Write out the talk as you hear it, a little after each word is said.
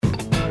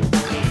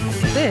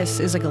This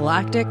is a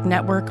Galactic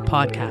Network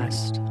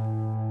podcast.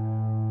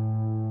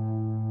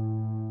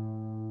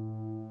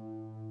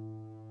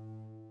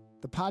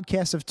 The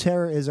Podcast of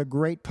Terror is a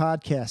great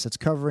podcast. It's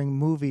covering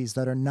movies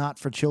that are not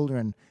for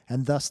children,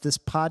 and thus this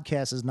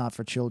podcast is not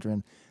for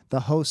children.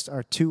 The hosts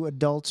are two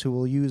adults who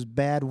will use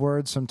bad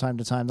words from time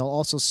to time. They'll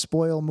also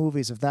spoil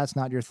movies if that's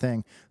not your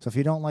thing. So if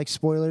you don't like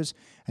spoilers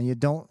and you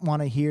don't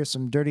want to hear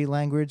some dirty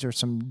language or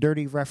some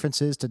dirty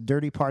references to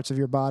dirty parts of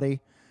your body,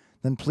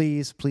 then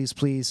please, please,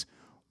 please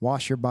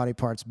wash your body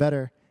parts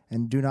better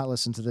and do not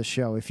listen to this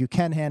show. If you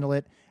can handle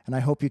it, and I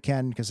hope you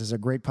can because there's a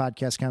great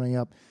podcast coming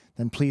up,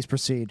 then please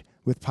proceed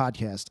with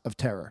Podcast of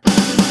Terror. Burn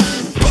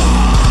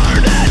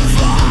and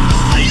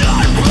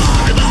fire,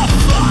 burn the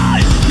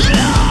fire. Burn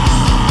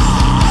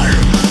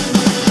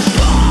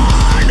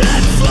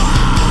and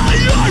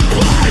fire,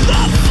 burn the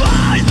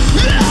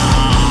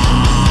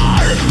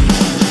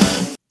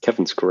fire.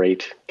 Kevin's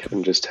great.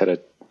 Kevin just had a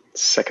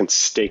second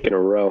steak in a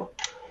row.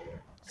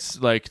 It's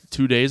like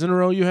 2 days in a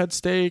row you had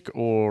steak,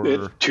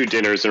 or 2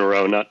 dinners in a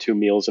row, not 2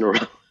 meals in a row.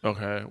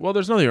 Okay. Well,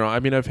 there's nothing wrong. I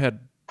mean, I've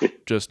had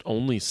just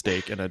only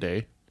steak in a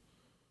day.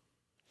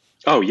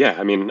 Oh, yeah.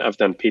 I mean, I've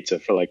done pizza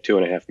for like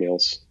 2.5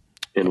 meals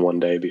in one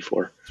day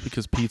before. It's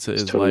because pizza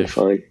is totally life.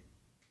 Fine.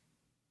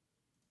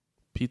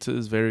 Pizza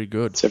is very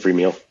good. It's every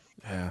meal.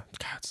 Yeah.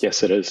 God,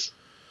 Yes, it is.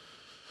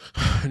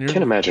 I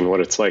can't imagine what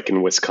it's like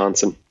in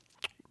Wisconsin.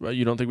 Well,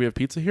 you don't think we have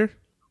pizza here?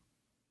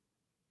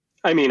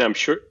 I mean, I'm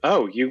sure.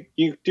 Oh, you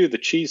do the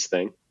cheese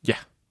thing. Yeah.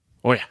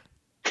 Oh, yeah.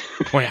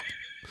 Oh,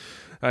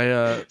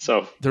 yeah.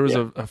 There was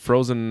a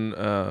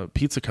frozen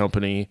pizza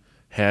company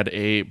had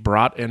a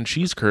brat and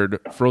cheese curd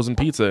frozen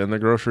pizza in the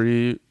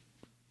grocery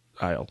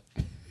aisle.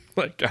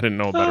 Like, I didn't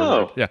know about it.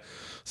 Oh. Yeah.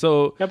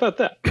 So How about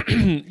that?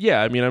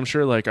 yeah, I mean, I'm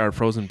sure like our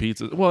frozen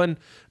pizzas. Well, and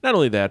not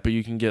only that, but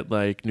you can get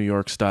like New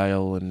York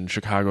style and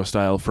Chicago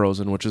style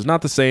frozen, which is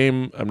not the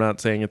same. I'm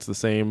not saying it's the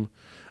same,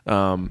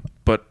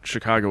 but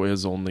Chicago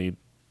is only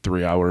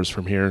 3 hours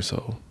from here,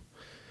 so.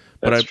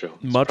 But That's I true.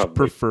 much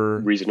prefer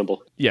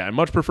reasonable. Yeah, I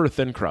much prefer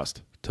thin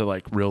crust to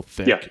like real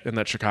thick. Yeah. And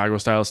that Chicago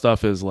style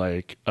stuff is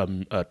like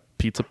a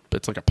pizza.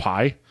 It's like a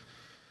pie.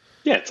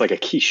 Yeah, it's like a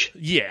quiche.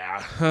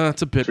 Yeah,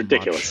 it's a bit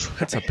ridiculous. Much.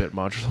 That's a bit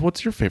much.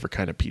 What's your favorite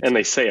kind of pizza? And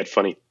they say it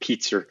funny,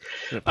 pizza.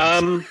 Yeah,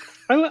 pizza.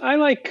 I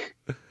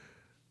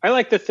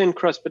like the thin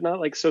crust, but not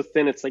like so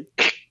thin. It's like,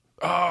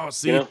 Oh,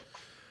 see, you know?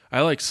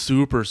 I like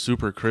super,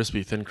 super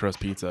crispy thin crust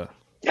pizza.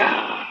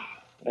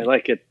 I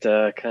like it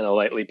kind of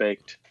lightly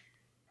baked.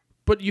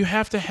 But you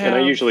have to have... And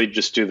I usually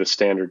just do the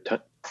standard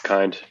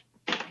kind.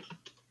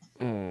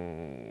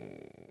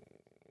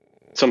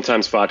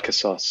 Sometimes vodka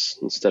sauce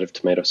instead of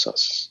tomato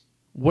sauce.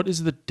 What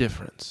is the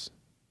difference?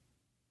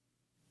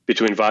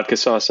 Between vodka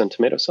sauce and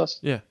tomato sauce?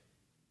 Yeah.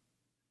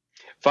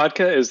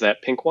 Vodka is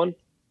that pink one,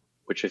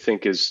 which I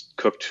think is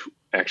cooked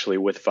actually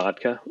with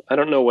vodka. I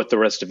don't know what the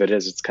rest of it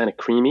is. It's kind of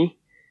creamy.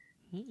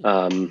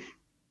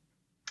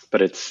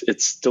 But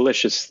it's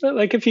delicious.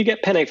 Like if you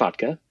get penne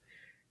vodka,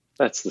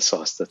 that's the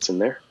sauce that's in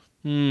there.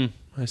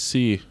 I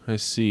see.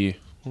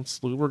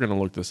 We're going to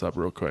look this up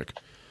real quick.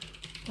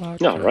 All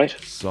right.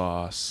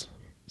 Sauce.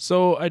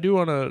 So I do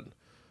want to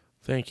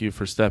thank you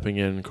for stepping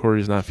in.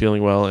 Corey's not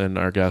feeling well, and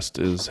our guest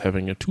is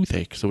having a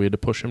toothache, so we had to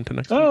push him to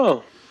next week.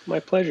 Oh, my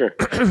pleasure.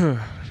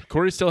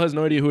 Corey still has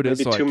no idea who it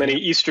is. Maybe too many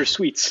Easter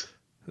sweets.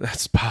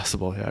 That's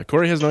possible, yeah.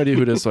 Corey has no idea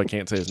who it is, so I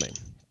can't say his name.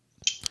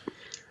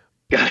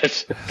 Got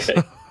it.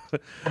 Okay.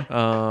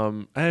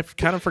 I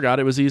kind of forgot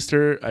it was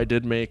Easter. I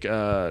did make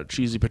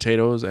cheesy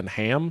potatoes and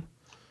ham,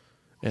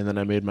 and then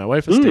I made my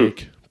wife a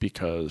steak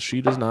because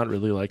she does not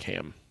really like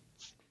ham.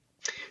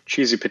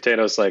 Cheesy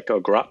potatoes like au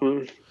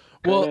gratin.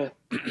 Well,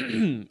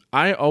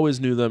 I always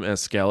knew them as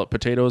scallop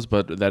potatoes,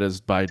 but that is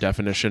by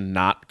definition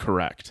not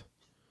correct.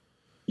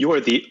 You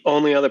are the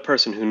only other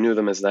person who knew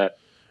them as that.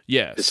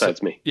 Yeah.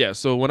 Besides me. Yeah.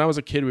 So when I was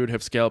a kid, we would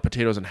have scallop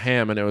potatoes and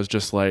ham, and it was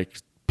just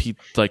like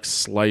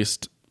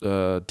sliced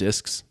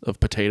discs of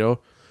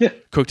potato,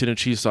 cooked in a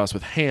cheese sauce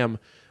with ham.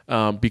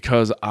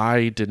 Because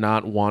I did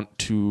not want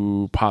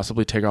to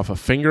possibly take off a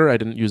finger. I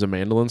didn't use a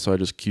mandolin, so I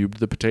just cubed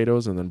the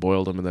potatoes and then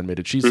boiled them and then made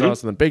a cheese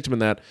sauce and then baked them in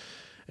that.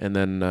 And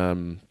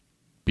then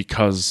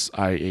because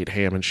I ate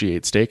ham and she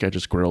ate steak, I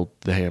just grilled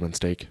the ham and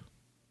steak.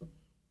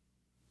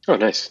 Oh,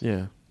 nice.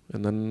 Yeah.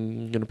 And then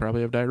I'm going to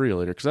probably have diarrhea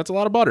later because that's a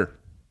lot of butter.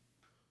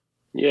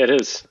 Yeah, it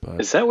is.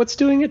 But is that what's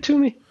doing it to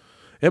me?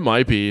 It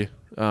might be.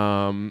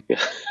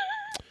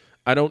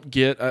 I don't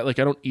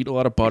eat a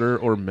lot of butter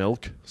or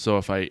milk. So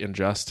if I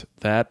ingest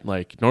that,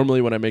 like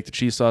normally when I make the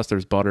cheese sauce,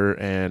 there's butter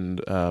and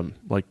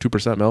like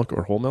 2% milk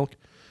or whole milk.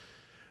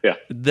 Yeah.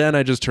 Then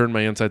I just turn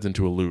my insides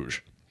into a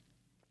luge.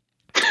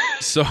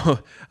 So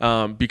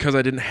because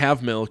I didn't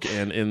have milk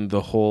and in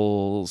the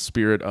whole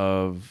spirit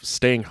of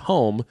staying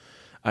home,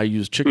 I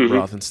used chicken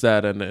broth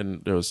instead, and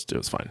it was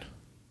fine.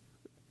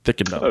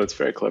 Thickened up. Oh, that's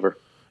very clever.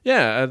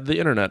 Yeah, the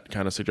internet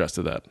kind of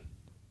suggested that.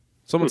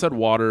 Someone said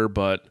water,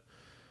 but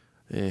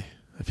I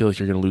feel like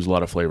you're going to lose a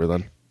lot of flavor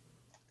then.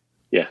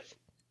 Yeah.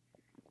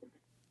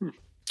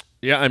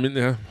 Yeah, I mean,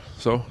 yeah.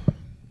 So,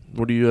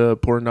 what are you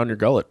pouring down your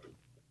gullet?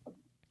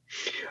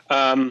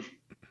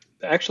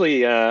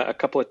 Actually, a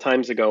couple of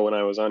times ago when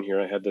I was on here,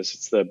 I had this.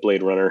 It's the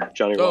Blade Runner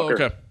Johnny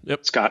Walker. Oh, okay.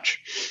 Yep.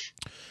 Scotch.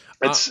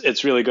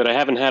 It's really good. I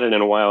haven't had it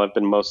in a while. I've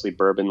been mostly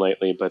bourbon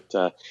lately, but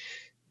the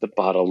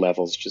bottle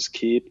levels just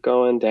keep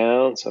going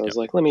down. So I was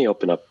like, let me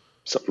open up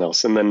something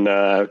else. And then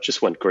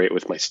just went great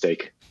with my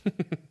steak.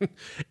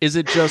 Is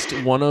it just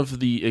one of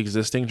the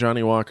existing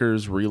Johnny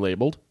Walkers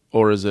relabeled,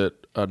 or is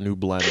it a new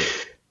blend?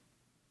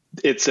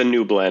 It's a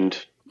new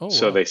blend,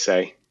 so wow. they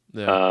say.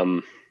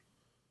 Yeah.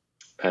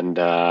 And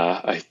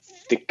I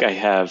think I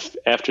have,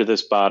 after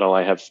this bottle,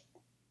 I have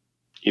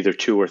either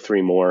 2 or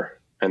 3 more,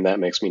 and that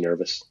makes me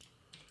nervous.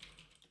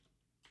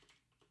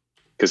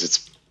 Because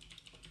it's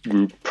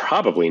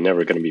probably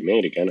never going to be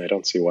made again. I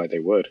don't see why they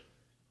would.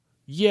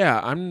 Yeah,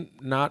 I'm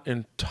not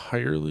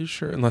entirely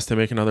sure, unless they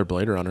make another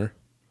Blade Runner.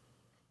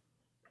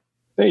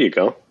 There you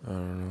go. I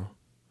don't know.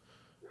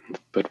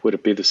 But would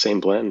it be the same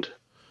blend?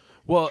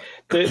 Well,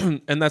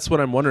 and that's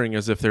what I'm wondering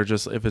is if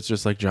it's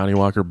just like Johnny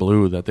Walker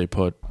Blue that they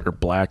put, or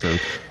black, or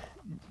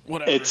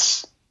whatever.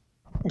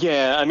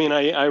 I mean,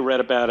 I read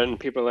about it and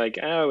people are like,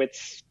 oh,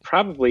 it's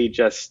probably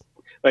just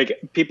like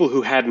people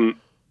who hadn't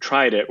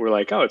tried it were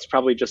like, oh, it's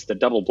probably just the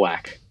double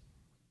black.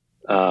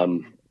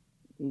 And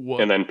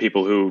then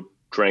people who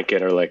drank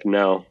it are like,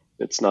 no,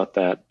 it's not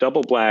that.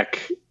 Double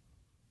black,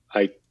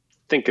 I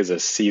think, is a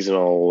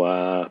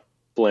seasonal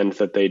blend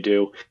that they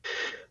do,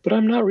 but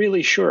I'm not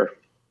really sure.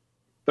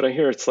 But I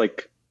hear it's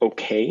like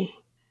okay.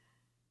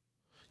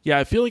 Yeah,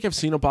 I feel like I've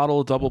seen a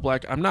bottle of double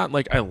black. I'm not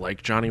like, I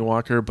like Johnny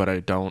Walker, but I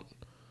don't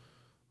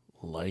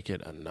like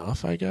it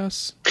enough, I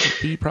guess.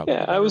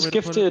 Yeah, I was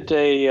gifted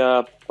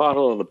a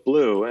bottle of the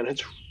blue, and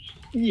it's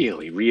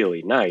really,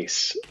 really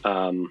nice.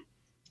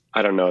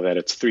 I don't know that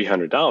it's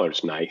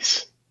 $300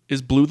 nice.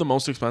 Is blue the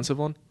most expensive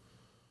one?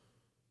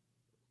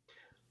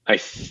 I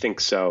think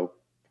so,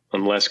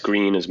 unless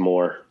green is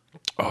more.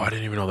 Oh, I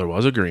didn't even know there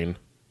was a green.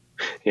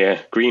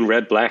 Yeah, green,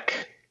 red,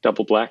 black,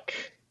 double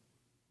black.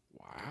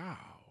 Wow.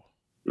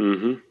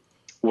 Mm-hmm.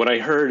 What I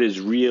heard is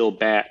real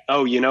bad.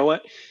 Oh, you know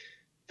what?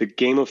 The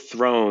Game of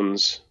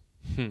Thrones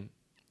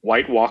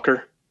White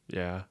Walker.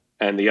 Yeah.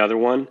 And the other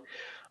one,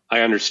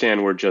 I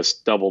understand were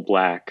just double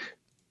black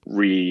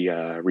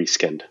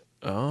reskinned.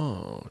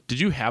 Oh. Did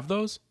you have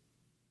those?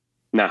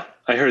 No,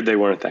 I heard they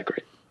weren't that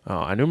great. Oh,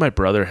 I knew my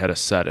brother had a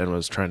set and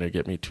was trying to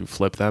get me to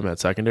flip them at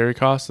secondary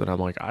cost, and I'm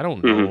like, I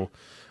don't know. Mm-hmm.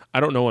 I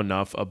don't know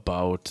enough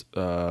about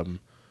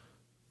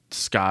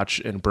Scotch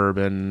and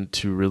bourbon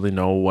to really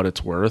know what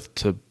it's worth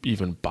to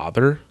even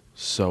bother.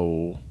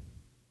 So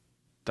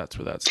that's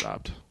where that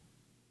stopped.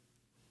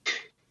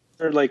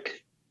 There are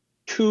like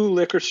 2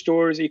 liquor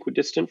stores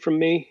equidistant from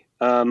me.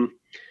 One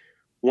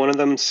of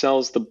them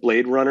sells the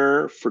Blade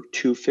Runner for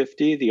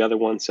 $250. The other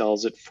one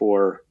sells it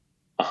for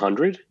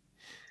 $100.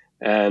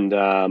 And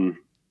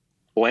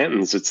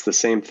Blanton's, it's the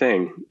same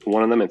thing.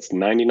 One of them, it's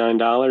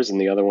 $99, and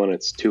the other one,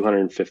 it's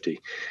 $250.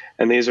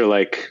 And these are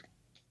like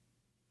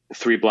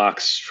 3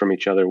 blocks from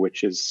each other,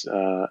 which is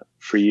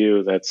for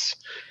you. That's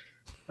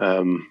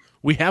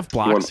we have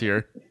blocks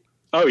here.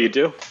 Oh, you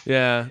do?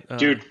 Yeah.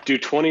 Do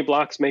 20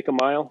 blocks make a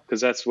mile? Because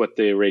that's what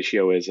the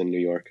ratio is in New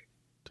York.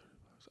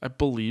 I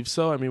believe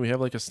so. I mean, we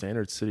have like a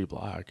standard city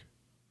block.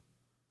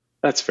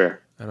 That's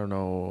fair. I don't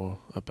know.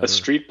 A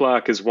street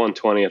block is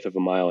 1/20th of a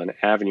mile, and an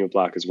avenue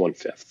block is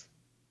 1/5.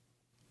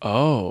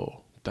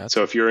 Oh, that's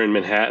so if you're in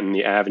Manhattan,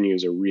 the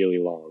avenues are really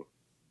long.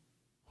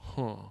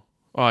 Huh.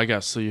 Oh, I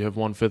guess so. You have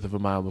 1/5 of a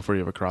mile before you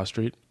have a cross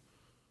street.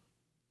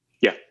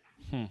 Yeah.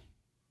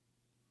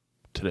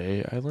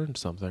 Today I learned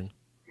something.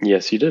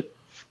 Yes, you did.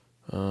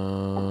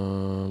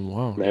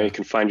 Wow. Now you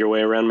can find your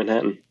way around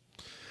Manhattan.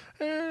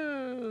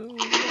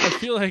 I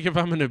feel like if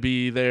I'm going to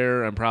be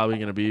there, I'm probably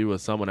going to be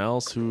with someone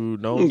else who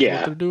knows what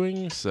they're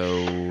doing.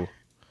 So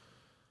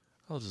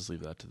I'll just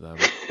leave that to them.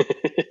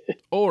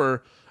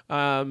 Or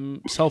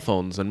cell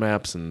phones and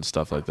maps and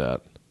stuff like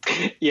that.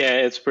 Yeah,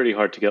 it's pretty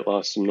hard to get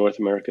lost in North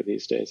America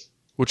these days.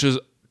 Which is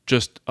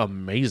just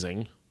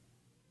amazing.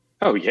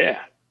 Oh, yeah.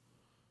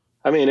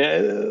 I mean,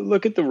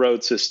 look at the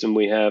road system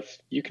we have.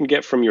 You can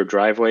get from your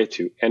driveway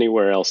to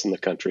anywhere else in the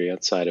country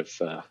outside of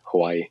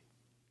Hawaii.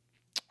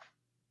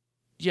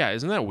 Yeah,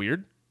 isn't that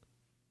weird?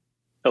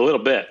 A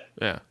little bit.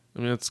 Yeah. I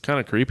mean, it's kind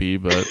of creepy,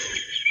 but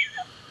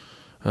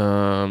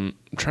I'm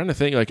trying to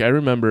think. Like, I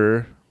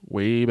remember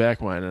way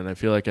back when, and I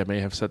feel like I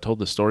may have told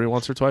the story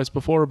once or twice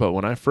before, but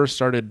when I first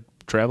started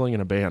traveling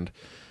in a band,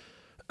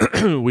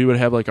 we would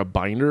have like a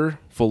binder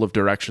full of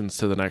directions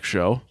to the next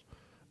show.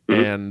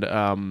 And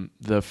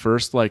the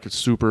first I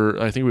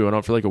think we went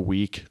out for like a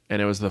week,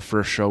 and it was the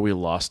first show we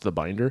lost the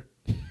binder.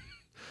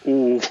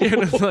 Ooh.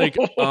 And it's like,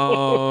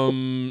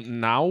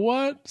 now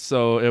what?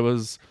 So it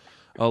was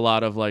a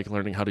lot of like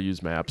learning how to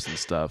use maps and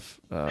stuff.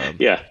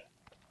 Yeah.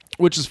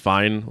 Which is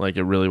fine. Like,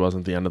 it really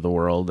wasn't the end of the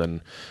world.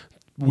 And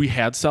we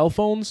had cell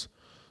phones,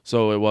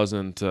 so it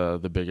wasn't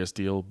the biggest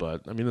deal.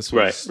 But I mean, this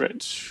was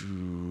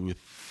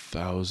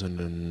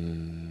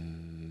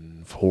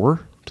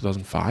 2004,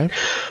 2005.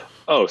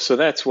 Oh, so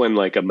that's when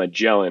like a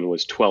Magellan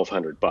was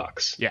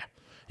 $1,200. Yeah.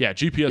 Yeah,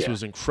 GPS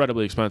was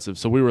incredibly expensive.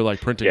 So we were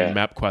like printing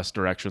MapQuest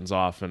directions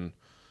off, and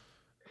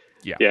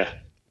Yeah. Yeah.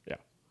 Yeah.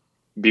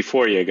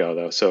 Before you go,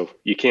 though, so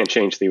you can't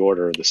change the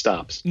order of the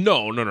stops.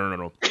 No.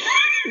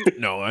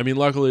 No, I mean,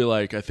 luckily,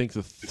 like, I think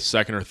the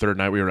second or third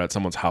night we were at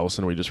someone's house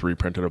and we just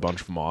reprinted a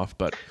bunch of them off.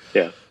 But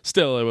Yeah.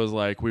 still, it was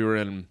like we were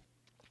in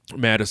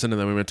Madison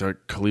and then we went to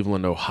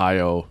Cleveland,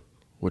 Ohio,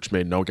 which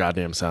made no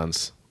goddamn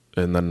sense.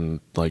 And then,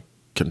 like,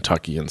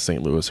 Kentucky and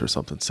St. Louis or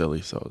something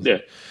silly. So, it was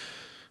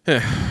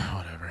like,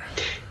 whatever.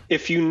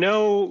 If you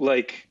know,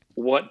 like,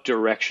 what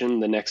direction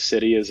the next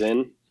city is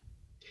in,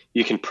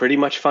 you can pretty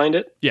much find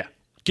it. Yeah.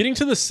 Getting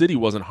to the city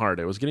wasn't hard.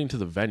 It was getting to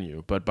the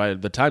venue. But by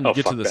the time you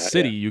get to the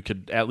city, you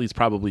could at least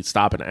probably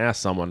stop and ask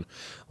someone,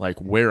 like,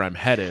 where I'm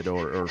headed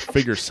or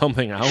figure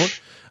something out.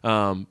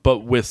 But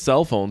with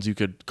cell phones, you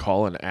could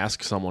call and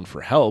ask someone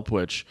for help,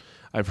 which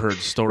I've heard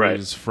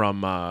stories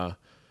from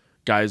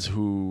guys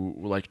who,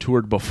 like,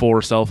 toured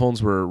before cell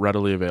phones were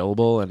readily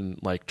available and,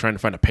 like, trying to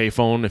find a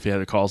payphone if you had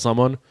to call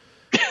someone.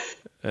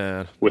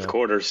 With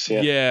quarters,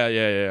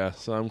 Yeah.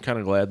 So I'm kind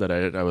of glad that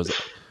I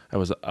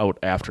was out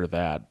after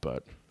that,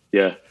 but...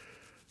 Yeah.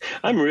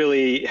 I'm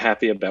really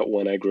happy about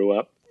when I grew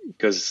up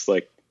because,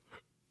 like,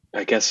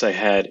 I guess I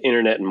had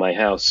internet in my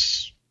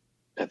house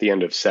at the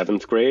end of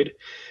 7th grade,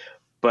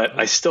 but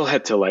I still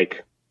had to,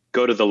 like,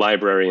 go to the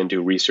library and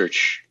do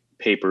research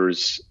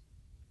papers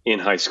in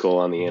high school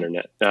on the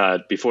internet,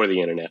 before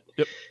the internet.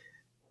 Yep.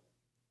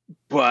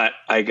 But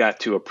I got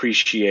to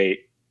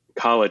appreciate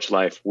college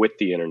life with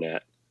the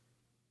internet.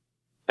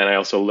 And I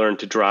also learned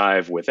to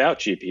drive without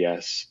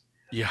GPS.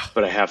 Yeah.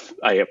 But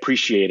I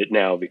appreciate it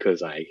now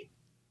because I,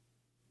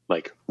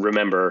 like,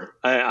 remember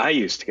I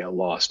used to get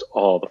lost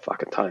all the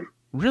fucking time.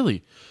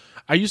 Really?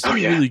 I used to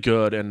be really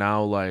good, and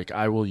now, like,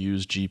 I will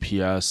use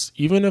GPS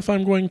even if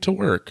I'm going to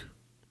work.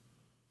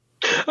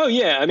 Oh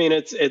yeah, I mean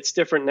it's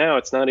different now.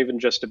 It's not even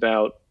just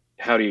about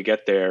how do you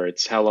get there.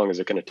 It's how long is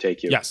it going to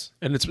take you? Yes,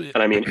 and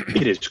I mean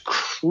it is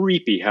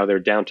creepy how they're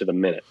down to the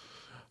minute.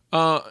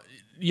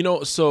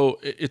 So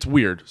it's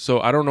weird. So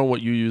I don't know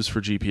what you use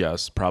for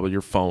GPS. Probably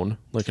your phone,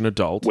 like an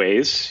adult.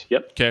 Waze.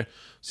 Yep. Okay.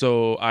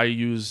 So I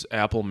use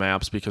Apple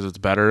Maps because it's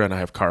better, and I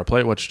have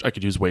CarPlay, which I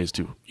could use Waze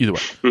too. Either way.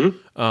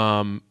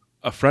 Mm-hmm.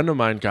 A friend of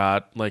mine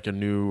got, like, a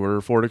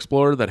newer Ford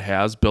Explorer that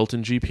has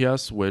built-in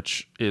GPS,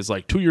 which is,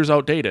 like, 2 years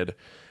outdated.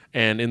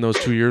 And in those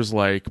 2 years,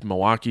 like,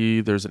 Milwaukee,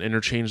 there's an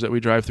interchange that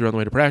we drive through on the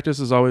way to practice.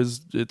 It's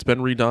been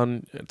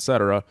redone,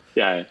 etc.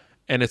 Yeah.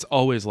 And it's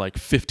always like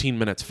 15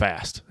 minutes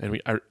fast.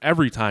 And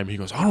every time he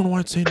goes, I don't know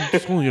why it's saying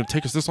it's only going to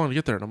take us this long to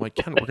get there. And I'm like,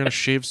 Ken, we're going to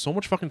shave so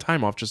much fucking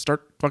time off. Just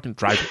start fucking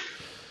driving.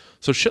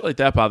 So shit like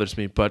that bothers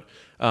me. But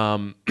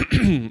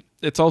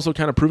it's also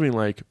kind of proving,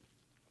 like,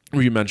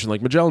 you mentioned,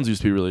 like, Magellans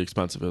used to be really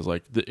expensive. It was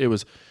like, it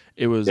was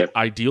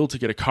ideal to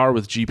get a car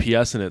with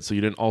GPS in it so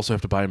you didn't also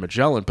have to buy a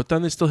Magellan. But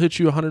then they still hit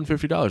you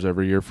 $150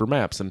 every year for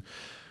maps. And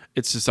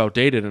it's just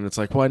outdated. And it's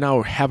like, well, I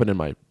now have it in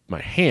my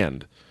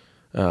hand.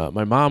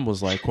 My mom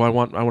was like, well, I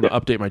want to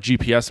update my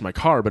GPS in my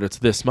car, but it's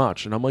this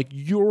much. And I'm like,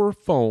 your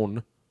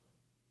phone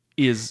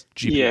is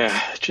GPS.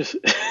 Yeah, just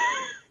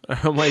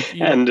I'm like,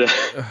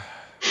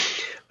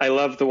 I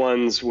love the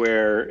ones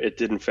where it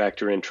didn't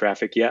factor in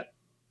traffic yet.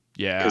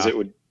 Yeah. Because it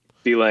would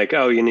be like,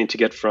 oh, you need to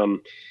get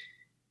from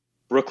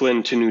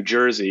Brooklyn to New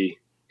Jersey.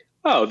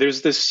 Oh,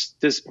 there's this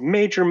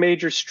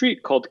major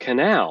street called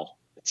Canal.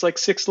 It's like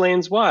 6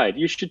 lanes wide.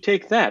 You should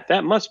take that.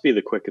 That must be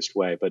the quickest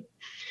way. But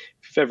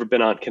if you've ever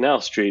been on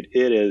Canal Street,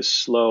 it is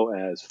slow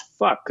as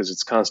fuck because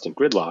it's constant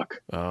gridlock.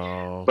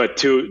 Oh. But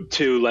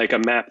to like a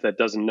map that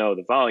doesn't know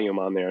the volume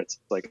on there, it's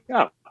like,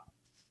 oh,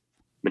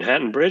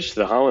 Manhattan Bridge to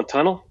the Holland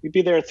Tunnel, you'd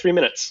be there in 3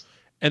 minutes.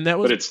 And that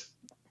was, but it's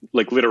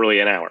like literally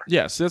an hour.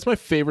 Yes, that's my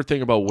favorite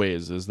thing about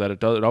Waze is that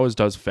it always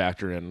does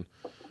factor in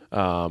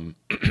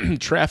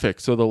traffic.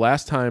 So the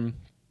last time,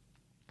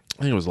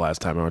 I think it was the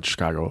last time I went to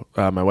Chicago,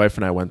 my wife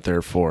and I went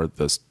there for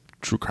this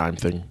true crime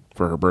thing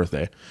for her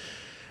birthday.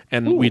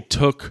 And we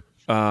took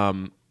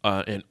an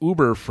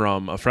Uber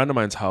from a friend of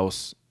mine's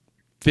house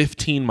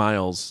 15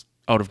 miles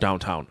out of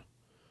downtown.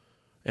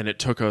 And it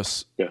took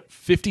us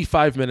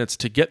 55 minutes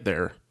to get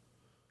there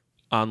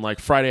on, like,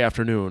 Friday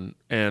afternoon.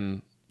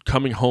 And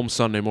coming home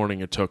Sunday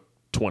morning, it took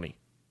 20.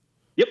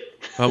 Yep.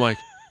 I'm like,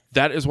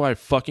 that is why I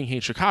fucking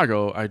hate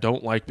Chicago. I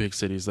don't like big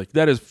cities. Like,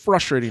 that is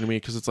frustrating to me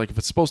because it's like, if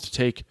it's supposed to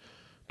take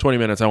 20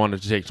 minutes, I want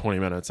it to take 20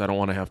 minutes. I don't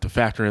want to have to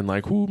factor in,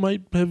 like, who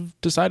might have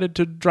decided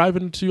to drive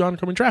into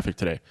oncoming traffic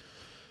today.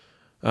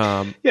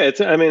 But it's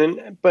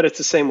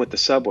the same with the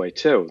subway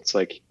too. It's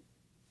like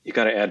you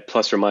got to add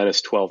plus or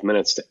minus 12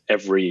 minutes to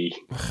every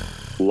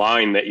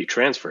line that you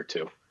transfer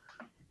to.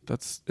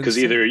 That's because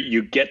either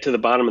you get to the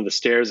bottom of the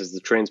stairs as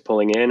the train's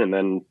pulling in, and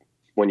then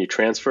when you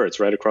transfer, it's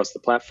right across the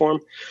platform,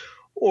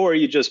 or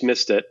you just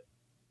missed it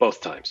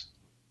both times.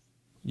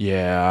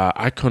 Yeah,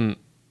 I couldn't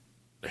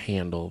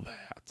handle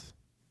that.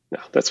 No,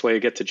 that's why you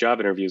get to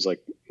job interviews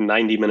like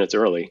 90 minutes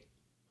early.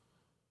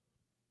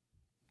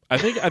 I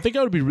think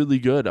I would be really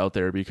good out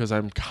there because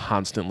I'm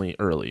constantly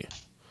early.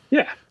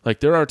 Yeah. Like,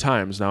 there are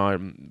times now,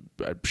 I'm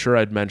sure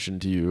I'd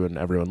mentioned to you and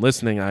everyone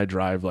listening, I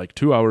drive like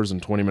 2 hours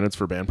and 20 minutes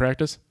for band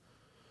practice.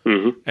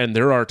 Mm-hmm. And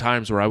there are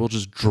times where I will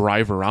just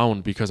drive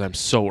around because I'm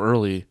so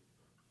early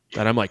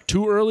that I'm like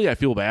too early. I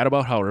feel bad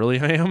about how early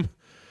I am.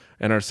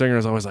 And our singer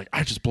is always like,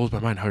 I just blows my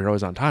mind how you're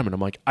always on time. And I'm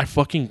like, I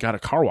fucking got a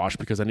car wash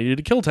because I needed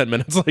to kill 10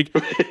 minutes. Like,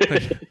 I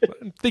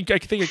think I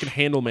can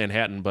handle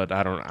Manhattan, but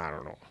I don't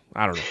know.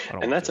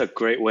 And that's a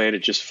great way to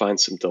just find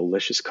some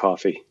delicious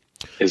coffee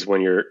is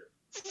when you're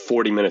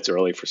 40 minutes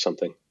early for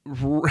something.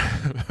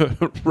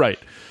 Right.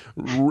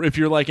 If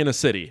you're like in a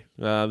city,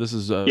 this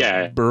is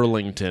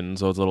Burlington,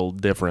 so it's a little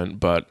different,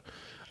 but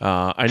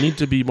I need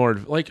to be more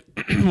like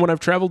when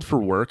I've traveled for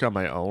work on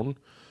my own.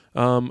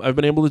 I've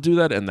been able to do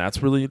that, and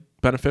that's really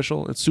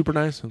beneficial. It's super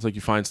nice. It's like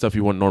you find stuff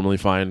you wouldn't normally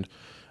find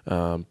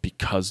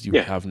because you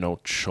have no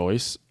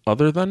choice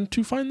other than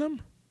to find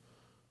them.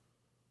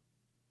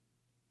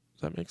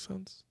 Does that make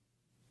sense?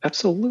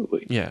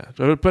 Absolutely. Yeah,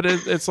 but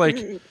it's like,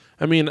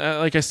 I mean,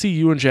 like I see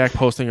you and Jack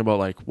posting about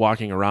like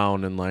walking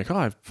around and like, oh,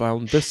 I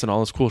found this and all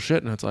this cool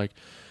shit, and it's like,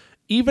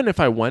 even if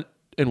I went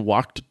and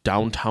walked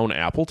downtown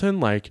Appleton,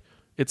 like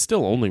it's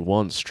still only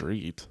one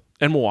street.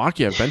 And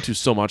Milwaukee, I've been to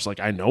so much,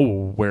 like I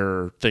know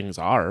where things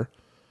are.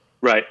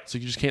 Right. So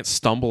you just can't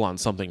stumble on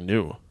something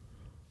new.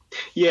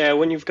 Yeah,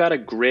 when you've got a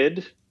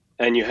grid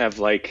and you have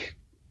like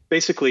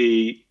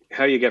basically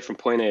how you get from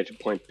point A to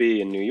point B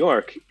in New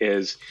York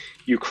is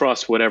you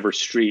cross whatever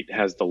street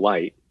has the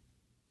light.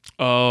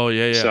 Oh,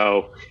 yeah.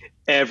 So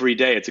every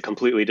day it's a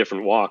completely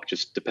different walk,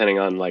 just depending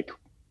on like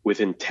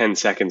within 10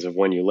 seconds of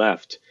when you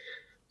left.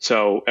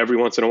 So every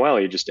once in a while,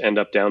 you just end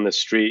up down this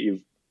street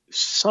you've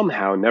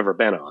somehow never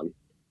been on.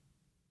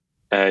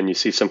 And you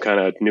see some kind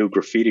of new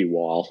graffiti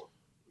wall.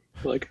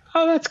 You're like,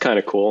 oh, that's kind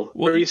of cool.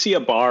 Or you see a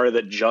bar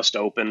that just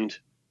opened.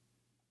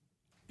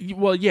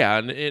 Well, yeah,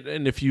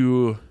 and if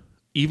you,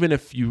 even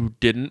if you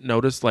didn't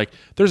notice, like,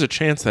 there's a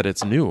chance that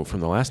it's new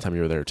from the last time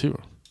you were there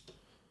too.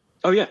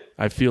 Oh yeah,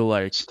 I feel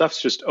like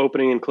stuff's just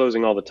opening and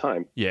closing all the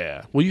time.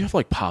 Yeah, well, you have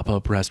like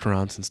pop-up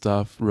restaurants and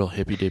stuff, real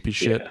hippy dippy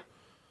shit.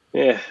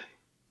 Yeah.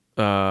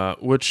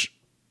 Which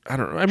I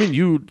don't know. I mean,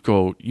 you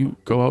go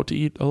out to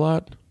eat a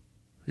lot.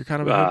 You're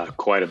kind of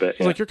quite a bit.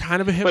 Like you're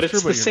kind of a hipster, but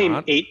it's the same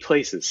not. 8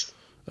 places.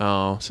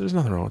 Oh, so there's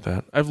nothing wrong with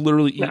that. I've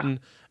literally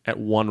eaten at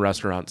one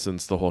restaurant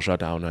since the whole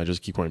shutdown, and I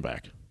just keep going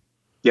back.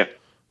 Yeah,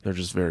 they're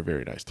just very,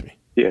 very nice to me.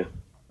 Yeah,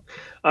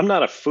 I'm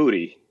not a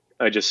foodie.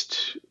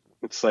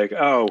 It's like,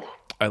 oh,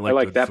 I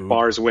like that food.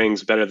 Bar's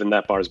wings better than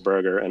that bar's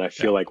burger, and I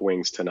feel like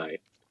wings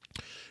tonight.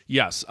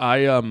 Yes,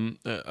 I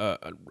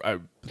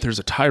there's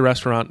a Thai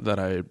restaurant that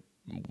I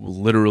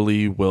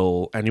literally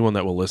will, anyone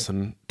that will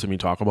listen to me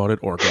talk about it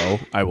or go,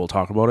 I will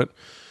talk about it.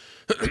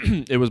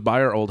 It was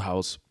by our old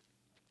house,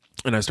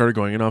 and I started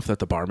going enough that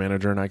the bar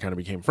manager and I kind of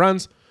became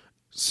friends.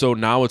 So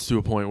now it's to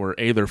a point where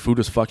their food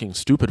is fucking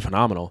stupid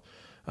phenomenal.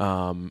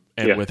 And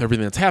with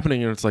everything that's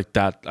happening, and it's like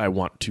that, I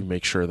want to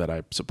make sure that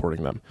I'm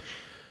supporting them.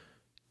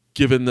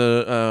 Given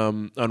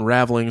the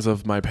unravelings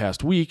of my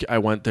past week, I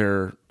went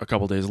there a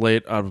couple days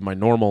late out of my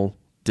normal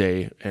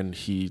day, and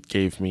he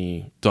gave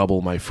me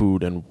double my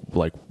food and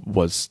like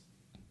wouldn't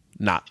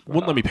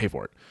let me pay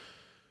for it,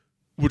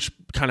 which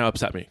kind of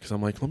upset me because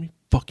I'm like, let me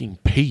fucking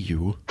pay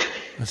you.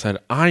 I said,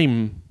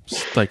 I'm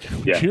like,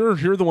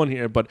 you're the one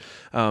here. But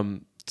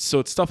so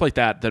it's stuff like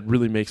that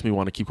really makes me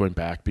want to keep going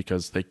back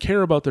because they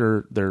care about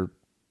their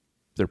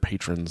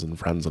patrons and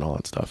friends and all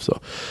that stuff.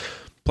 So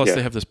plus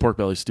they have this pork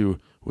belly stew,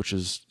 which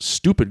is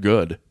stupid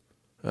good.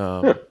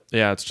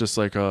 Yeah, it's just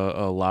like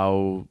a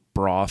Lao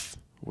broth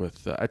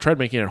with. I tried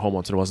making it at home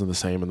once and it wasn't the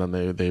same. And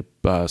then they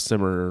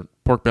simmer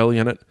pork belly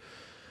in it,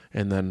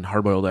 and then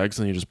hard-boiled eggs,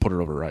 and you just put it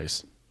over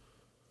rice.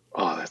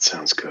 Oh, that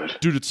sounds good,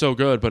 dude! It's so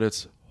good, but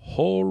it's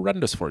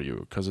horrendous for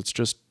you because it's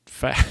just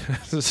fat.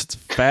 It's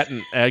fat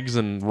and eggs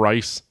and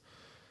rice.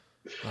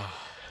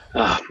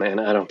 Oh man,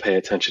 I don't pay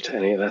attention to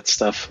any of that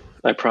stuff.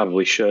 I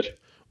probably should.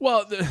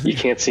 Well, you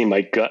can't see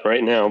my gut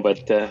right now,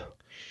 but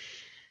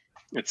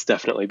it's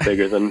definitely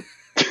bigger than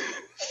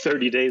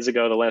 30 days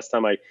ago, the last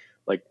time I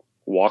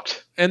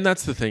walked. And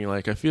that's the thing.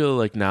 Like, I feel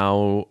like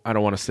now, I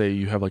don't want to say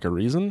you have like a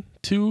reason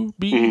to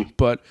be,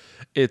 but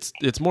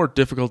it's more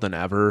difficult than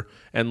ever.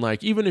 And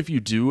like, even if you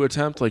do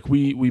attempt, like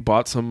we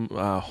bought some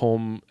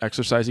home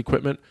exercise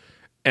equipment,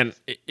 and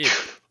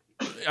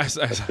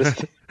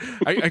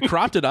I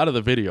cropped it out of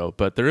the video,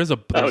 but there's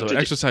an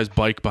exercise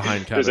bike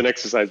behind Kevin. There's an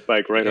exercise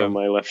bike right on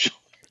my left shoulder.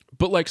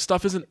 But like,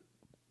 stuff isn't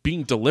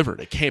being delivered.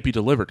 It can't be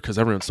delivered because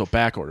everyone's so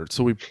back ordered.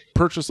 So we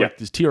purchased like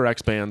these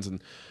TRX bands,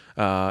 and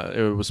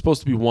it was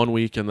supposed to be 1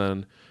 week, and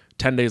then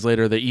 10 days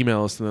later they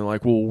email us and they're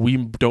like, well, we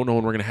don't know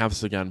when we're going to have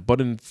this again, but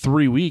in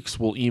 3 weeks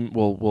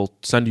we'll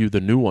send you the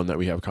new one that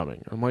we have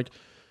coming. I'm like,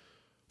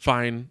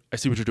 fine, I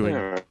see what you're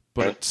doing,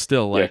 but it's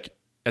still like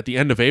at the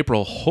end of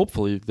April,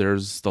 hopefully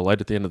there's the light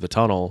at the end of the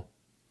tunnel,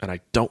 and I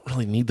don't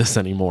really need this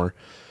anymore,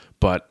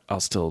 but I'll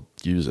still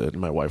use it.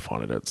 My wife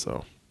wanted it,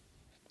 so.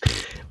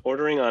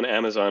 Ordering on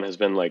Amazon has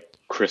been like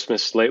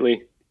Christmas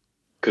lately,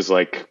 because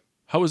like,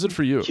 how is it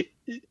for you?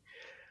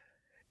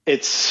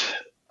 It's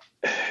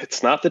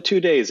not the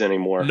 2 days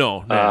anymore.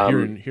 No,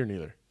 here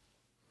neither.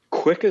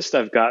 Quickest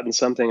I've gotten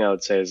something, I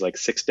would say, is like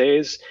 6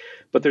 days,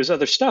 but there's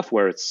other stuff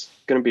where it's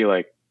going to be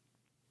like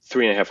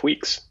 3.5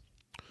 weeks.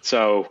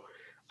 So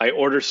I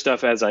order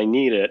stuff as I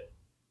need it,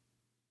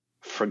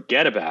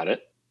 forget about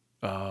it.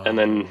 Oh. And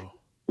then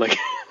like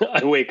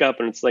I wake up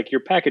and it's like,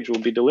 your package will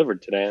be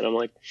delivered today. And I'm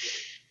like,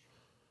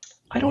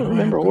 I don't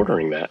remember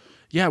ordering that.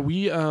 Yeah,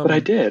 but I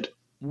did.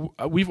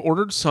 We've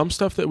ordered some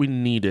stuff that we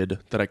needed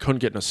that I couldn't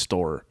get in a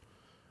store.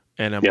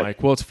 And I'm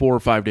like, well, it's 4 or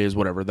 5 days,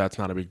 whatever. That's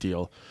not a big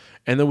deal.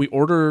 And then we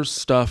order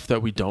stuff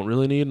that we don't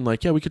really need. And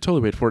like, yeah, we could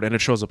totally wait for it. And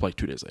it shows up like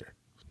 2 days later.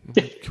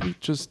 Can we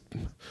just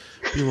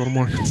be a little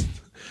more...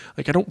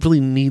 Like, I don't really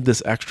need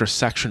this extra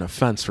section of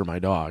fence for my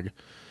dog.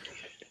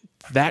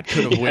 That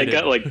could have waited.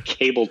 I got like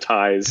cable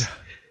ties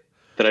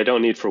that I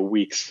don't need for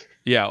weeks.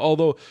 Yeah,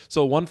 although,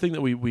 so one thing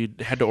that we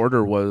had to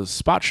order was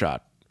Spot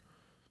Shot.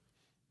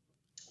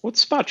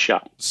 What's Spot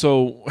Shot?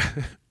 So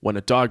when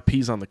a dog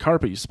pees on the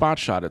carpet, you spot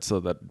shot it so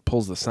that it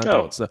pulls the scent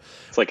out. So,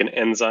 it's like an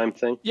enzyme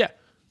thing? Yeah.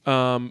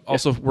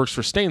 Also works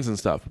for stains and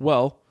stuff.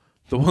 Well,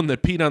 the one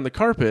that peed on the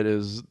carpet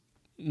is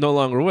no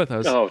longer with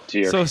us. Oh,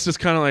 dear. So it's just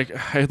kind of like,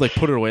 I had like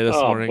put it away this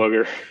morning.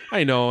 Bugger.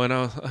 I know, and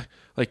I was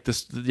like,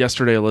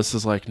 yesterday,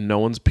 Alyssa's like, no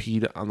one's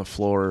peed on the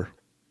floor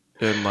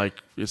in like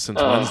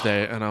since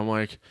Wednesday, and I'm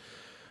like,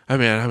 I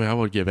mean, I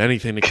would give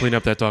anything to clean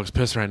up that dog's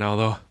piss right now,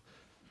 though.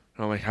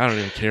 And I'm like, I don't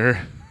even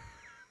care.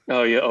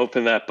 Oh, you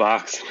open that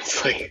box and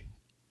it's like,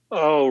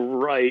 oh,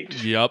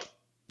 right. Yep.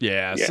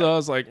 Yeah. So I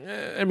was like,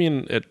 I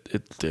mean, it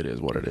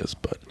is what it is,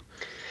 but.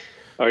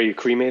 Are you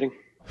cremating?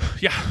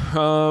 Yeah.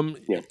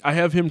 I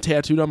have him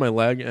tattooed on my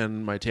leg,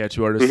 and my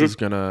tattoo artist is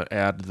going to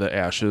add the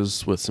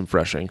ashes with some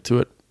fresh ink to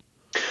it.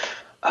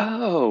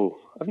 Oh,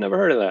 I've never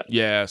heard of that.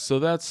 Yeah. So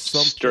that's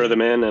something. Stir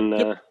them in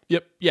and.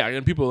 Yep. Yeah.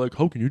 And people are like,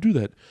 how can you do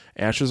that?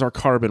 Ashes are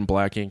carbon.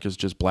 Black ink is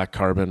just black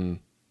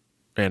carbon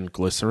and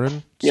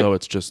glycerin. Yep. So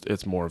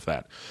it's more of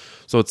that.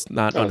 So it's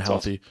not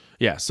unhealthy. Awesome.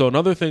 Yeah. So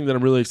another thing that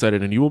I'm really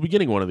excited, and you will be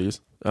getting one of these.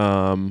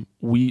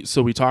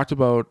 We talked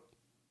about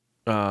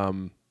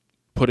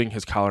putting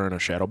his collar in a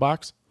shadow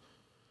box.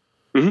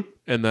 Mm-hmm.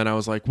 And then I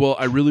was like, well,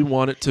 I really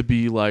want it to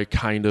be like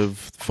kind of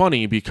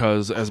funny,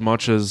 because as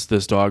much as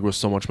this dog was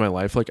so much my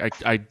life, like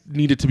I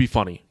need it to be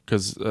funny,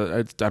 because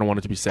I don't want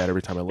it to be sad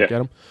every time I look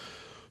at him.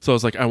 So I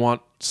was like, I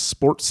want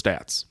sports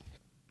stats.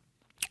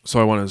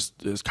 So I want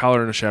his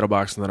collar in a shadow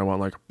box, and then I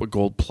want like a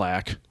gold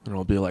plaque, and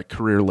it'll be like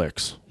career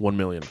licks, 1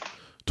 million,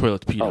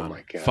 toilet peed on,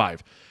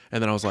 5.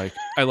 And then I was like,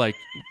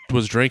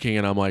 was drinking,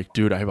 and I'm like,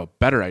 dude, I have a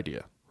better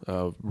idea.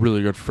 A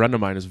really good friend of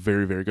mine is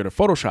very, very good at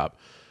Photoshop.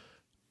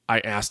 I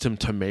asked him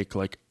to make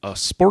like a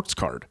sports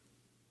card.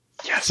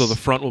 Yes. So the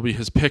front will be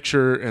his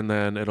picture, and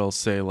then it'll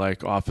say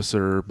like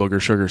Officer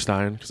Booger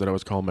Sugarstein, because I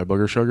always call him my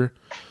Booger Sugar.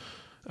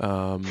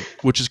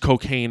 Which is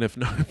cocaine, if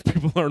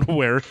people aren't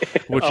aware,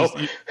 which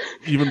is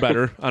even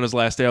better. On his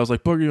last day, I was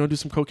like, Booger, you want to do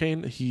some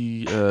cocaine?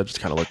 He just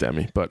kind of looked at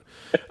me. But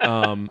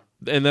and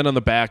then on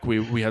the back,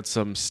 we had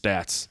some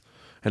stats,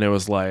 and it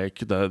was like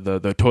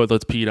the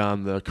toilets peed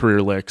on, the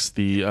career licks,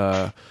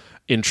 the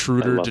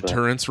intruder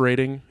deterrence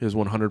rating is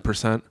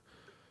 100%.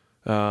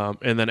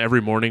 And then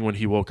every morning when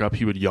he woke up,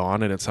 he would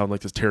yawn, and it sounded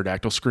like this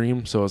pterodactyl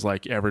scream. So it was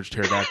like average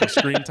pterodactyl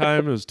scream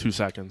time. It was 2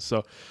 seconds.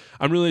 So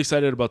I'm really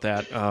excited about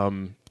that.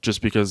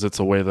 Just because it's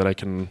a way that I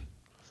can.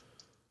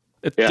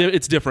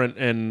 It's different,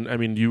 and I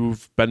mean,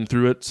 you've been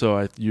through it,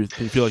 so you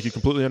feel like you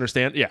completely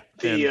understand. Yeah.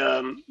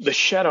 The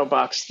shadow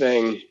box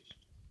thing.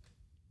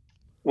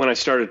 When I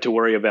started to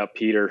worry about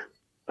Peter,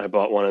 I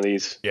bought one of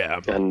these.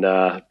 Yeah. And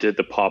did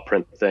the paw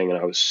print thing, and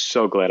I was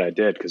so glad I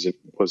did, because it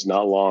was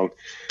not long.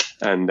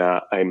 And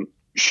I'm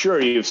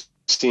sure you've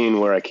seen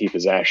where I keep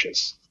his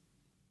ashes.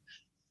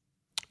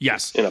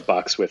 Yes. In a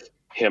box with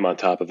him on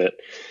top of it.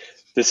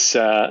 This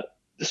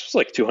was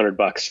like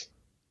 $200.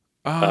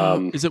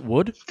 Is it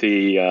wood?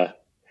 The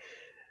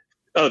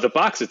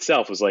box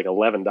itself was like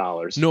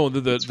 $11. No,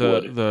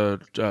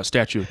 the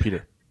statue of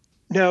Peter.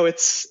 No,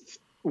 it's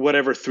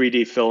whatever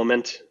 3D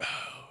filament.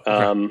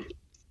 Okay.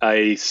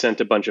 I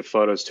sent a bunch of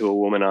photos to a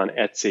woman on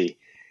Etsy.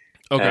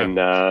 Okay.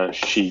 And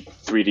she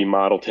 3D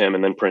modeled him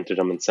and then printed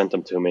them and sent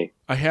them to me.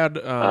 I had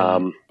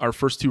our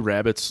first 2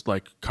 rabbits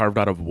like carved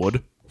out of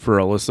wood for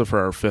Alyssa for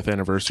our 5th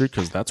anniversary,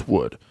 because that's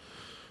wood.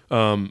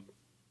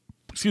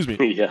 Excuse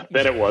me. Yeah,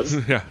 bet it was.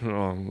 Yeah,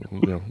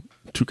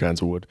 2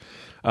 kinds of wood.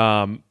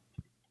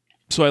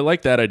 So I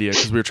like that idea,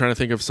 because we were trying to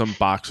think of some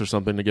box or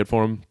something to get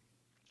for him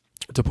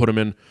to put him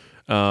in.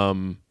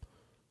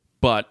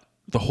 But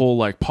the whole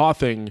like paw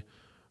thing,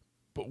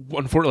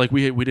 unfortunately, like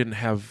we didn't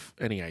have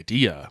any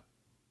idea.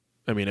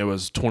 I mean, it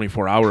was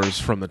 24 hours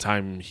from the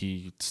time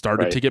he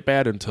started to get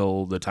bad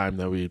until the time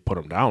that we put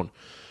him down.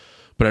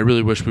 But I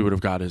really wish we would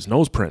have got his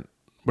nose print.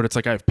 But it's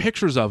like I have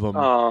pictures of him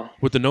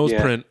with the nose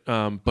print,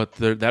 but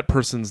that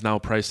person's now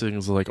pricing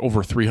is like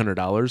over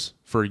 $300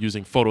 for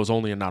using photos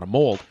only and not a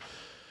mold.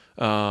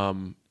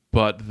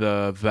 But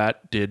the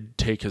vet did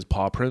take his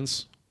paw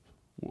prints.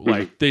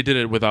 Like they did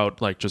it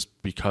without like just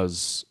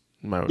because.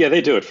 They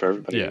do it for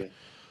everybody. Yeah.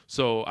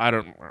 So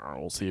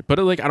we'll see. But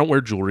like I don't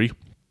wear jewelry.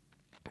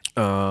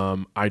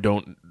 I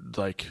don't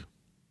like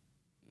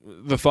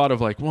the thought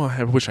of like, well,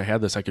 I wish I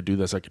had this. I could do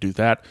this. I could do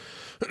that.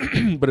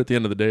 But at the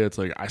end of the day, it's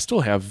like I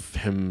still have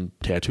him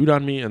tattooed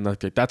on me, and like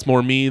that's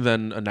more me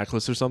than a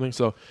necklace or something.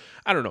 So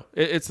I don't know.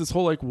 It's this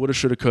whole like woulda,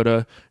 shoulda,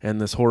 coulda, and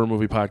this horror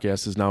movie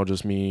podcast is now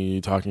just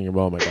me talking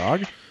about my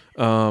dog,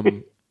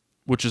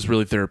 which is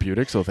really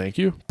therapeutic. So thank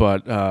you.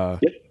 But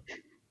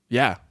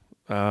yeah.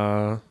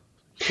 So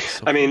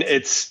I mean,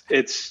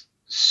 it's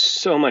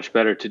so much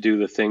better to do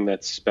the thing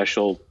that's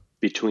special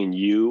between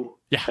you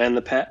and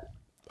the pet.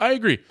 I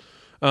agree.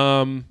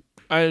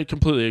 I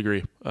completely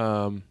agree.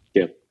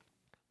 Yeah.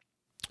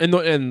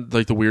 And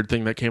like the weird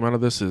thing that came out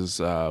of this is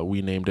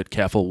we named it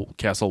Castle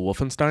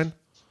Wolfenstein.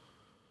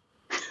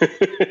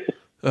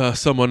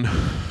 Someone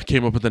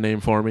came up with the name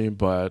for me,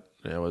 but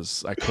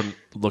I couldn't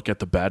look at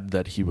the bed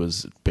that he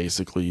was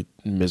basically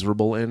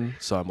miserable in.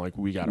 So I'm like,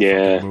 we gotta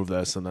fucking move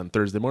this. And then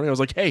Thursday morning, I was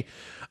like, hey,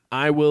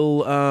 I'm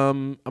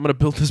gonna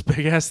build this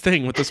big ass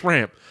thing with this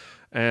ramp,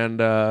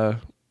 and I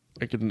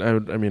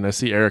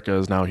see Erica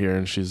is now here,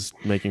 and she's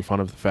making fun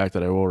of the fact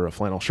that I wore a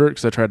flannel shirt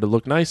because I tried to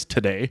look nice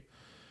today.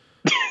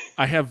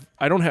 I have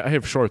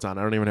shorts on.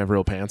 I don't even have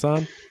real pants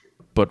on,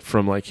 but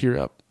from like here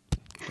up,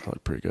 I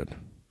look pretty good.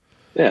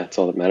 Yeah, that's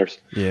all that matters.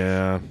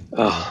 Yeah.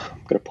 Oh,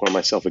 I'm gonna pour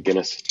myself a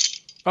Guinness.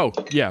 Oh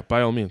yeah,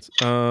 by all means.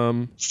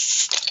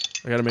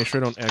 I gotta make sure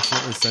I don't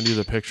accidentally send you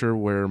the picture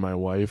where my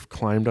wife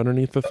climbed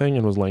underneath the thing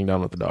and was laying down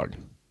with the dog.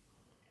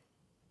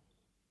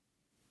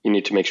 You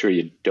need to make sure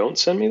you don't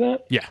send me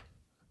that? Yeah.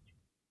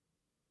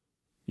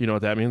 You know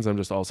what that means? I'm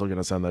just also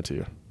gonna send that to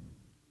you.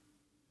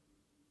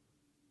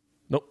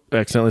 Nope,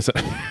 accidentally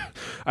sent.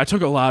 I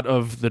took a lot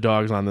of the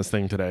dogs on this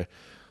thing today,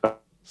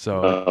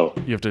 so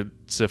you have to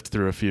sift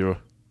through a few.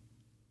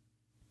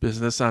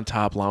 Business on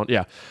top lounge.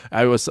 Yeah.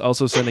 I was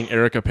also sending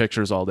Erica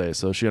pictures all day,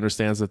 so she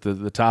understands that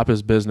the top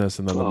is business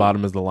and then the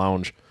bottom is the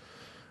lounge.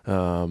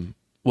 Well,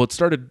 it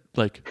started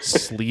like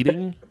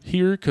sleeting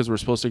here because we're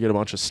supposed to get a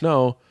bunch of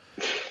snow.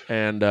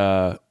 And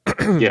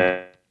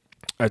yeah.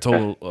 I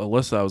told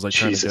Alyssa I was like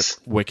trying to get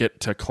Wicket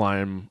to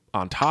climb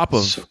on top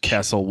of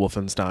Castle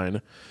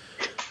Wolfenstein.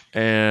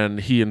 And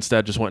he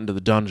instead just went into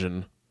the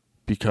dungeon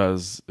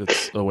because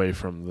it's away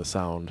from the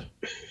sound.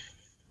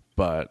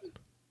 But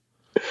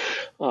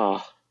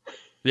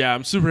yeah,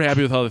 I'm super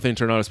happy with how the thing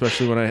turned out,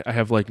 especially when I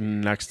have like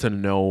next to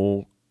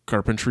no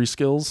carpentry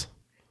skills.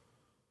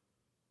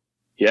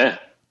 Yeah,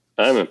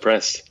 I'm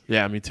impressed.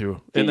 Yeah, me too.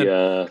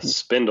 The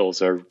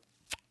spindles are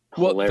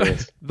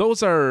hilarious.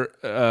 Those are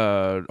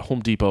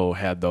Home Depot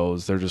had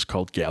those. They're just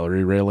called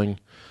gallery railing.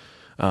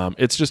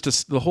 It's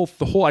just the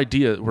whole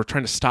idea. We're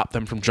trying to stop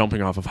them from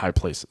jumping off of high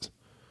places.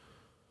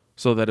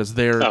 So that is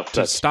there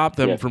to stop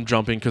them from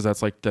jumping because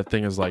that's like that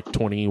thing is like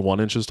 21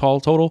 inches tall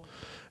total.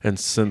 And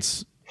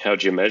since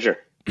how'd you measure?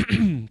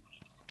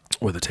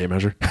 With a tape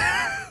measure.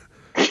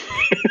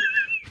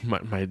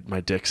 my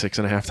dick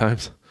 6.5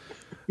 times.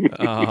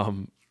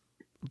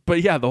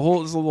 But yeah, the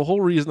whole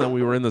reason that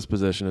we were in this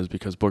position is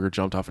because Booger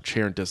jumped off a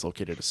chair and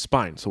dislocated his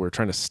spine. So we're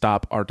trying to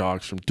stop our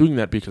dogs from doing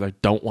that because I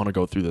don't want to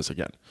go through this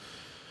again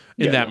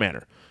in that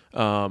manner.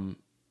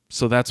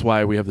 So that's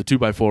why we have the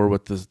 2x4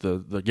 with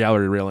the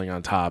gallery railing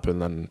on top,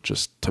 and then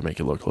just to make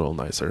it look a little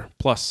nicer.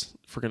 Plus,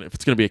 if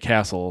it's gonna be a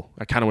castle,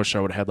 I kind of wish I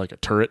would have had like a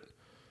turret.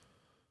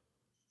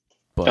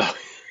 But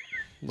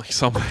like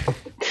something,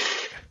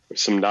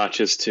 some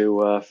notches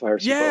to fire.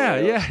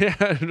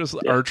 Yeah. Just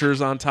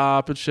archers on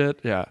top and shit.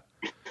 Yeah.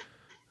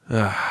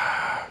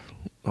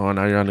 Oh,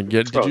 now you're on the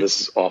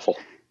this is awful.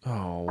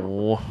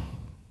 Oh,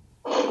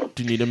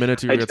 do you need a minute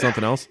to go get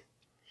something else?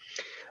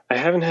 I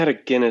haven't had a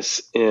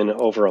Guinness in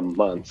over a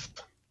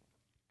month,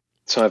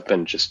 so I've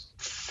been just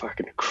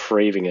fucking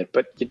craving it.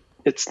 But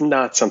it's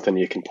not something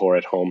you can pour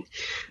at home,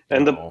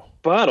 and the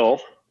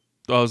bottle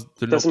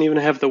doesn't even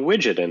have the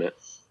widget in it.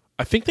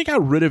 I think they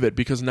got rid of it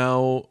because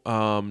now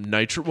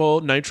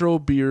nitro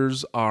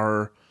beers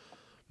are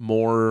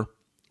more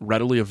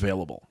readily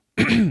available.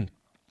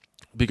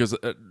 Because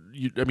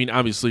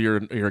obviously you're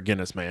a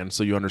Guinness man,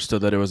 so you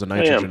understood that it was a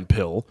nitrogen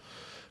pill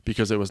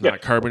because it was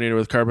not carbonated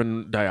with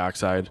carbon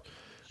dioxide.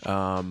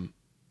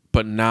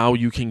 But now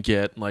you can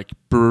get like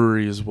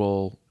breweries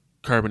will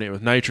carbonate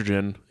with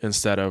nitrogen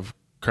instead of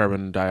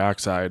carbon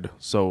dioxide.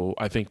 So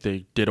I think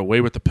they did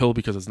away with the pill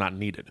because it's not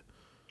needed.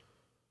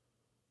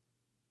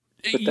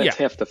 But that's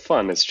half the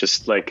fun. It's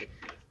just like,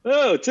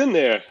 oh, it's in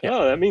there. Yeah.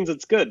 Oh, that means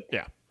it's good.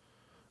 Yeah.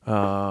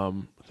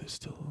 They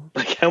still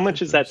like how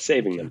much is that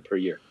saving them per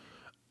year?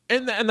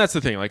 And that's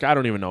the thing. Like I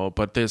don't even know,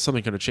 but there's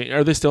something going to change.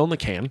 Are they still in the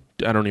can?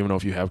 I don't even know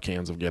if you have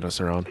cans of Guinness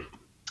around.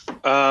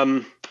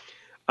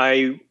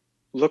 I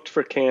looked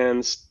for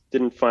cans,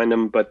 didn't find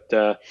them, but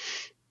the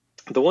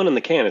one in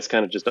the can is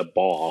kind of just a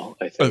ball.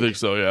 I think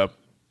so. Yeah.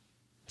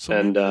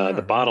 And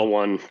the bottle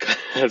one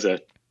has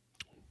a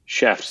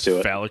shaft to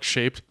it, phallic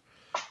shaped.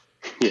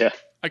 Yeah.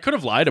 I could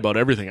have lied about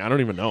everything. I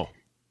don't even know.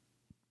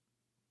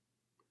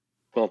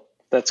 Well,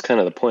 that's kind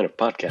of the point of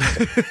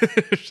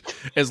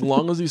podcasting. As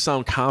long as you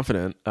sound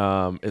confident,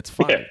 it's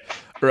fine. Yeah.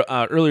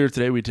 Earlier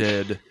today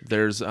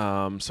there's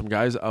some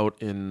guys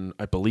out in,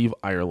 I believe,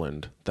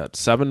 Ireland, that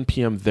 7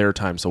 p.m. their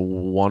time, so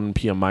 1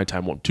 p.m. my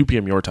time, 2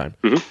 p.m. your time,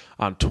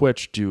 on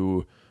Twitch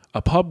do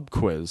a pub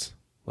quiz.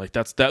 Like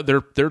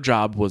their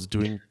job was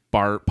doing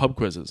pub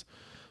quizzes.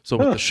 So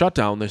with the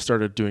shutdown, they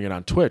started doing it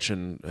on Twitch,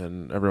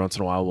 and every once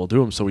in a while we'll do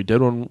them. So we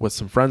did one with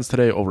some friends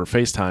today over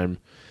FaceTime,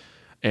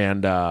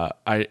 and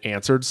I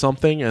answered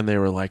something, and they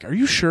were like, "Are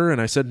you sure?" And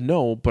I said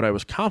no, but I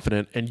was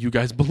confident, and you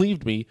guys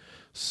believed me.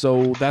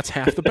 So that's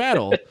half the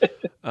battle.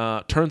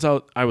 Turns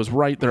out I was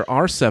right. There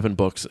are 7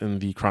 books in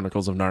the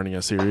Chronicles of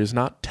Narnia series,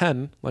 not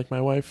 10, like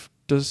my wife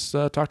just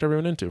talked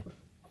everyone into.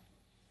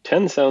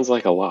 10 sounds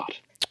like a lot.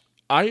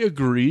 I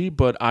agree,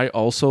 but I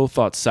also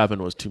thought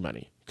 7 was too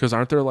many. Because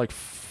aren't there like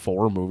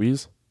 4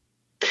 movies?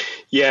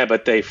 Yeah,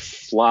 but they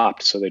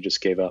flopped, so they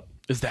just gave up.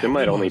 There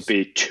might only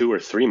be 2 or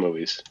 3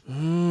 movies.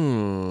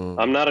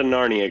 I'm not a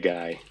Narnia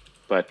guy,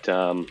 but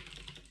I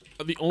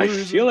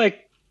feel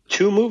like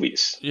 2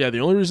 movies. Yeah,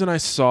 the only reason I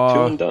saw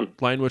 2 and done.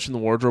 Lion, Witch, and the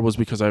Wardrobe was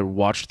because I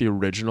watched the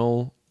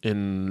original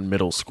in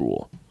middle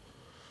school.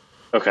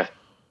 Okay.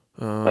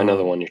 I know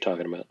the one you're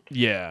talking about.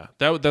 Yeah,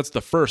 that's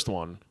the first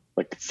one.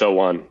 Like the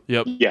one.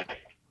 Yep. Yeah.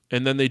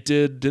 And then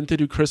didn't they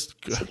do Prince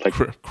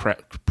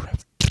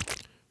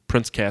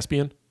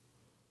Caspian?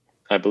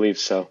 I believe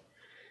so.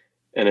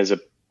 And is a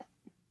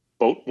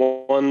boat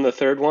one the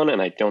third one?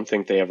 And I don't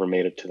think they ever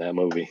made it to that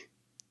movie.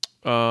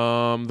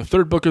 The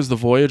third book is The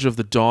Voyage of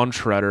the Dawn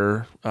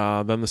Treader,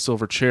 then The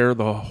Silver Chair,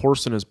 The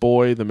Horse and His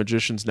Boy, The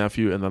Magician's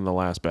Nephew, and then The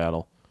Last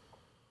Battle.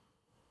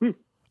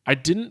 I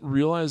didn't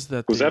realize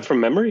that... Was that from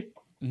memory?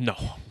 No.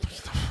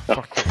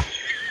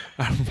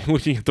 I'm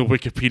looking at the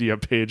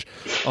Wikipedia page,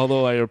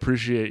 although I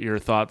appreciate your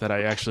thought that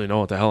I actually know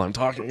what the hell I'm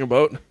talking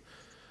about.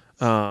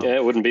 Yeah,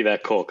 it wouldn't be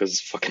that cool because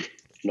it's fucking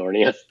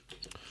Narnia.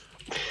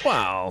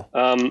 Wow.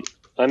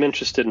 I'm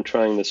interested in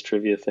trying this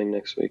trivia thing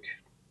next week.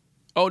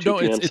 Oh, no,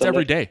 it's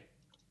every day.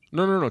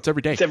 No, it's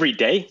every day. It's every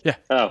day? Yeah.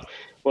 Oh,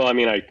 well, I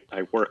mean, I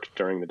work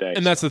during the day.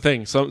 And that's the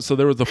thing. So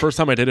there was the first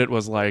time I did it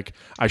was like,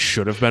 I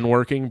should have been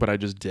working, but I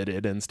just did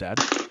it instead.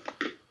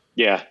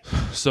 Yeah.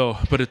 So,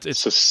 but it's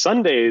so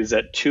Sundays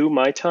at 2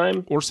 my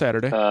time or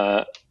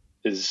Saturday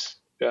is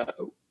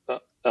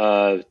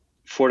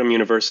Fordham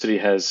University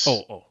has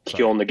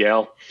Ciol na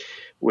Gael,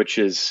 which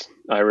is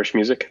Irish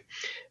music,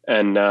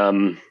 and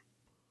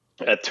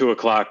at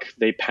 2:00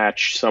 they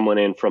patch someone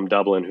in from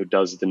Dublin who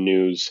does the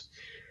news,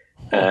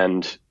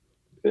 and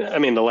I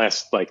mean the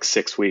last like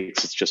 6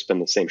 weeks it's just been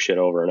the same shit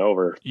over and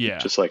over,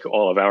 just like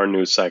all of our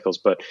news cycles,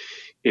 but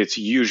it's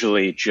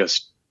usually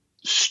just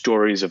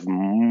stories of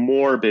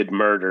morbid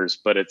murders,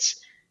 but it's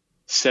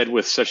said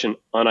with such an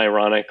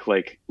unironic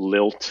like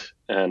lilt,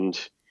 and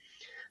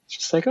it's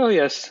just like, oh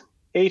yes,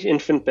 8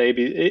 infant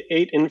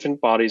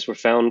bodies were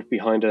found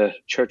behind a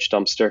church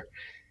dumpster.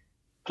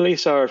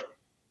 Police are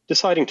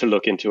deciding to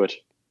look into it.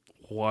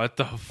 What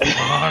the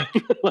fuck?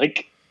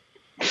 Like,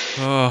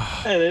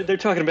 and they're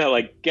talking about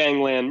like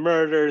gangland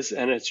murders,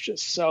 and it's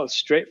just so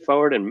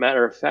straightforward and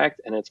matter of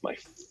fact, and it's my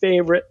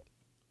favorite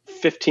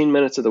 15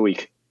 minutes of the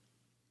week.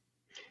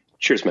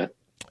 Cheers, Matt.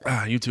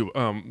 You too.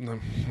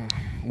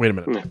 Wait a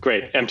minute.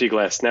 Great. Empty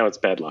glass. Now it's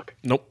bad luck.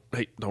 Nope.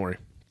 Hey, don't worry.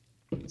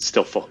 It's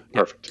still full.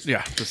 Perfect.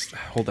 Yeah, just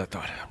hold that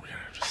thought. We're going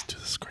to just do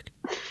this quick.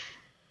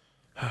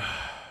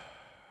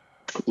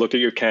 Look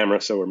at your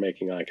camera so we're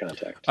making eye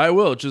contact. I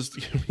will. Just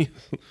let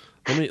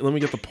me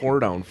get the pour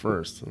down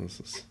first. This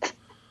is,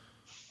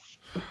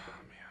 man,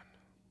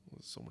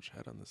 there's so much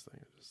head on this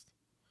thing.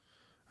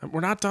 We're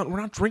not done.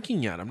 We're not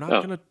drinking yet. I'm not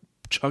going to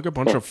chug a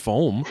bunch of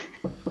foam.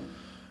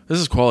 This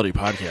is quality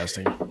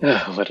podcasting.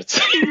 Let it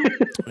say.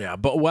 Yeah,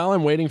 but while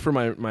I'm waiting for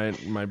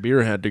my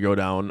beer head to go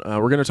down,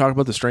 we're going to talk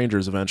about The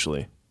Strangers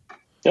eventually.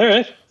 All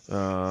right.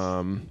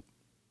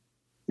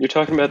 You're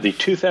talking about the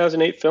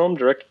 2008 film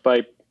directed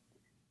by...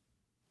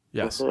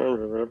 Yes.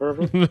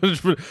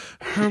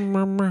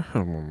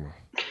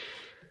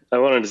 I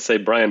wanted to say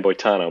Brian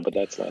Boitano, but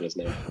that's not his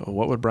name.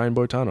 What would Brian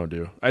Boitano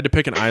do? I had to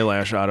pick an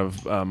eyelash out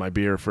of my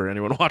beer for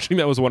anyone watching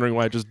that was wondering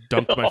why I just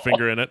dumped my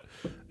finger in it.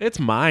 It's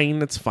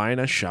mine. It's fine.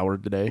 I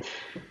showered today.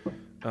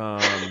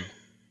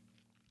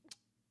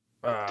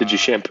 Did you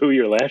shampoo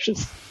your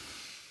lashes?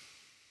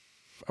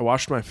 I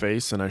washed my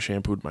face and I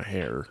shampooed my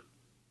hair.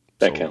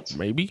 That counts.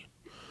 Maybe?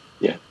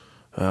 Yeah.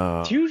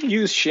 Do you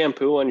use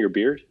shampoo on your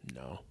beard?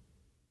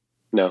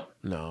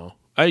 No.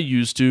 I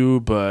used to,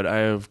 but I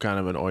have kind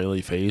of an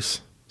oily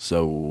face.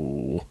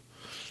 So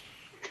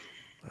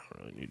I don't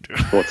really need to.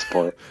 What's the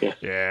point? Yeah.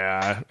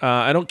 Yeah.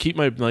 I don't keep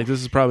this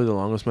is probably the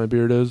longest my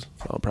beard is.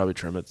 I'll probably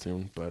trim it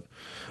soon. But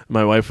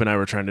my wife and I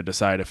were trying to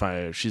decide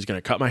if she's going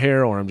to cut my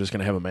hair or I'm just going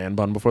to have a man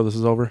bun before this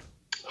is over.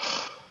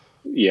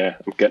 Yeah.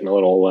 I'm getting a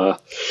little,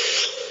 ugh.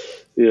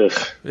 Yeah.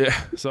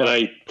 So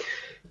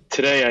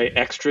today I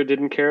extra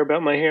didn't care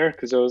about my hair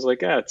because I was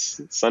like,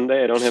 it's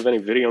Sunday. I don't have any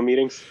video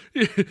meetings.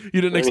 You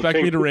didn't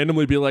expect me to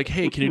randomly be like,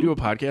 hey, can you do a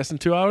podcast in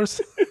 2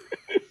 hours?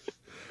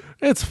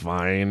 It's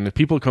fine.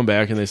 People come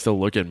back and they still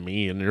look at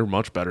me, and you're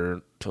much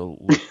better to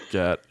look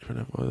at.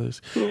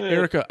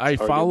 Erica, I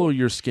follow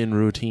your skin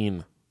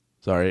routine.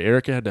 Sorry,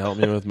 Erica had to help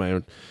me with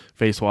my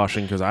face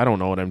washing because I don't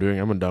know what I'm doing.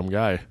 I'm a dumb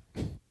guy.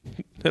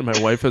 And my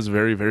wife has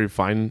very, very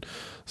fine,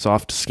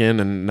 soft skin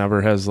and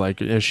never has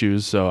like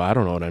issues, so I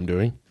don't know what I'm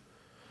doing.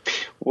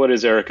 What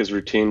is Erica's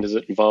routine? Does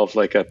it involve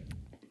like a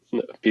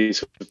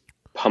piece of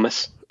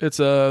hummus? It's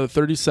a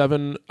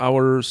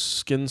 37-hour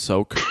skin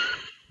soak.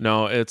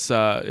 No, it's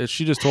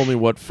she just told me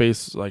what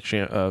face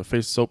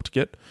soap to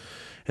get,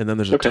 and then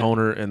there's a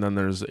toner, and then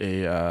there's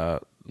a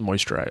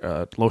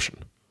lotion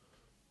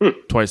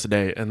twice a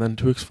day, and then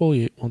to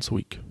exfoliate once a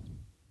week.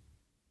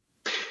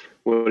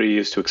 What do you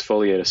use to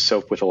exfoliate a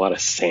soap with a lot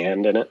of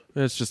sand in it?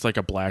 It's just like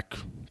a black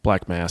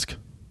mask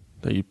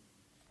that you.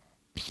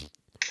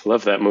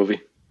 Love that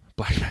movie.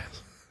 Black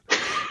mask.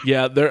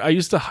 Yeah, I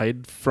used to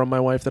hide from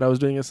my wife that I was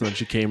doing this, and then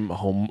she came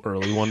home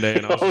early one day,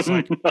 and I was just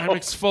like, I'm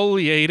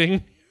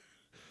exfoliating.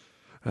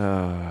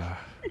 I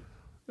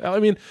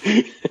mean,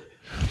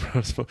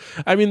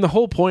 the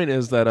whole point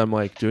is that I'm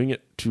like doing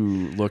it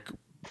to look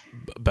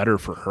better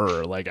for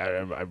her. Like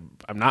I'm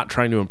not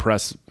trying to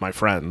impress my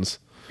friends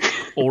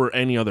or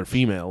any other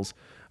females.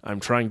 I'm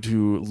trying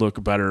to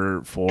look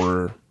better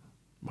for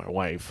my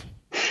wife.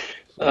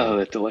 Oh,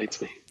 that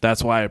delights me.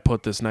 That's why I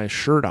put this nice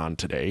shirt on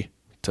today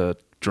to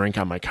drink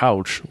on my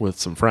couch with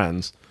some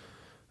friends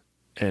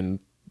and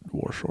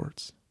wore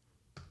shorts.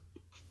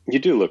 You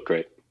do look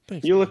great.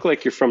 Thanks, you look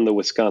like you're from the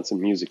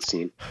Wisconsin music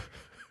scene.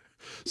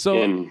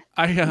 So in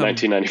I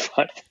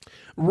 1995.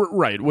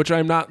 Right, which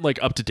I'm not like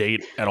up to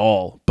date at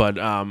all, but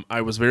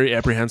I was very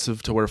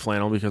apprehensive to wear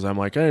flannel because I'm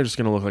like, I'm just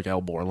going to look like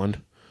Al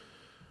Borland.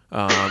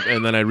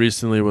 And then I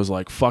recently was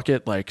like, fuck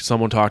it. Like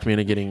someone talked me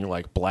into getting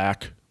like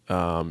black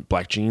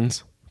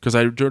jeans because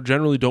I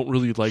generally don't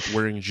really like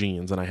wearing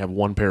jeans, and I have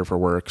one pair for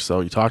work.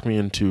 So he talked me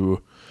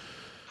into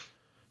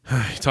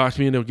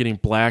getting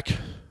black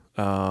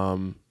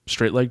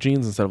straight leg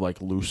jeans instead of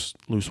like loose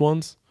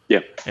ones.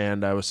 Yeah.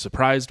 And I was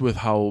surprised with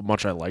how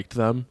much I liked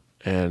them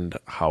and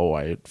how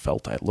I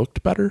felt I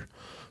looked better.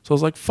 So I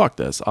was like, fuck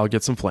this. I'll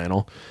get some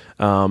flannel.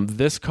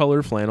 This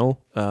color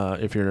flannel,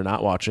 if you're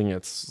not watching,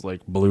 it's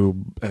like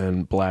blue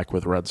and black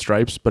with red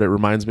stripes, but it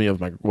reminds me of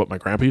what my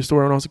grandpa used to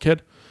wear when I was a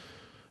kid.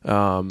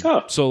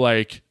 So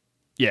like,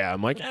 yeah,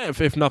 I'm like,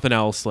 if nothing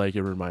else, like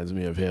it reminds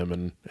me of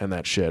him and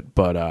that shit.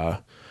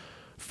 But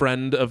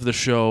friend of the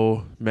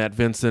show, Matt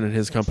Vincent and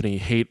his company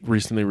Hate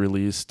recently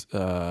released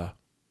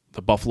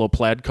the buffalo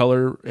plaid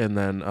color and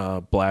then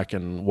black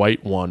and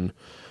white one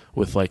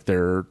with like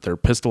their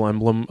pistol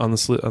emblem on the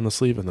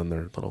sleeve and then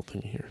their little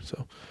thing here.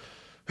 So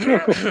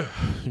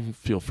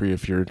feel free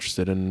if you're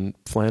interested in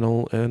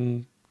flannel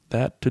and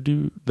that to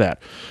do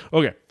that.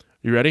 Okay,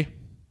 you ready?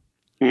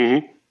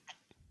 Mm-hmm.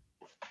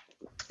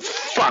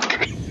 Fuck.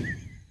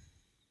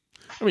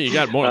 I mean, you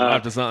got more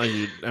left. It's not like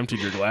you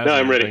emptied your glass. No,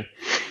 I'm ready.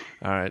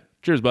 All right.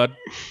 Cheers, bud.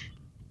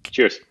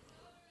 Cheers.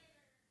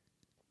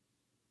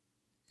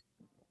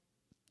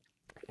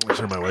 I just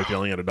heard my wife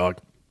yelling at a dog.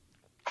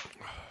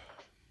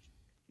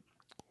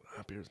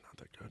 That beer's not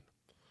that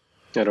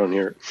good. I don't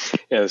hear it.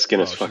 Yeah, the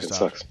Guinness fucking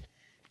sucks.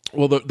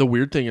 Well, the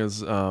weird thing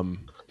is,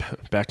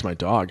 back to my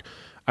dog,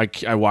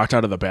 I walked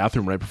out of the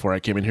bathroom right before I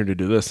came in here to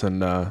do this, and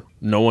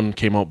no one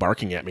came out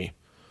barking at me.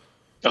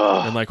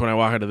 And like when I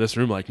walk out of this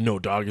room, like no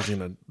dog is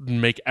gonna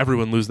make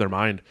everyone lose their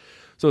mind.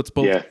 So it's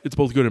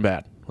both good and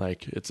bad.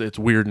 Like it's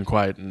weird and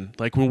quiet, and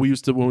like when we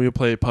would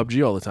play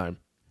PUBG all the time.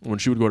 When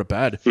she would go to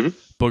bed,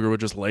 Booger would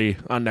just lay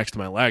on next to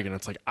my leg, and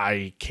it's like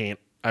I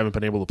haven't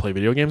been able to play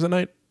video games at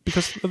night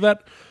because of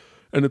that.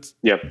 And it's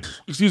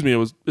excuse me,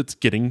 it's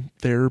getting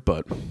there,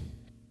 but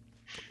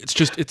it's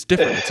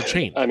different. It's a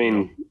change. I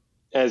mean,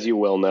 as you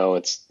well know,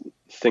 it's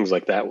things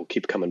like that will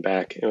keep coming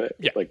back.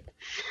 Yeah. Like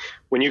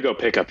when you go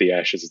pick up the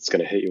ashes, it's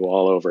going to hit you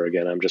all over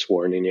again. I'm just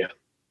warning you.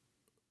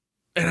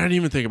 And I didn't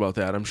even think about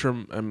that. I'm sure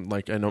I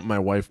know my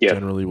wife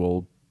generally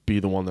will be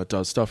the one that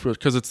does stuff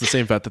because it's the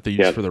same vet that they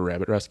use for the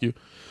rabbit rescue.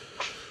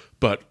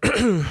 But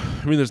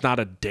I mean, there's not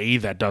a day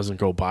that doesn't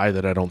go by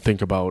that I don't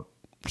think about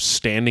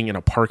standing in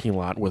a parking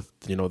lot with,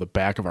 the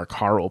back of our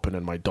car open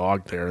and my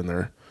dog there and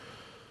there.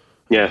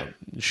 Yeah.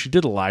 She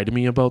did lie to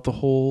me about the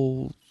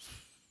whole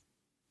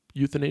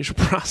euthanasia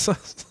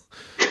process.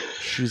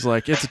 She's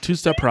like, it's a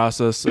 2-step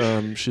process.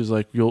 She's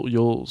like,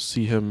 you'll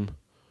see him.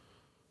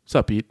 What's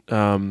up, Pete?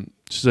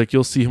 She's like,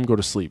 you'll see him go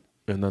to sleep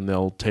and then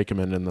they'll take him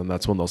in and then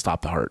that's when they'll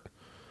stop the heart.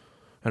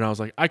 And I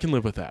was like, I can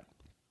live with that.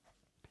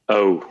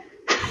 Oh,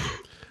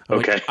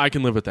 okay. Like, I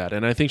can live with that.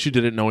 And I think she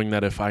did it knowing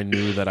that if I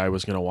knew that I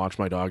was going to watch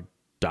my dog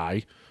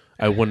die,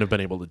 I wouldn't have been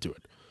able to do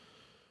it.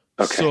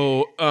 Okay.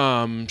 So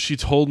she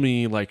told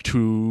me like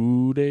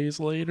 2 days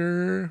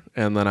later,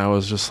 and then I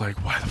was just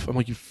like, why the fuck? I'm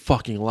like, you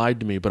fucking lied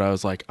to me. But I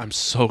was like, I'm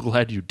so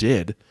glad you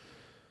did.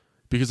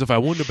 Because if I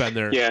wouldn't have been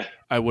there,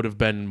 I would have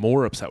been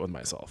more upset with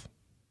myself.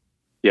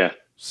 Yeah.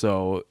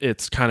 So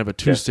it's kind of a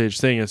 2-stage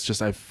thing. It's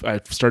just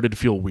I've started to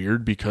feel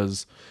weird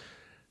because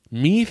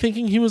me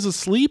thinking he was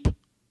asleep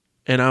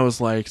and I was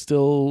like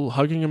still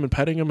hugging him and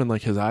petting him and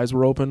like his eyes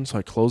were open. So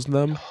I closed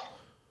them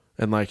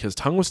and like his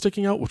tongue was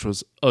sticking out, which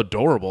was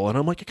adorable. And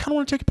I'm like, I kind of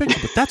want to take a picture,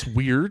 but that's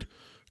weird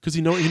because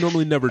he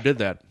normally never did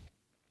that.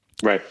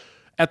 Right.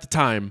 At the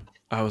time,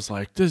 I was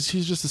like, he's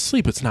just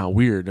asleep. It's not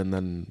weird. And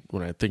then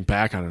when I think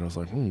back on it, I was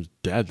like,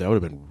 Dad, that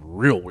would have been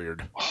real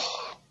weird.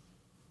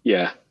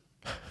 Yeah.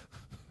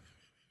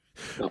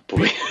 Oh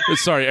boy.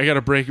 Sorry, I got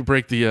to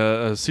break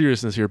the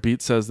seriousness here.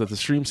 Beat says that the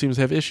stream seems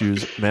to have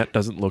issues. Matt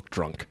doesn't look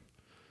drunk.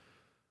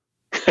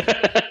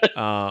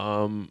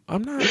 I'm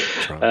not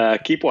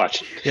drunk. Keep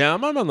watching. Yeah,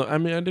 I'm on the. I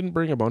mean, I didn't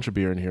bring a bunch of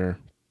beer in here,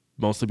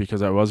 mostly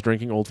because I was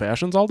drinking old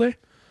fashions all day.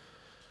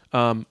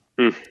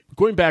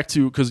 Going back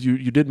to, because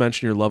you did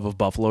mention your love of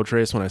Buffalo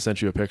Trace when I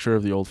sent you a picture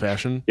of the old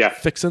fashioned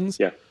fixins.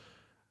 Yeah.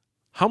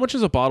 How much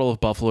is a bottle of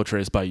Buffalo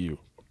Trace by you?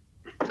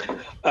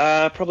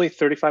 Probably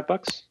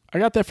 $35. I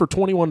got that for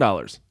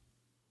 $21.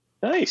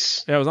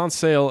 Nice. Yeah, it was on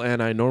sale,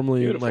 and I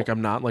normally Beautiful.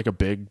 I'm not like a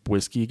big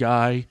whiskey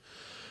guy.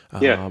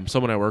 Yeah.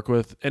 Someone I work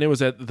with, and it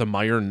was at the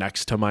Meijer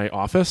next to my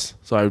office,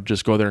 so I would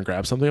just go there and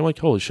grab something. I'm like,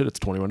 holy shit, it's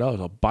 $21.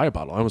 I'll buy a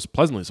bottle. I was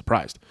pleasantly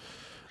surprised.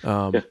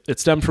 It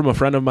stemmed from a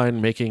friend of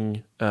mine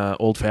making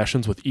old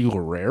fashions with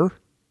Eagle Rare.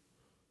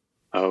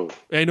 Oh,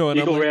 I know. And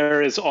Eagle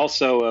Rare is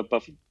also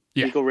a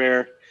Eagle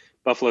Rare,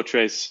 Buffalo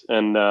Trace,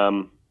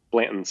 and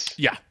Blanton's.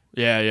 Yeah.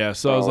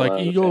 So I was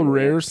like, Eagle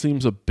Rare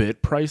seems a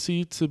bit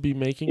pricey to be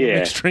making a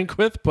mixed drink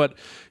with, but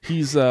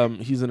he's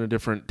in a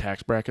different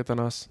tax bracket than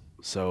us,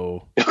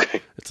 so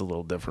it's a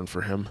little different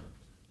for him.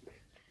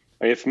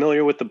 Are you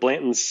familiar with the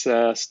Blanton's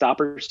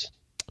stoppers?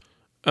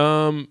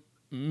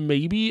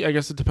 Maybe. I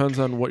guess it depends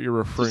on what you're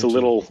referring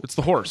to. It's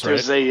the horse, right?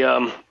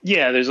 There's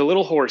there's a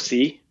little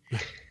horsey,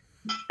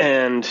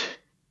 and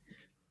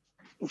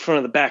in front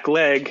of the back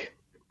leg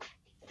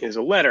is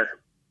a letter.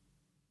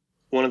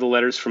 One of the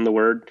letters from the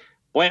word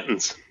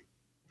Blanton's.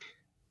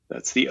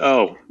 That's the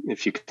O.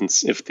 If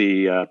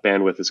the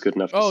bandwidth is good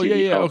enough to see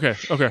the O. Okay.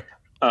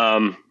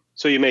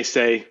 So you may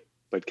say,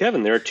 but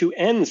Kevin, there are two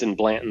N's in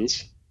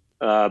Blanton's,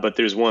 but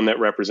there's one that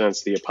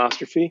represents the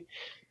apostrophe.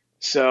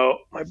 So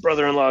my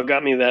brother-in-law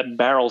got me that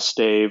barrel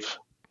stave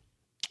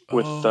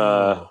with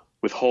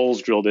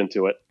holes drilled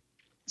into it.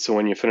 So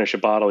when you finish a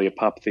bottle, you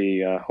pop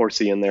the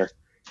horsey in there,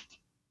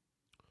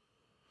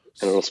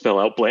 and it'll spell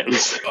out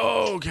Blanton's.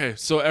 Oh, okay.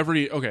 So I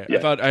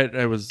thought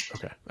I was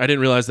okay. I didn't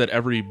realize that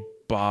every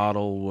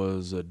bottle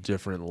was a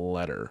different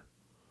letter.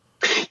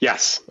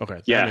 Yes. Okay.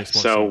 That yeah. makes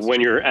more So sense.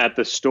 when you're at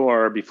the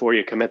store, before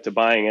you commit to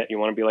buying it, you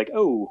want to be like,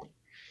 oh.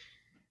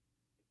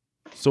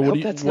 So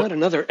That's not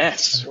another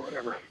S or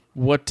whatever.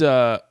 What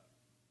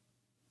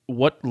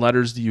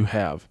letters do you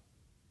have?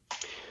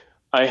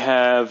 I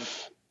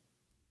have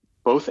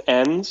both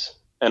N's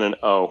and an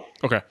O.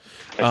 Okay.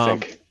 I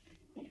think.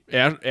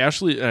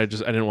 Ashley, I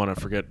didn't want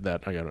to forget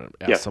that. I gotta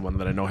ask someone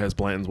that I know has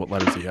Blanton's what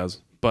letters he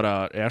has. But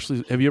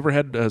Ashley, have you ever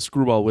had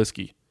Screwball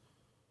whiskey?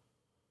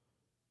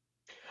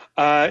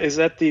 Is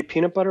that the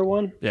peanut butter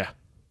one? Yeah.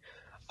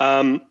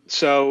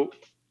 So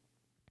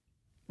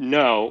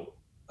no.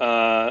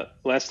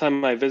 Last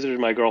time I visited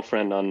my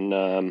girlfriend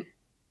on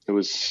it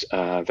was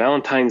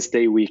Valentine's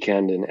Day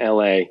weekend in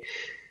LA.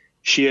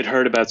 She had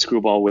heard about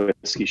Screwball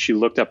whiskey. She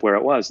looked up where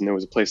it was, and there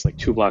was a place like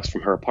 2 blocks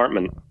from her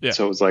apartment. Yeah.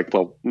 So it was like,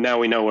 well, now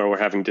we know where we're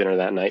having dinner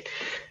that night.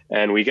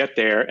 And we get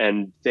there,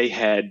 and they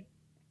had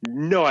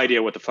no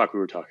idea what the fuck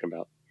we were talking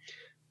about.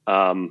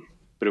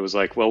 But it was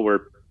like, well,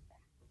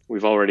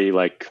 we've already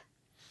like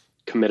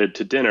committed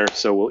to dinner,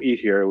 so we'll eat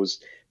here. It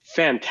was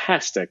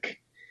fantastic.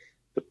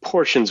 The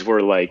portions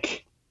were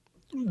like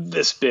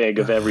this big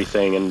of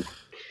everything, and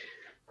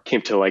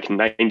came to like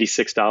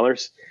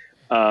 $96.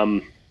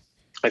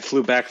 I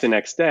flew back the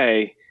next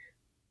day.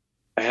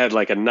 I had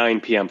like a 9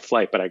 p.m.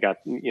 flight, but I got,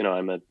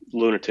 I'm a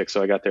lunatic,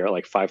 so I got there at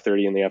like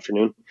 5:30 in the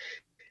afternoon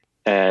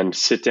and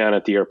sit down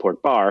at the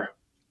airport bar,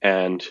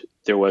 and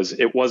it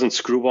wasn't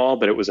Screwball,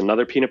 but it was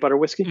another peanut butter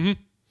whiskey. Mm-hmm.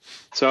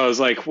 So I was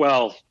like,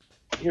 well,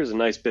 here's a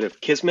nice bit of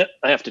kismet.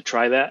 I have to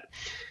try that.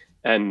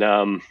 And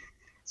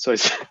so I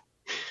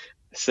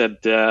said,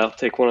 I'll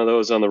take one of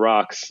those on the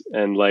rocks.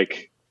 And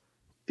like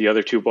the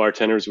other 2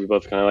 bartenders, we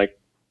both kind of like,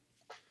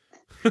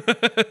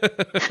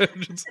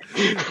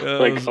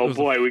 oh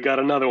boy, we got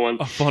another one.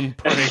 A fun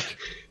prank.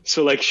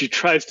 So like she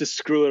tries to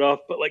screw it off,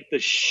 but like the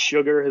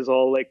sugar has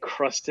all like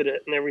crusted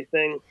it and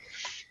everything.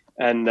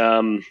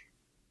 And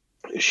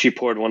she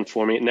poured one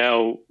for me.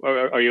 Now,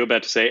 are you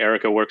about to say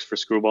Erica works for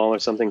Screwball or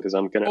something? Because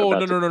I'm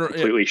gonna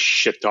completely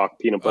shit talk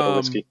peanut butter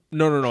whiskey.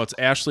 No. It's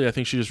Ashley. I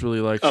think she just really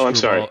likes. Oh, I'm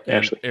sorry,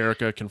 Ashley.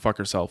 Erica can fuck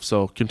herself.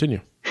 So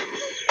continue.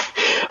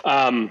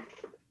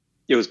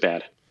 It was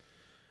bad.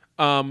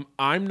 I'm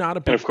not a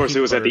big. And of course,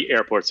 it was at the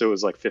airport, so it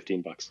was like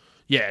 $15.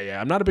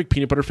 Yeah. I'm not a big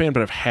peanut butter fan,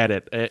 but I've had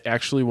it.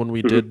 Actually, when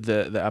we did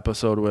the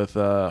episode with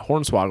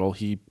Hornswoggle,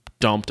 he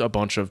dumped a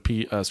bunch of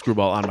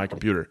Screwball on my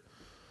computer.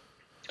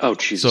 Oh,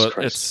 Jesus Christ.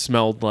 So it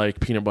smelled like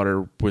peanut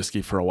butter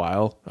whiskey for a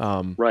while.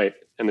 Right.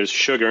 And there's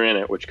sugar in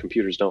it, which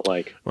computers don't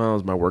like. Well, it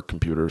was my work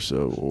computer,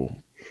 so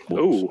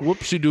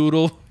whoopsie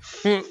doodle.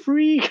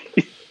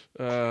 Freak.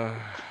 But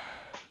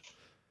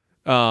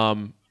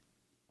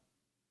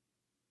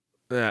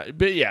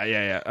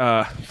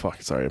yeah.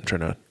 Fuck. Sorry, I'm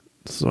trying to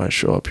This is why I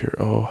show up here.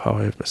 Oh, how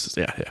I've missed this.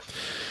 Yeah.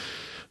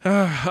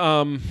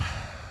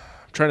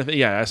 Trying to think.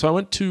 Yeah, so I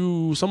went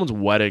to someone's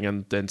wedding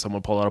and then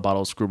someone pulled out a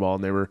bottle of Screwball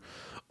and they were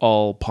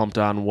all pumped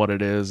on what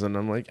it is. And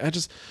I'm like,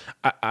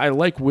 I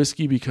like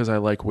whiskey because I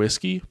like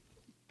whiskey.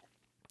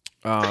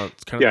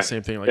 It's kind of the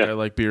same thing. Like I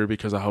like beer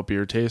because of how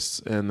beer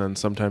tastes. And then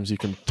sometimes you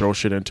can throw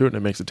shit into it and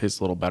it makes it taste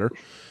a little better.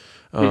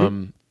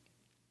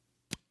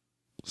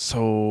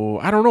 So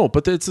I don't know,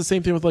 but it's the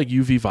same thing with like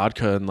UV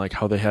vodka and like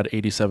how they had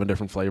 87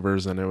 different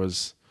flavors and it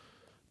was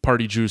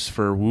party juice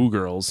for woo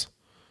girls.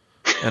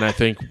 And I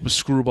think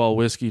Screwball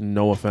whiskey,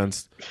 no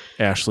offense,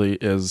 Ashley,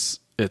 it's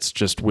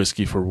just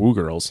whiskey for woo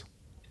girls.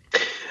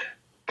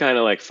 Kind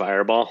of like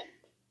Fireball.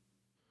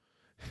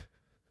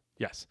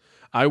 Yes,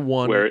 I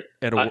won.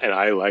 And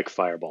I like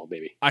Fireball,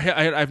 baby.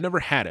 I've never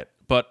had it,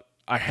 but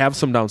I have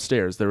some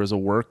downstairs. There was a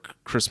work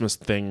Christmas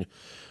thing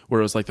where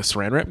it was like the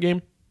Saran Wrap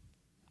game.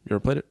 You ever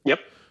played it? Yep.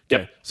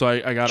 Okay. So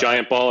I got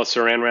giant ball of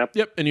Saran Wrap.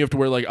 Yep, and you have to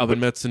wear like oven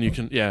mitts, and you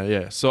can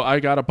yeah. So I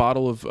got a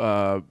bottle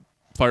of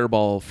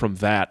Fireball from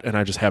that, and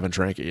I just haven't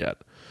drank it yet.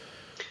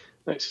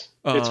 Nice.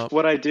 It's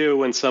what I do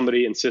when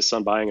somebody insists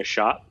on buying a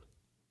shot.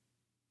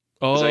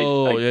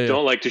 Oh, I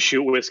don't like to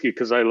shoot whiskey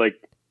because I like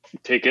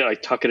take it, I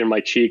tuck it in my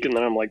cheek, and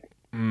then I'm like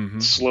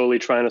slowly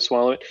trying to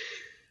swallow it.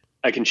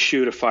 I can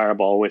shoot a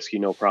Fireball whiskey,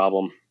 no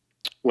problem.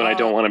 When I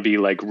don't want to be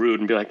like rude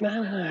and be like,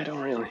 nah, I don't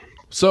really.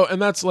 So,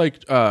 and that's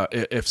like,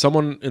 if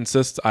someone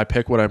insists I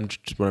pick what I'm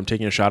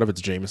taking a shot of,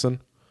 it's Jameson.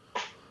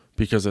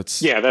 Because it's...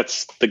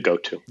 that's the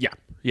go-to.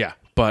 Yeah.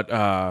 But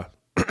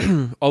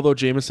although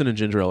Jameson and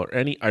ginger ale, or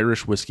any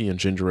Irish whiskey and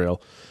ginger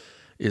ale,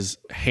 is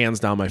hands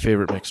down my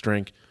favorite mixed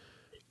drink.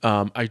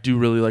 I do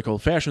really like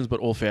old fashions,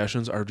 but old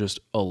fashions are just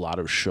a lot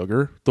of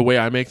sugar. The way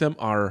I make them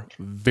are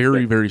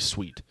very, very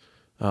sweet.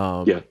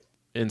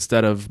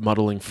 Instead of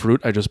muddling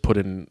fruit, I just put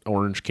in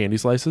orange candy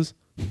slices.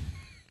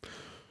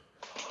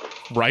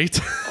 Right?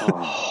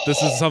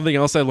 This is something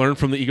else I learned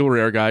from the Eagle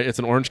Rare guy. It's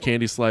an orange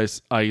candy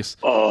slice ice.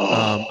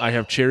 I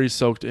have cherries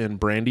soaked in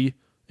brandy,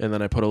 and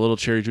then I put a little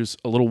cherry juice,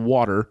 a little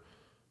water,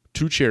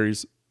 2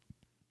 cherries,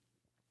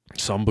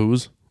 some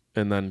booze,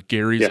 and then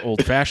Gary's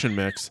old fashioned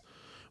mix,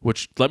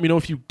 which let me know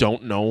if you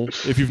don't know.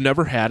 If you've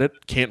never had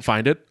it, can't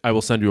find it, I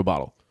will send you a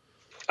bottle.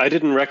 I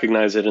didn't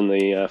recognize it in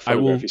the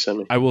photograph you sent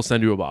me. I will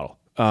send you a bottle.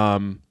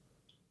 And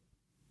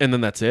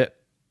then that's it.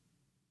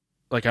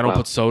 Like, I don't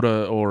put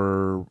soda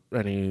or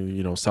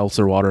any,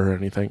 seltzer water or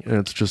anything. And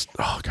it's just,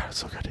 oh, God, it's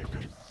so goddamn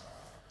good.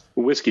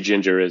 Whiskey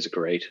ginger is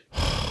great.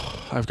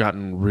 I've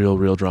gotten real,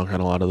 real drunk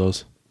on a lot of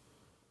those.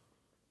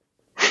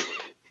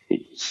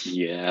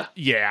 Yeah.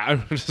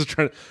 Yeah.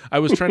 I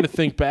was trying to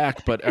think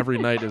back, but every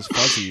night is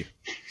fuzzy.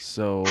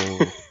 So.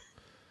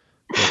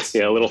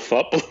 A little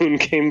thought balloon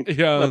came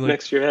up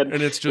next to your head.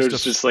 And it's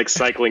just like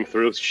cycling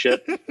through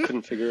shit.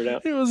 Couldn't figure it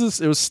out. It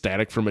was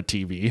static from a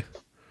TV.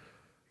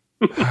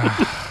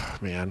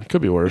 Man,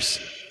 could be worse.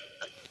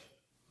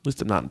 At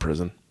least I'm not in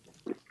prison.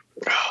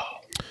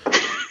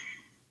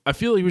 I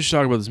feel like we should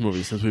talk about this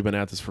movie since we've been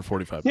at this for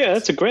 45 minutes. Yeah,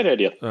 that's a great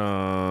idea.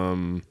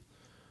 So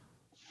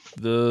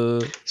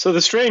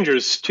The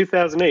Strangers,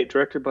 2008,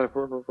 directed by...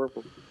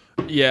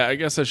 Yeah, I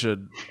guess I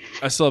should.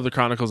 I still have the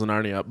Chronicles of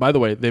Narnia. By the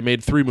way, they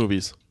made 3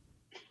 movies.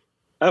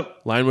 Oh.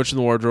 Lion, Witch, and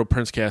the Wardrobe,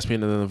 Prince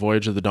Caspian, and then The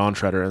Voyage of the Dawn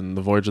Treader. And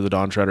The Voyage of the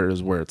Dawn Treader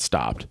is where it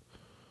stopped.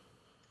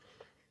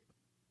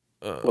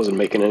 Wasn't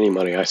making any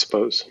money, I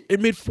suppose. It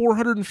made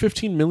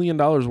 $415 million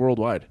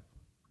worldwide.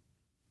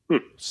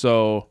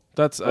 So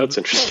that's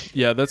interesting.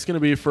 Yeah, that's going to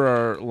be for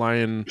our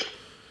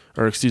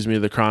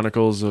the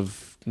Chronicles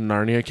of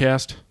Narnia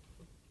cast.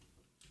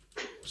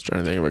 I was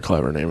trying to think of a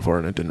clever name for it,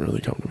 and it didn't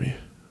really come to me.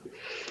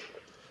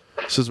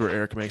 This is where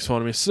Eric makes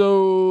fun of me.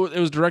 So it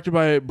was directed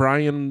by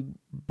Brian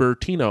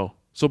Bertino.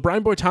 So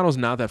Brian Boitano's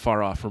not that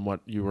far off from what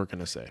you were going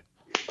to say.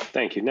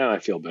 Thank you. Now I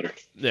feel better.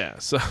 Yeah,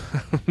 so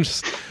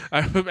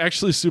I'm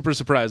actually super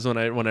surprised when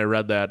I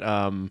read that.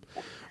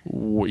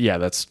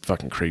 That's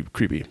fucking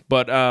creepy.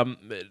 But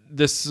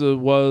this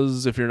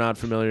was, if you're not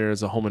familiar,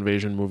 is a home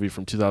invasion movie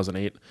from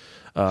 2008.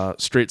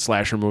 Straight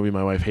slasher movie.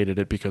 My wife hated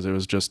it because it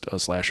was just a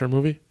slasher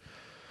movie.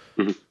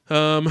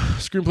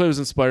 Screenplay was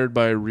inspired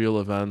by real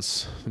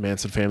events, the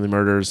Manson family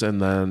murders, and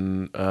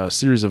then a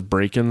series of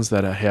break-ins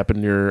that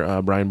happened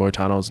near Brian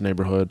Boitano's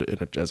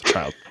neighborhood as a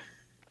child.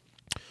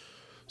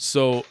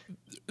 So,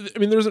 I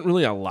mean, there isn't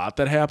really a lot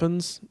that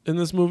happens in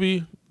this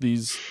movie.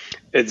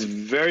 It's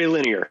very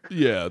linear.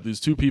 Yeah,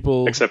 these 2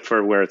 people... Except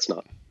for where it's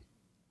not.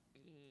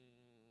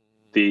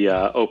 The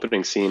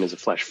opening scene is a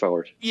flash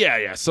forward.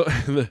 Yeah. So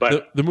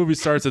the movie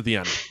starts at the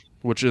end,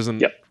 which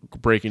isn't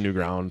breaking new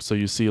ground. So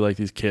you see like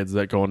these kids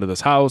that go into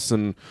this house,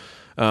 and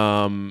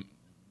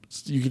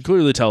you can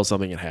clearly tell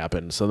something had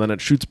happened. So then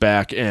it shoots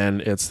back,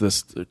 and it's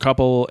this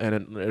couple,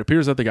 and it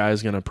appears that the guy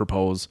is going to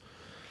propose.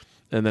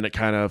 And then it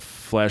kind of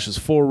flashes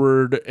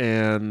forward,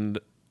 and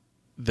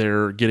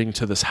they're getting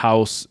to this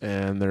house,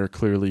 and they're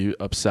clearly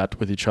upset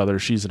with each other.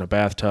 She's in a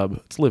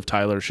bathtub. It's Liv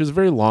Tyler. She has a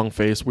very long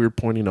face, weird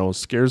pointy nose,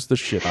 scares the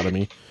shit out of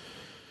me.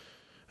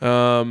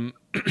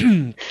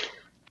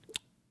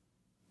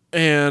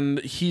 And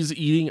he's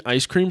eating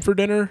ice cream for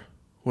dinner,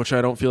 which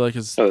I don't feel like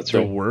is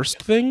the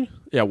worst thing.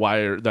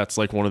 Yeah, that's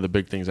like one of the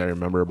big things I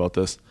remember about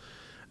this.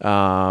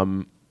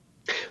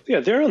 Yeah,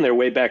 they're on their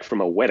way back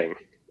from a wedding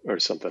or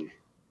something.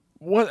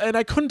 What? And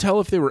I couldn't tell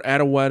if they were at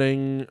a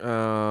wedding,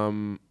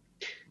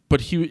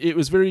 but it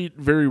was very,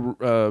 very.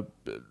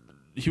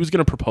 He was going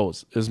to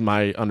propose, is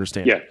my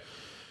understanding. Yeah.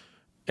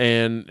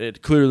 And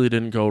it clearly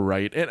didn't go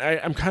right. And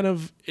I'm kind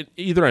of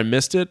either I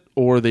missed it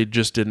or they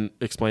just didn't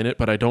explain it.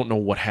 But I don't know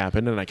what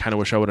happened, and I kind of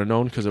wish I would have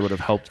known because it would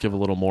have helped give a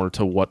little more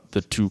to what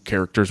the two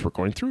characters were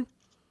going through.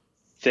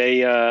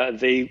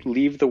 They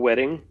leave the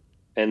wedding.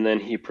 And then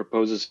he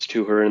proposes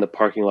to her in the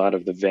parking lot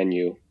of the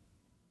venue.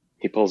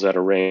 He pulls out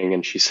a ring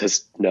and she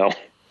says no.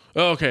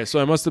 Oh, okay. So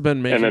I must have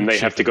been making. And then they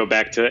have to go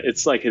back to,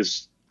 it's like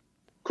his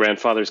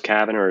grandfather's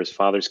cabin or his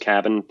father's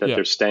cabin that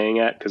they're staying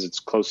at because it's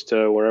close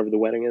to wherever the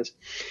wedding is.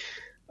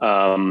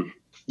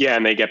 Yeah,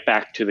 and they get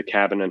back to the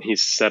cabin and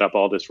he's set up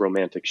all this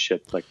romantic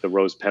shit, like the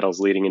rose petals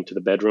leading into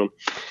the bedroom.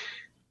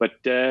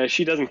 But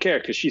she doesn't care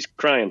because she's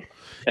crying.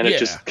 And it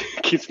just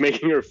keeps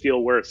making her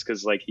feel worse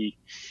because like he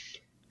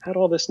had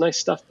all this nice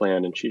stuff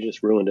planned and she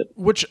just ruined it.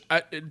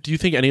 Do you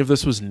think any of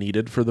this was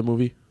needed for the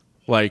movie?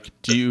 Like,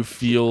 do you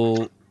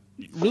feel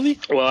really?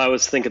 Well, I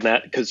was thinking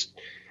that because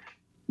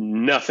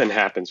nothing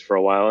happens for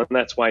a while. And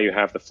that's why you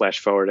have the flash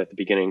forward at the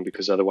beginning,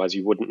 because otherwise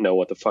you wouldn't know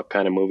what the fuck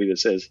kind of movie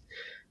this is.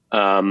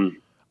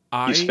 You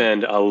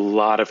spend a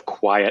lot of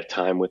quiet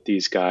time with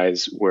these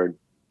guys where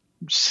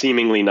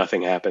seemingly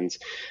nothing happens.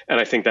 And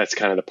I think that's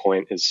kind of the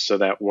point, is so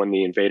that when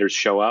the invaders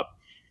show up,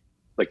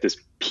 like this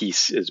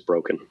peace is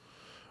broken.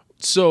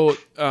 So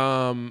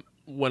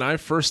when I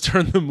first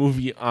turned the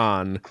movie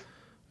on,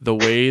 the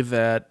way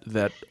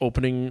that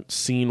opening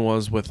scene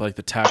was with like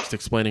the text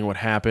explaining what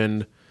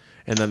happened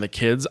and then the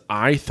kids,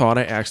 I thought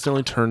I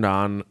accidentally turned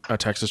on a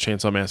Texas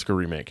Chainsaw Massacre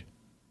remake.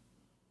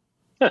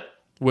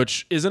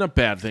 Which isn't a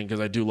bad thing because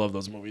I do love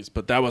those movies.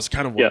 But that was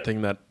kind of one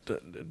thing that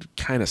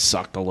kind of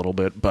sucked a little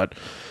bit. But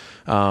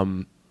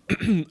I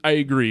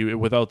agree.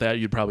 Without that,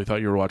 you'd probably thought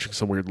you were watching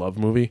some weird love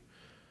movie.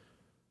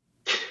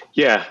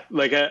 Yeah,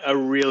 like a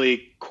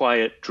really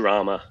quiet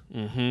drama.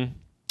 Mm-hmm.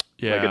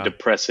 Yeah. Like a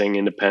depressing,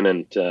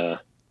 independent,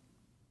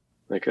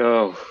 like,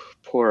 oh,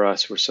 poor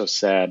us, we're so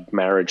sad,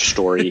 marriage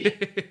story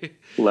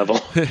level.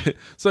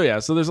 So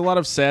there's a lot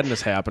of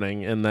sadness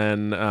happening. And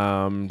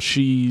then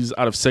she's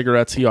out of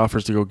cigarettes. He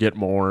offers to go get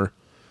more.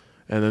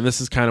 And then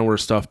this is kind of where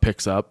stuff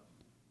picks up.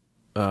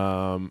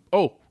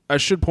 I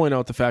should point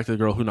out the fact that the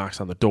girl who knocks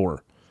on the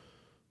door.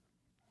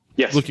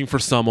 Yes. Looking for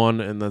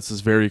someone. And this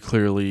is very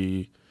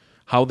clearly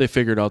how they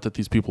figured out that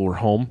these people were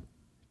home,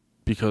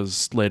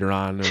 because later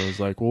on it was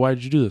like, well, why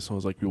did you do this? And I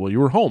was like, well, you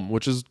were home,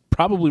 which is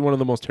probably one of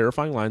the most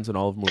terrifying lines in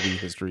all of movie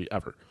history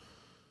ever.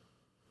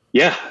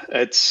 Yeah,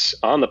 it's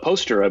on the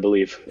poster, I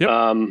believe. Yep.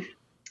 I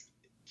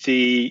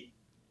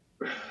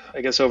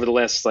guess over the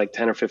last like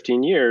 10 or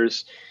 15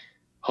 years,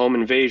 home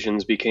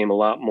invasions became a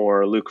lot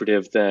more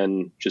lucrative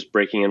than just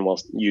breaking in while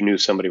you knew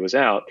somebody was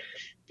out,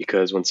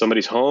 because when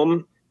somebody's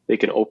home, they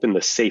can open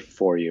the safe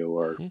for you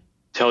or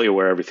tell you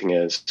where everything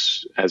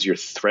is as you're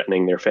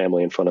threatening their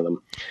family in front of them,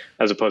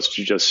 as opposed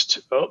to just,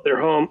 oh, they're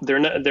home,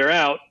 they're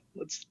out,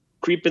 let's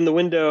creep in the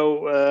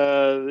window,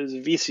 there's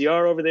a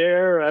VCR over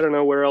there, I don't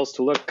know where else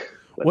to look,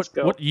 let's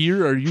go. What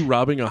year are you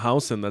robbing a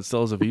house in that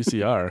still has a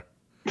VCR?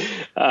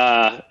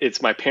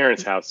 It's my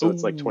parents' house, so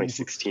it's like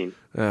 2016.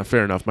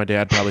 Fair enough. My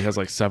dad probably has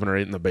like 7 or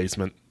 8 in the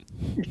basement.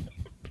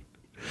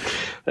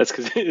 That's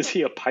because, is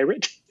he a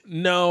pirate?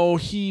 No,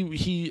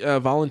 he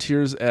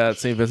volunteers at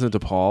St. Vincent de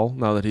Paul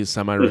now that he's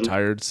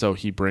semi-retired, so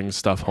he brings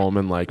stuff home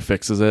and like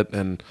fixes it,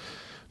 and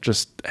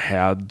just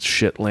had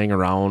shit laying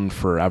around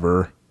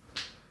forever.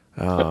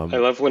 I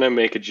love when I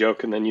make a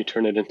joke and then you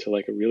turn it into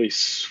like a really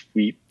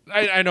sweet.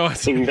 I know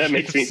thing that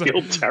makes me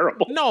feel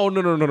terrible. No.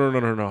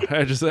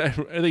 I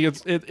think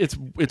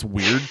it's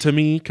weird to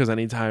me because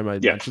anytime I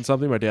mention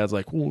something, my dad's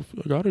like, "Well,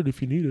 I got it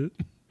if you need it."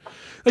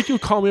 Like he'll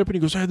call me up and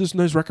he goes, "I had this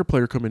nice record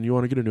player come in. You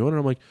want to get a new one?" And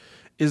I'm like,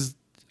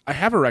 I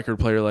have a record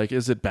player. Like,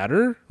 is it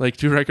better? Like,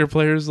 do record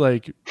players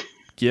like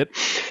get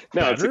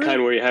No, better? It's the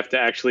kind where you have to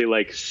actually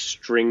like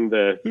string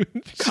the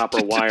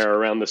copper wire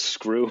around the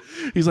screw.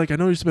 He's like, I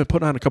know you've been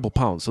putting on a couple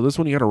pounds, so this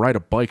one you got to ride a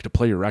bike to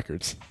play your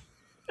records.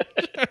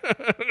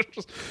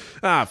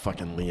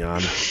 Fucking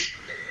Leon.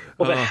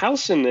 Well, the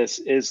house in this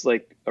is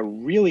like a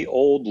really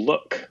old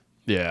look.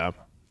 Yeah.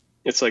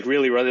 It's like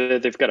really, rather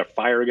they've got a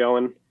fire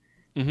going.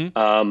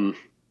 Mm-hmm.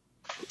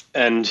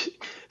 And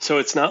so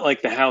it's not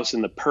like the house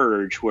in The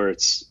Purge where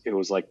it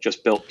was like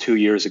just built 2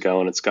 years ago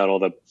and it's got all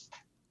the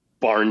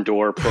barn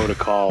door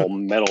protocol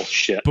metal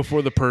shit.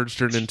 Before The Purge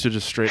turned into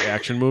just straight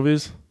action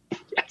movies?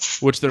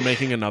 Yes. Which they're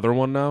making another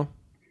one now?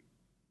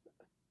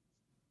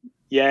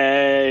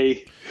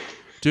 Yay.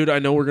 Dude, I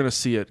know we're going to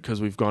see it because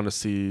we've gone to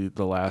see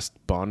the last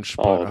bunch,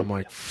 but I'm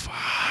like,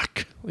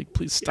 fuck. Like,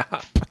 please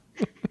stop.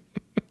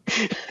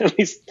 At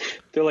least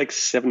they're like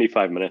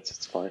 75 minutes.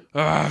 It's fine.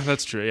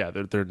 That's true. Yeah,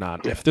 they're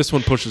not. Yeah. If this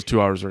one pushes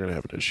 2 hours, we're going to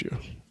have an issue.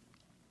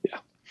 Yeah.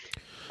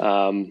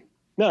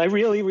 No, I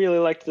really, really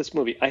liked this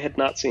movie. I had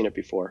not seen it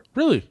before.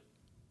 Really?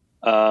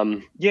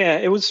 Yeah,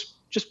 it was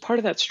just part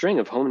of that string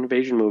of home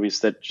invasion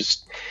movies that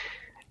just,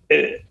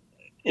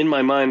 in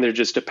my mind, they're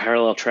just a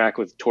parallel track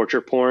with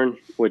torture porn,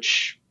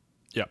 which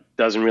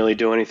doesn't really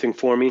do anything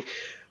for me.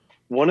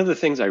 One of the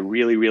things I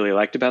really, really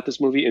liked about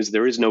this movie is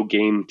there is no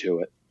game to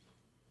it.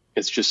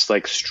 It's just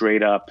like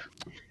straight up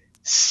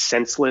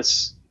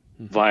senseless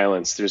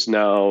violence. There's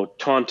no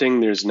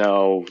taunting. There's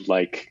no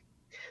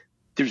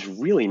there's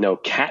really no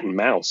cat and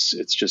mouse.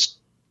 It's just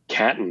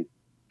cat and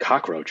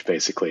cockroach,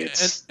 basically.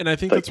 And I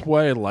think that's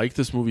why I like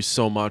this movie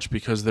so much,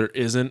 because there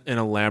isn't an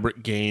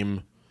elaborate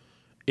game.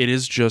 It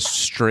is just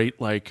straight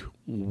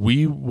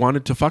we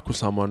wanted to fuck with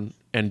someone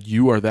and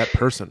you are that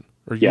person,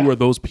 or you are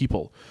those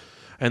people.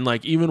 And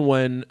even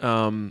when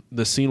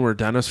the scene where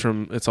Dennis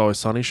from It's Always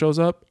Sunny shows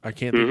up, I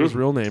can't think of his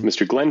real name.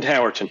 Mr. Glenn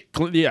Howerton.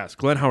 Yes,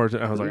 Glenn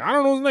Howerton. I was like, I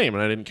don't know his name,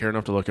 and I didn't care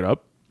enough to look it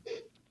up.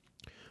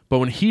 But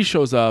when he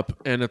shows up,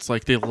 and it's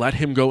like they let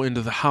him go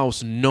into the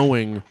house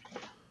knowing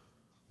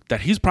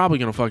that he's probably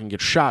going to fucking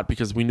get shot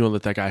because we know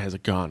that guy has a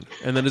gun.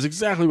 And then is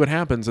exactly what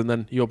happens. And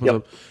then he opens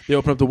up, they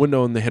open up the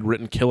window and they had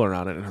written killer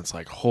on it. And it's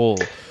like,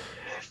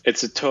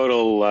 It's a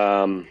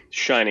total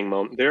Shining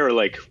moment. There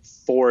are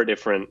 4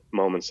 different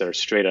moments that are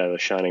straight out of The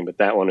Shining, but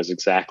that one is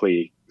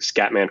exactly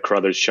Scatman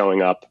Crothers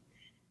showing up,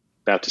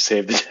 about to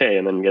save the day,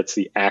 and then gets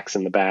the axe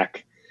in the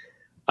back.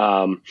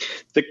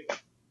 The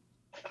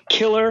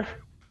killer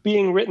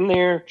being written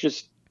there,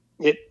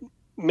 it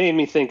made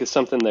me think of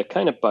something that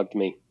kind of bugged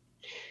me.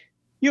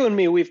 You and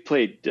me, we've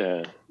played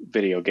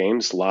video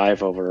games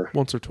live over...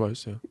 Once or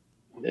twice, yeah.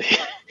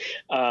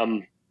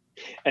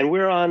 And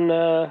we're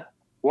on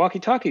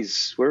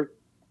walkie-talkies. We're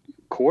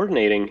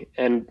coordinating,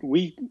 and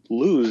we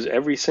lose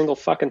every single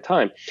fucking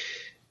time.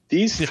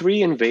 These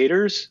 3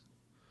 invaders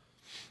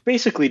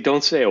basically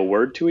don't say a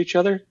word to each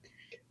other,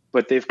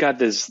 but they've got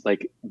this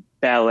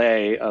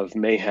ballet of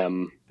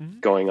mayhem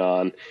going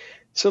on.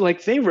 So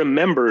they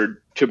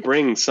remembered to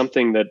bring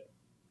something that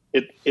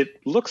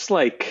it looks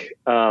like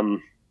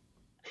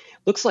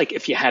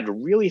if you had a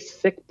really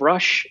thick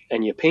brush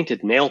and you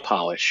painted nail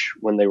polish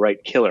when they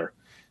write killer.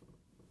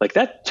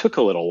 That took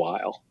a little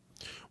while.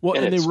 Well,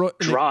 and it's they wrote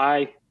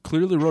dry. They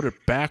clearly wrote it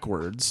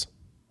backwards.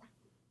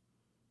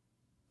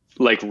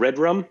 Like red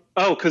rum?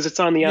 Oh, because it's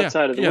on the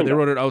outside of the window. Yeah, they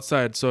wrote it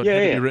outside, so it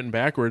had to be written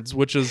backwards,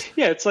 which is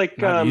it's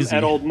like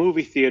at old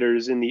movie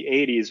theaters in the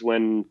 80s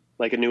when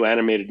a new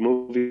animated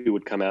movie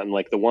would come out,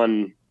 and the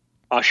one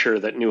usher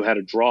that knew how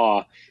to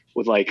draw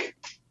would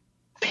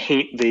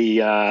paint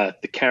the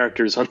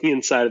characters on the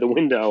inside of the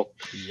window.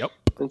 Yep.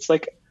 And it's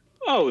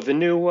the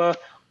new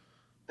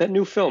that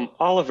new film,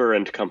 Oliver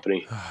and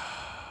Company.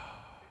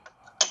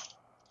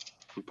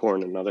 I'm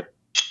pouring another.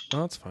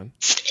 Oh, that's fine.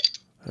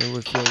 I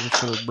wish I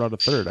should have brought a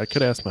third. I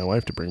could ask my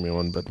wife to bring me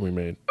one, but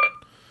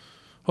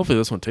hopefully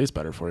this one tastes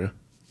better for you.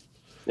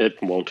 It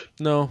won't.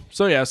 No.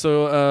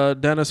 So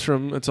Dennis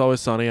from It's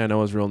Always Sunny, I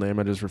know his real name,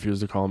 I just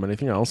refuse to call him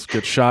anything else,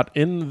 gets shot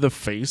in the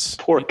face.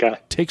 Poor guy.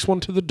 Takes one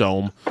to the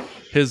dome.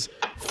 His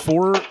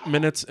 4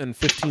 minutes and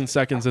 15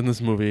 seconds in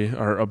this movie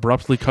are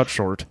abruptly cut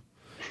short.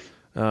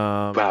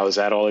 Wow, is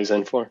that all he's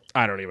in for?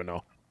 I don't even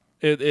know.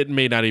 It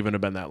may not even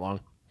have been that long.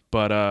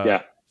 But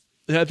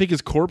I think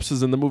his corpse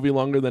is in the movie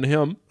longer than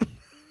him.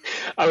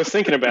 I was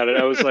thinking about it.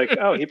 I was like,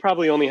 he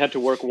probably only had to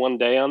work 1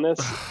 day on this,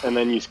 and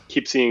then you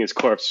keep seeing his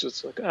corpse.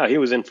 It's he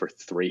was in for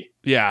 3.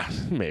 Yeah,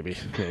 maybe.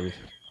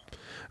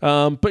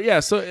 But yeah,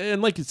 so,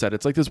 and like you said,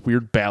 it's this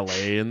weird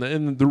ballet,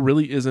 and there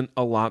really isn't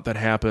a lot that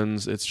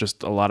happens. It's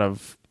just a lot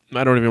of,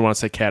 I don't even want to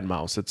say cat and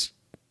mouse. It's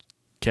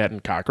cat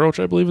and cockroach,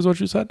 I believe is what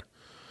you said.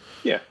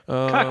 Yeah.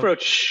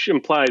 Cockroach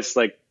implies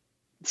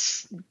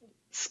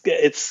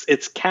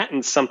it's cat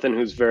and something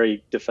who's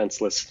very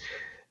defenseless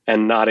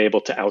and not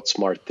able to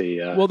outsmart the...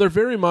 Well, they're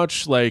very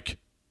much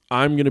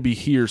I'm going to be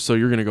here, so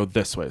you're going to go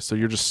this way. So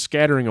you're just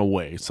scattering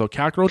away. So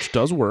cockroach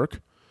does work.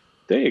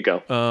 There you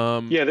go.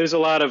 There's a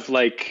lot of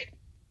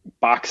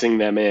boxing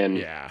them in.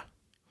 Yeah.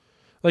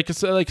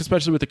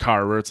 Especially with the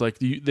car where it's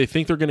they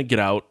think they're going to get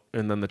out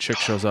and then the chick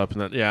shows up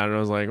and and I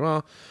was like,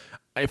 well,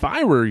 if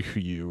I were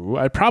you,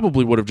 I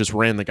probably would have just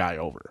ran the guy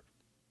over.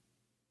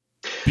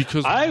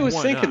 Because I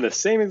was thinking the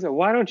same thing.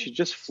 Why don't you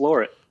just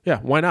floor it? Yeah,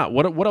 why not?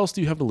 What else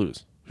do you have to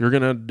lose? You're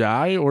going to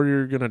die or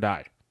you're going to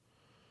die.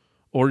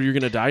 Or you're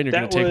going to die and you're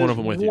going to take one of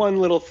them with you. One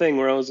little thing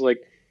where I was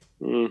like,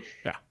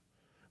 Yeah.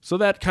 So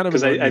that kind of...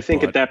 Because I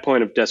think at that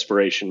point of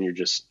desperation, you're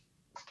just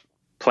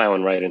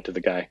plowing right into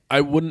the guy.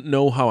 I wouldn't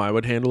know how I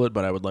would handle it,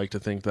 but I would like to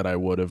think that I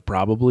would have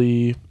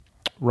probably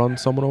run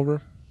someone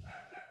over.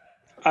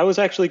 I was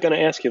actually going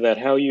to ask you that.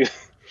 How you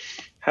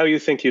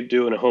think you'd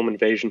do in a home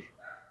invasion?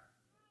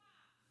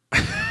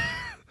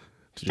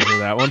 Did you hear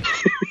that one?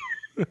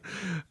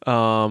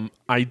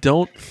 I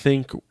don't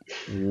think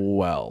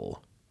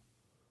well.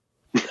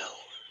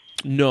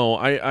 No,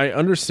 I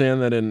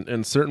understand that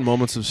in certain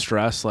moments of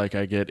stress, I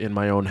get in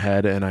my own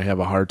head and I have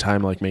a hard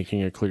time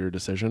making a clear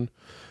decision.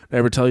 Did I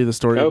ever tell you the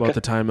story about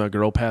the time a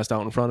girl passed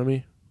out in front of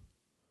me?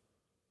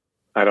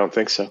 I don't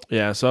think so.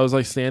 Yeah, so I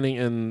was standing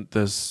in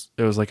this,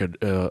 it was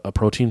a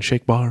protein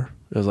shake bar.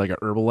 It was a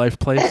Herbalife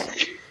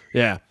place.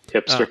 Yeah.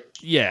 Hipster.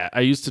 Yeah, I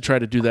used to try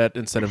to do that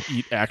instead of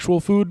eat actual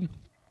food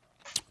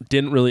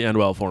Didn't really end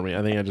well for me.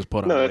 I think I just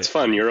put on No, weight. that's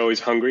fun. You're always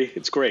hungry.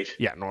 It's great.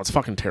 Yeah, no, it's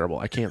fucking terrible.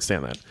 I can't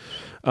stand that.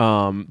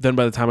 Then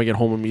by the time I get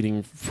home, I'm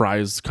eating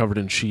fries covered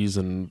in cheese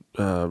and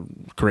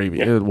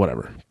gravy,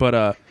 whatever.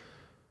 But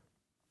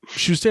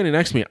she was standing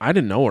next to me. I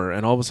didn't know her,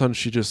 and all of a sudden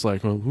she just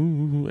like went,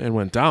 ooh, and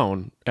went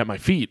down at my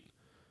feet.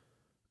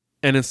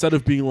 And instead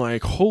of being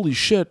like, "Holy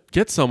shit,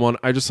 get someone,"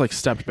 I just like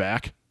stepped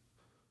back,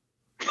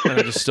 and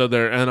I just stood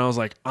there, and I was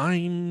like,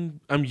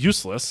 "I'm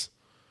useless."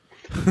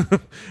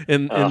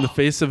 in the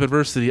face of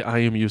adversity, I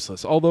am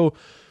useless. Although,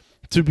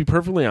 to be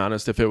perfectly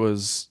honest, if it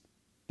was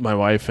my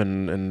wife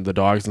and the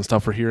dogs and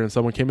stuff were here and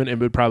someone came in, it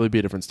would probably be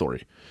a different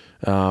story.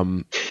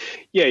 Yeah,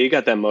 you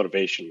got that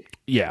motivation.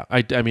 Yeah,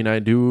 I mean, I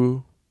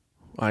do.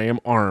 I am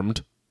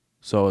armed,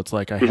 so it's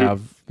like I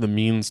have the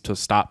means to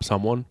stop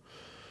someone.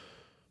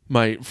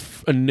 My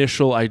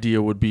initial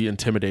idea would be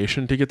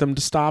intimidation to get them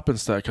to stop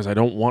instead, because I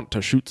don't want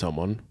to shoot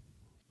someone.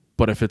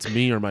 But if it's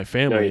me or my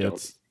family,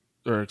 if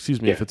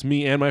it's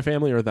me and my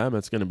family or them,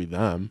 it's going to be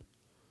them.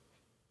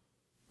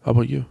 How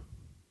about you?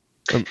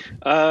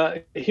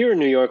 Here in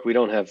New York, we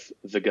don't have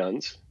the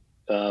guns.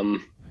 Do you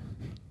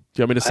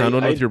want me to sound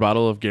one with your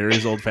bottle of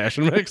Gary's Old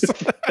Fashioned mix?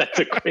 That's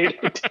a great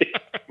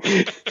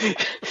idea.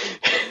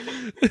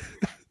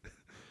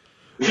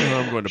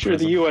 I'm going to sure,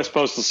 prison. the U.S.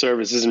 Postal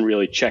Service isn't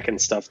really checking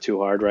stuff too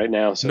hard right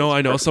now. So no,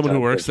 I know someone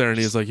who works there, and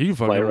he's like, "You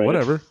fucking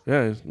whatever.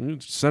 Yeah, you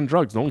send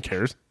drugs. No one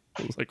cares."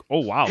 I was like, "Oh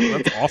wow,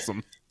 that's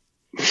awesome."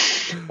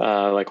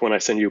 Like when I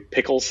send you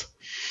pickles.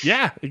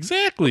 Yeah,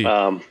 exactly.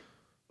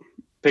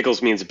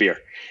 Pickles means beer.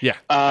 Yeah.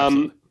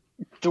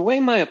 The way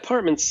my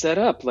apartment's set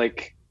up,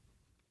 like,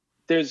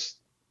 it's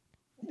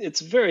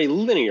very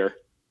linear.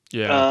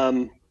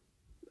 Yeah.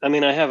 I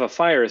mean, I have a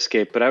fire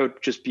escape, but I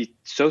would just be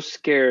so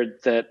scared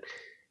that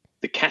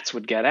the cats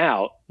would get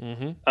out.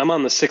 Mm-hmm. I'm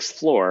on the 6th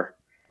floor.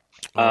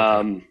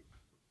 Okay.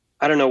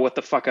 I don't know what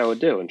the fuck I would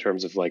do in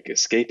terms of like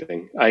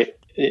escaping.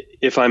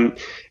 If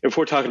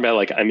we're talking about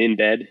like I'm in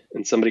bed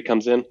and somebody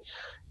comes in,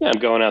 I'm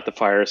going out the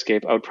fire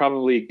escape. I would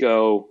probably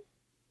go.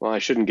 Well, I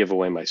shouldn't give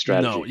away my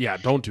strategy. No, yeah,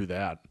 don't do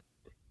that.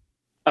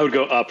 I would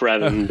go up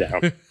rather than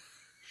down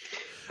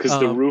because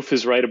the roof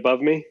is right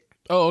above me.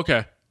 Oh,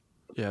 okay.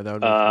 Yeah, that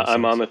would.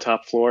 I'm on the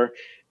top floor,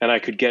 and I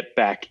could get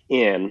back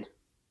in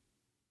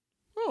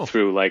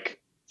through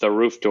like the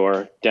roof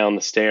door, down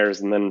the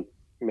stairs, and then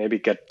maybe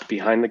get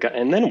behind the guy,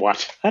 and then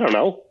what? I don't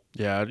know.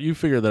 Yeah, you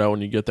figure that out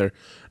when you get there.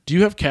 Do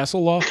you have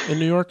castle law in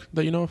New York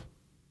that you know of?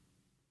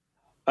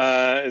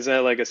 Is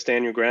that like a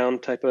stand your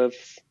ground type of?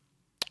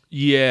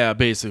 Yeah,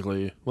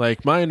 basically.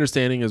 Like my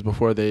understanding is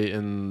before they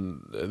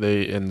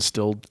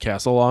instilled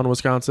castle law in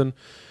Wisconsin,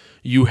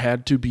 you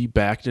had to be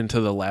backed into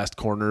the last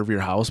corner of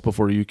your house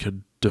before you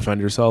could defend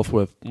yourself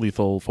with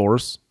lethal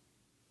force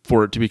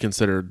for it to be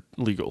considered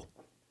legal.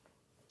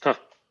 Huh.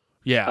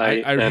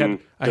 Yeah.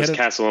 Does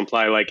castle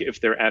imply like if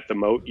they're at the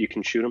moat, you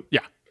can shoot them?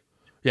 Yeah.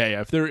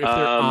 Yeah. If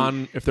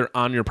they're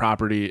on your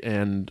property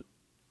and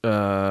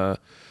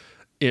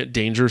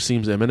danger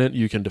seems imminent,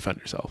 you can defend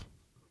yourself.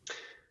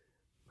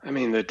 I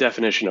mean, the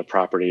definition of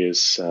property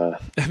is and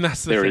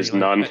that's there is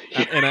none.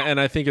 And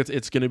I think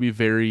it's going to be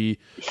very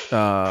it's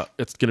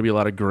going to be a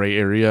lot of gray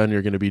area, and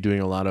you're going to be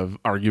doing a lot of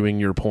arguing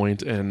your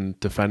point and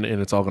defending,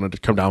 and it's all going to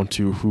come down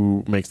to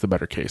who makes the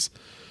better case.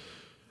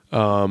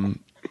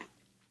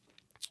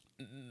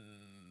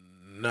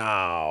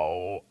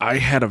 Now, I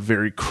had a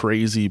very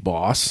crazy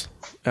boss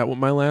at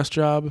my last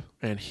job,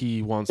 and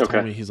he once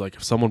told me, he's like,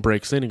 if someone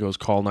breaks in, he goes,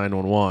 call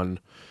 911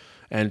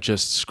 and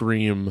just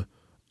scream,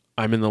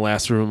 I'm in the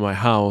last room of my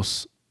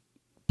house.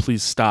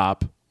 Please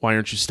stop. Why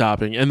aren't you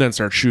stopping? And then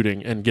start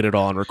shooting and get it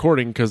all on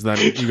recording, because then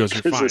he goes,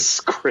 you're fine. There's a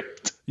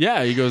script.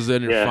 Yeah, he goes,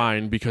 then you're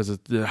fine, because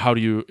how do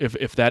you,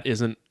 if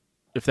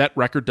that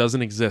record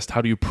doesn't exist,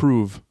 how do you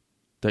prove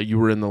that you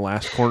were in the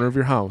last corner of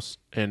your house?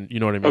 And you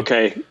know what I mean?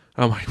 Okay.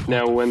 I'm like,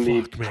 now when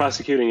the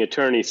prosecuting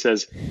attorney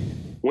says,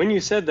 when you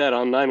said that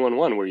on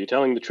 911, were you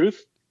telling the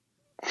truth?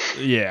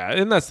 Yeah,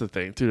 and that's the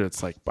thing, dude.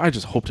 It's like, I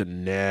just hope to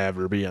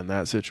never be in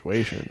that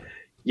situation.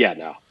 Yeah,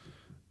 no.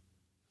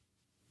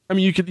 I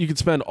mean, you could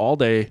spend all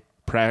day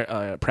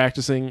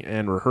practicing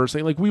and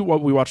rehearsing. Like we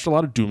watched a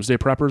lot of Doomsday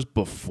Preppers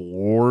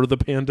before the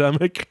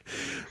pandemic,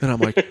 and I'm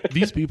like,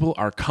 these people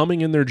are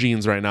coming in their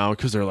jeans right now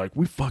because they're like,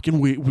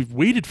 we've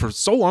waited for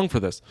so long for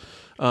this.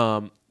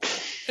 And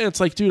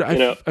it's like, dude,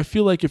 I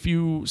feel like if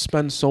you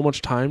spend so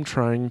much time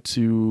trying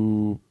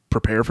to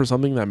prepare for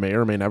something that may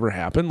or may never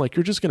happen, like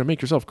you're just going to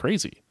make yourself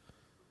crazy.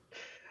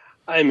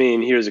 I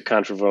mean, here's a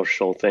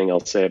controversial thing I'll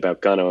say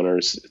about gun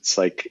owners. It's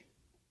like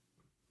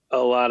a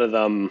lot of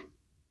them,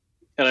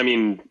 and I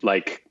mean,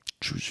 like,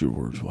 choose your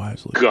words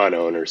wisely. Gun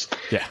owners.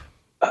 Yeah.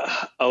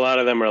 A lot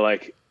of them are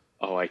like,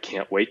 oh, I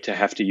can't wait to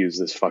have to use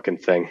this fucking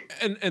thing.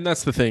 And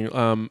that's the thing.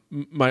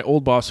 My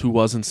old boss, who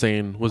was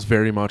insane, was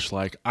very much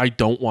like, I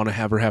don't want to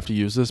ever have to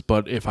use this,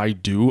 but if I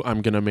do,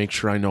 I'm going to make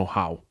sure I know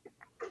how.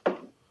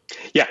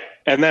 Yeah.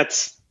 And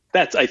that's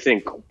I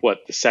think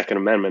what the Second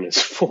Amendment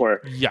is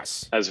for.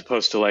 Yes. As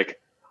opposed to like,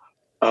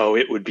 Oh,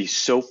 it would be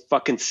so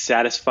fucking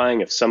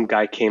satisfying if some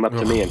guy came up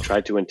to me and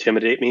tried to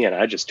intimidate me and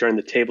I just turned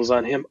the tables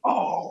on him.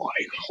 Oh,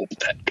 I hope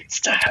that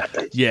gets to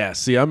happen. Yeah,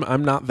 see,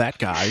 I'm not that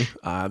guy.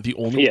 The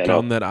only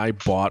gun that I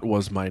bought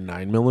was my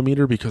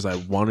 9mm because I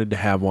wanted to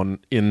have one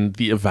in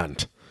the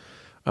event.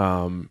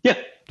 The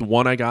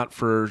one I got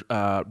for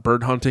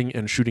bird hunting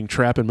and shooting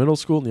trap in middle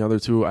school, and the other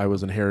two I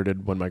was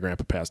inherited when my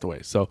grandpa passed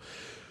away. So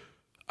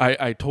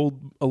I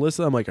told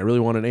Alyssa, I'm like, I really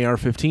want an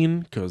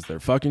AR-15 because they're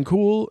fucking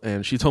cool.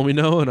 And she told me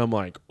no, and I'm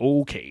like,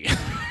 okay.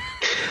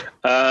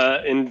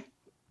 In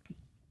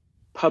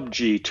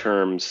PUBG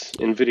terms,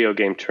 in video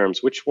game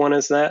terms, which one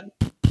is that?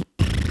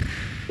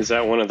 Is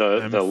that one of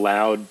the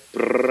loud I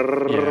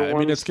mean,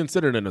 ones? it's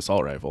considered an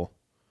assault rifle.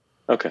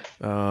 Okay.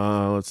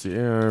 Let's see,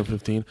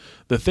 AR-15.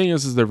 The thing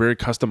is they're very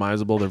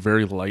customizable, they're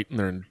very light, and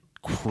they're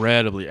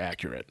incredibly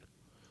accurate.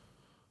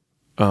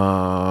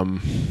 AR-15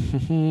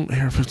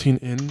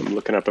 in I'm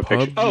looking up a PUBG.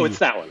 picture. Oh, it's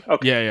that one.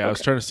 Okay. Yeah. Okay. I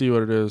was trying to see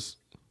what it is.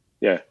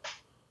 Yeah.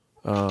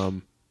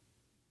 Oh,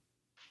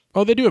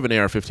 they do have an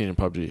AR-15 in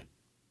PUBG.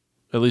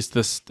 At least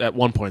at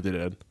one point they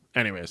did.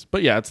 Anyways,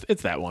 but yeah,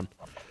 it's that one.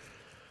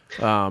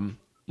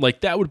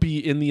 Like that would be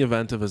in the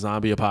event of a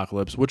zombie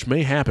apocalypse, which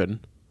may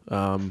happen.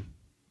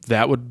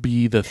 That would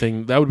be the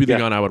thing. That would be the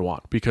gun I would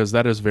want because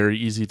that is very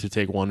easy to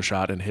take one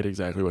shot and hit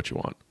exactly what you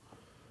want.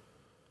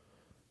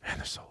 Man,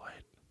 they're so light.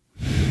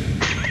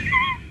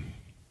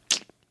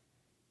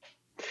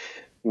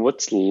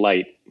 What's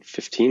light?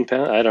 15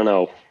 pounds? I don't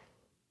know.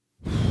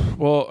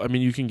 Well, I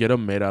mean, you can get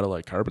them made out of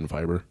like carbon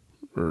fiber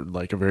or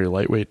like a very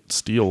lightweight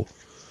steel.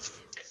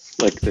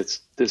 Like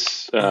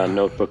this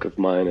notebook of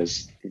mine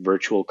is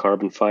virtual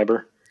carbon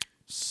fiber.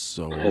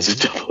 So it has a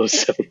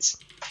 007s.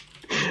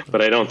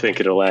 But I don't think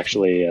it'll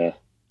actually... I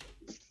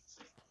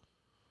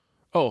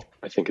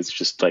think it's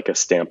just like a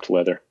stamped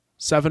leather.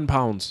 7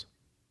 pounds.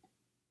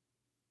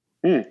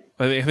 I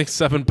think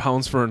 7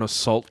 pounds for an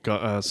assault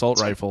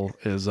rifle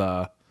is...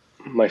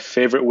 my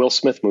favorite Will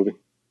Smith movie.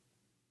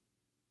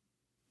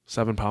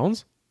 7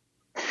 pounds?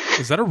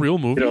 Is that a real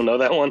movie? You don't know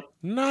that one?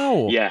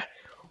 No. Yeah.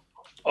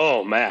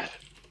 Oh, Matt.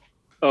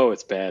 Oh,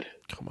 it's bad.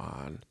 Come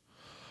on.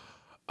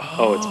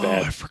 Oh, it's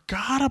bad. I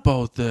forgot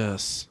about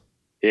this.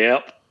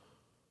 Yep.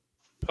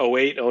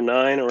 08,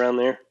 09, around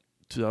there.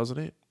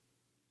 2008.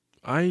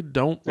 I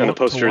don't. And the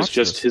poster is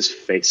just this. his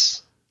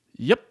face.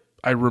 Yep,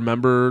 I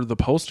remember the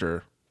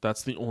poster.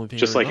 That's the only thing.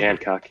 Just like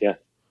Hancock, yeah.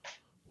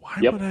 Why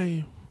would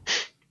I?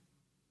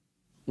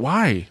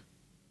 Why?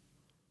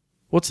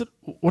 What's it?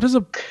 What is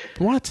a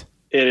what?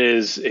 It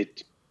is a.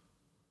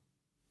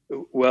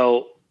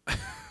 Well,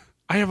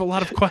 I have a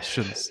lot of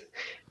questions.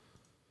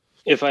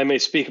 If I may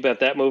speak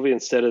about that movie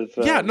instead of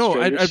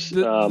Strangers,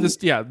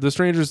 the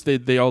strangers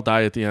they all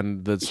die at the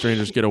end. The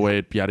strangers get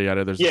away. Yada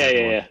yada. There's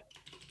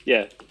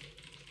yeah.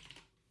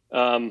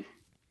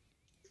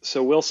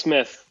 So Will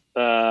Smith,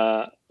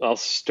 I'll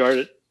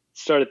start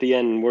at the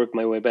end and work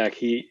my way back.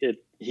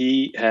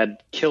 He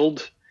had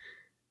killed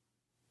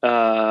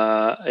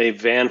a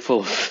van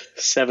full of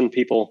 7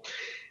 people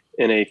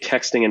in a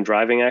texting and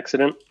driving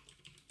accident,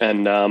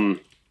 and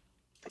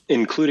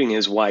including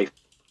his wife.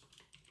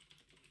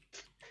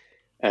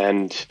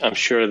 And I'm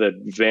sure the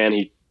van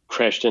he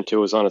crashed into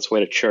was on its way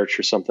to church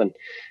or something.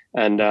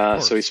 And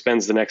so he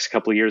spends the next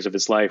couple of years of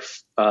his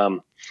life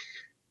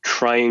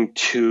trying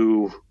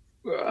to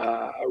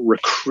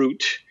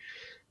recruit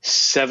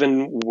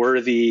 7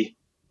 worthy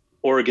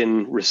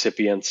organ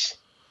recipients.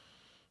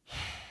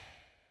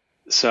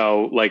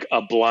 So like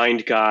a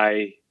blind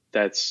guy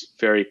that's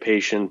very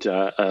patient,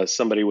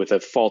 somebody with a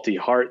faulty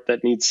heart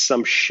that needs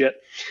some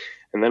shit.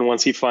 And then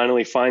once he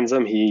finally finds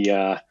them, he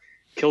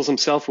kills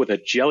himself with a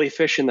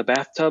jellyfish in the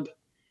bathtub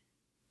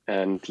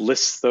and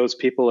lists those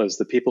people as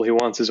the people he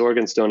wants his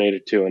organs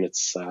donated to. And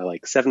it's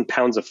like 7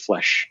 pounds of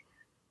flesh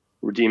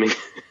redeeming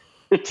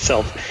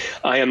itself.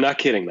 I am not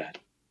kidding, Matt.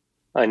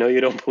 I know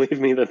you don't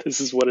believe me that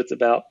this is what it's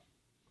about.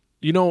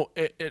 You know,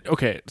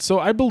 okay, so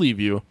I believe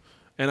you.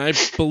 And I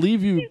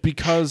believe you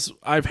because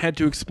I've had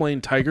to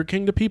explain Tiger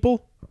King to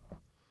people.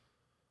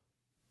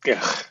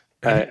 Yeah.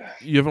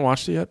 You haven't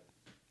watched it yet?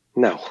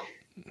 No.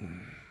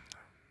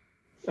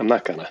 I'm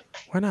not gonna.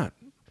 Why not?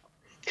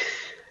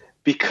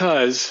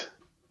 Because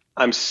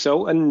I'm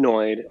so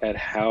annoyed at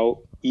how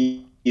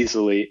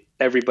easily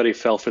everybody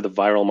fell for the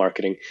viral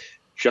marketing,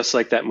 just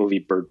like that movie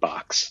Bird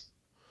Box.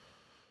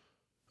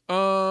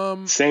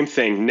 Same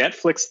thing.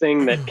 Netflix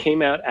thing that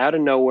came out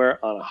of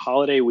nowhere on a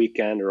holiday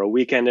weekend or a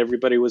weekend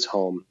everybody was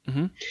home.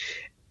 Mm-hmm.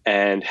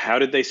 And how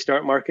did they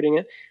start marketing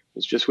it? It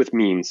was just with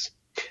memes.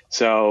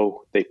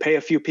 So they pay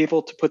a few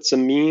people to put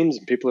some memes,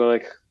 and people are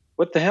like,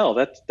 what the hell?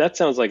 That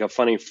sounds like a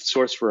funny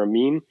source for a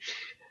meme.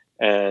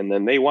 And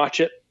then they watch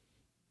it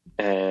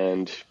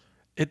and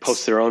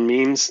post their own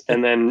memes.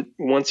 And then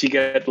once you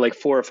get like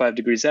 4 or 5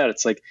 degrees out,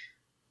 it's like,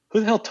 who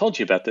the hell told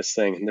you about this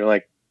thing? And they're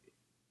like,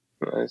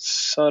 I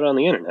saw it on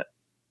the internet.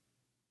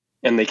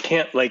 And they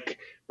can't like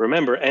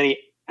remember any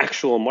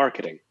actual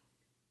marketing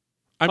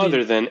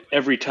other than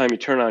every time you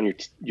turn on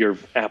your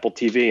Apple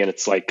TV and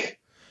it's like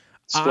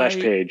Splash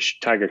page,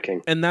 Tiger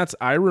King. And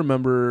I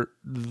remember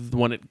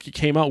when it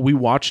came out, we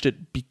watched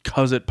it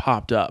because it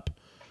popped up.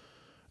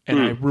 And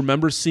I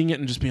remember seeing it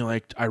and just being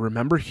like, I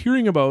remember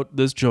hearing about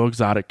this Joe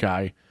Exotic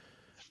guy,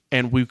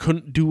 and we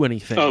couldn't do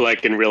anything. Oh,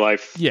 like in real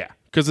life? Yeah,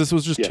 because this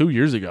was just 2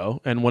 years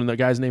ago. And when the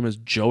guy's name is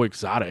Joe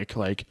Exotic,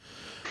 like,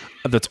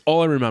 that's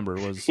all I remember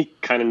was... You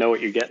kind of know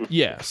what you're getting.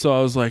 Yeah, so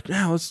I was like,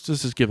 yeah, let's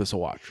just give this a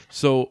watch.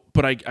 So,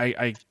 but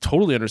I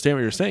totally understand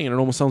what you're saying, and it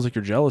almost sounds like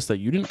you're jealous that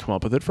you didn't come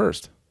up with it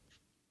first.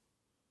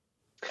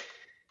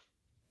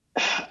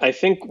 I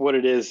think what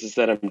it is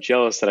that I'm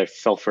jealous that I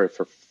fell for it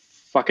for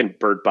fucking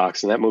Bird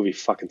Box, and that movie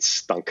fucking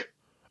stunk.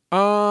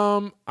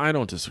 I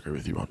don't disagree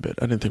with you one bit.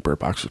 I didn't think Bird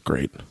Box was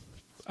great.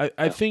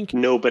 I think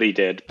nobody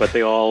did, but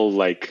they all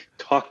like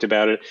talked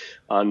about it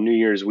on New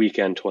Year's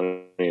weekend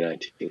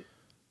 2019.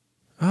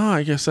 Oh,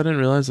 I guess I didn't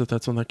realize that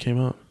that's when that came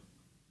out.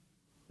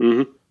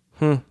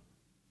 Mm-hmm.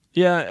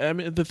 Yeah, I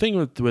mean, the thing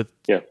with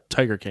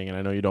Tiger King, and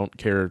I know you don't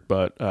care,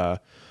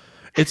 but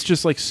it's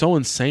just like so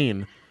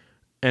insane,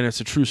 and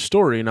it's a true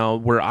story. Now,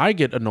 where I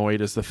get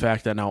annoyed is the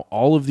fact that now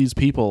all of these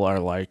people are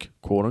like,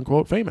 quote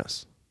unquote,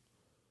 famous.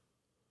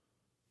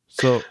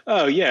 So,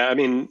 oh yeah, I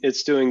mean,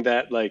 it's doing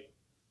that like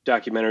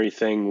documentary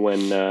thing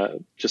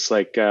when just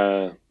like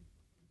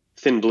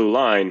Thin Blue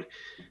Line,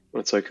 when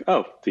it's like,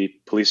 oh, the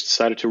police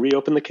decided to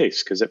reopen the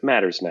case because it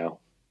matters now,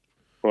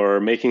 or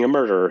Making a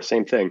Murderer,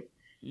 same thing.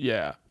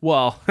 Yeah,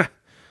 well,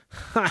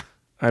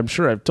 I'm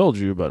sure I've told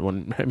you, but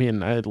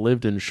I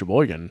lived in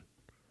Sheboygan.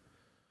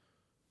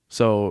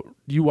 So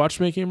you watched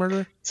Making a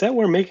Murderer? Is that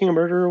where Making a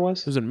Murderer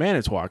was? It was in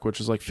Manitowoc, which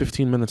is like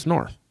 15 minutes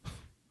north.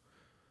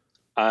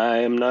 I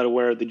am not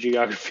aware of the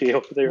geography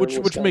over there.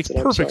 Which makes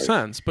perfect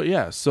sense. But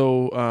yeah,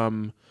 so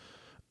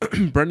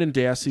Brendan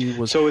Dassey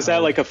was... So is that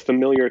like a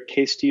familiar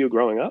case to you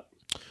growing up?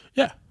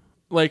 Yeah.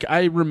 Like,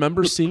 I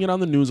remember seeing it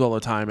on the news all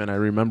the time, and I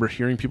remember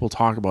hearing people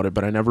talk about it,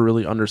 but I never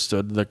really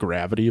understood the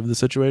gravity of the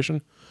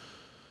situation.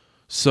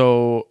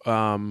 So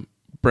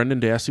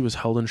Brendan Dassey was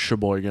held in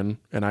Sheboygan,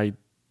 and I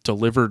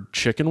delivered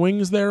chicken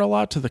wings there a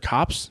lot to the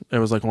cops. It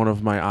was like one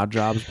of my odd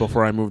jobs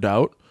before I moved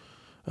out.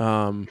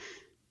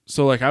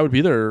 So like I would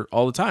be there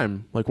all the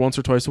time, like once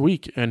or twice a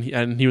week, and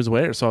he was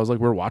there. So I was like,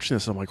 we're watching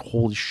this, and I'm like,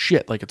 holy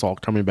shit! Like it's all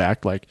coming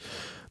back. Like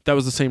that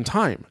was the same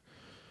time.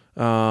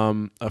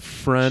 A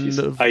friend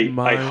of mine.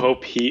 I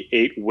hope he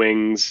ate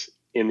wings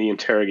in the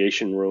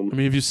interrogation room. I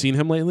mean, have you seen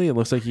him lately? It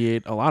looks like he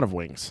ate a lot of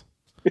wings.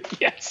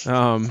 Yes.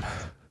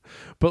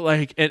 But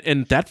like,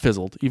 and that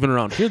fizzled. Even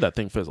around here, that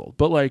thing fizzled.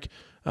 But like,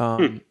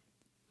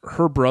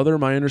 her brother,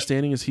 my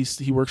understanding is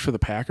he works for the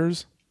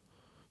Packers.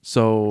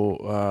 So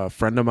a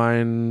friend of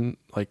mine,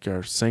 like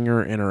our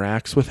singer,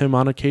 interacts with him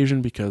on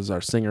occasion because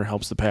our singer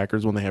helps the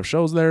Packers when they have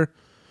shows there,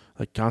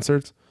 like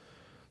concerts.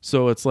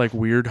 So it's like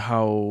weird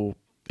how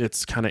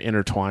it's kind of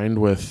intertwined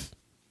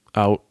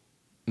without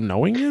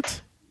knowing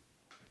it.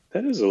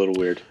 That is a little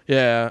weird.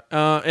 Yeah.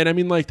 And I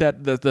mean like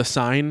that the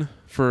sign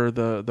for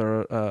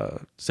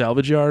the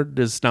salvage yard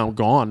is now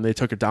gone. They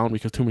took it down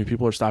because too many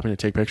people are stopping to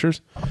take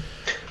pictures.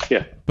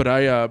 Yeah. But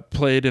I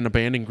played in a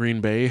band in Green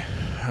Bay.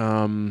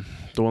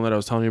 The one that I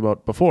was telling you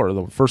about before,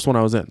 the first one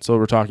I was in. So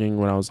we're talking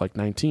when I was like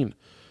 19.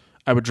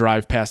 I would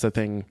drive past that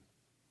thing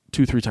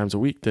 2-3 times a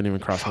week. Didn't even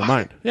cross my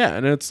mind. Yeah.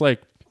 And it's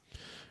like,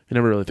 you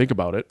never really think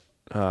about it.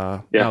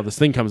 Now this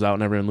thing comes out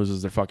and everyone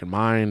loses their fucking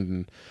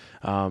mind.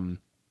 And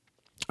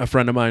a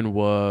friend of mine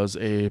was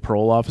a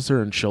parole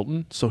officer in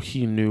Chilton, so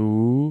he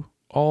knew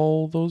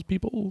all those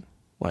people,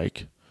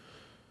 like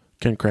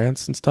Ken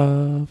Krantz and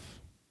stuff.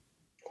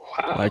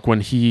 Wow. Like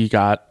when he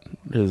got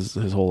his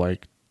whole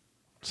like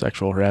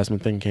sexual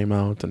harassment thing came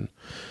out, and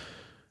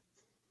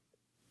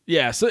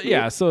so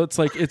it's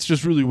like it's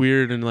just really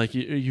weird, and like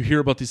you hear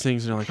about these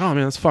things and you're like, oh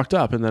man, that's fucked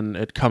up, and then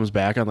it comes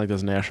back on like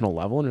this national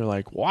level and you're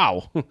like,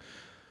 wow.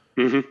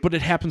 But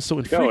it happens so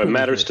infrequently. It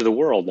matters to the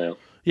world now.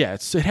 Yeah,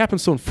 it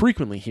happens so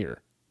infrequently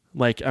here.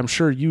 Like I'm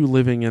sure you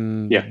living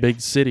in the big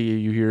city,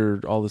 you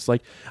hear all this.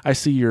 Like I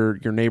see your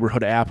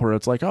neighborhood app where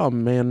it's like, oh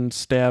man,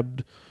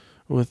 stabbed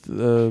with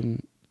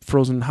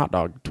frozen hot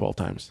dog 12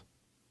 times.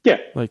 Yeah,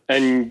 like,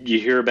 and you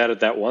hear about it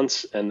that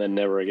once and then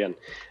never again.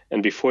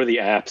 And before the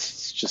apps,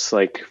 it's just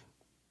like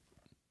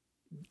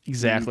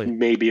exactly.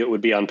 Maybe it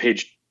would be on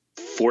page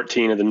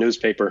 14 of the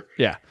newspaper.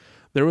 Yeah,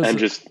 there was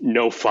just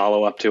no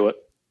follow up to it.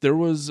 There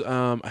was,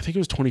 I think it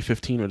was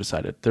 2015. We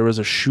decided there was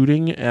a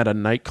shooting at a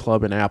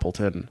nightclub in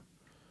Appleton,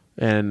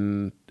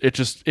 and it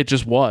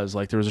just was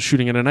like there was a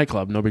shooting at a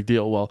nightclub. No big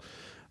deal. Well,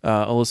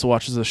 Alyssa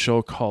watches a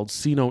show called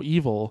See No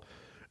Evil.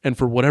 And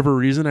for whatever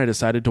reason, I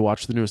decided to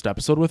watch the newest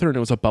episode with her, and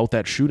it was about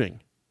that shooting.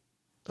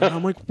 And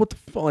I'm like, what the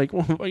fuck? Like,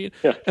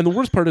 And the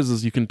worst part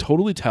is you can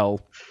totally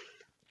tell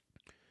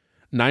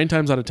 9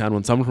 times out of 10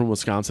 when someone from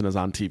Wisconsin is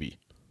on TV.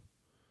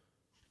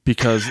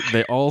 Because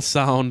they all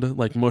sound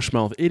like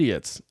mushmouth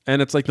idiots.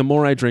 And it's like the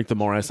more I drink, the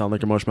more I sound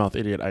like a mushmouth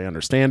idiot. I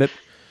understand it.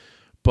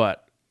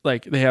 But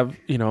like they have,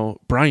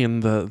 Brian,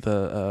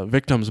 the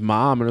victim's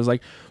mom, and it was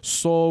like,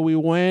 so we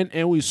went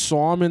and we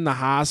saw him in the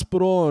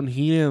hospital and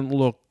he didn't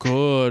look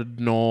good,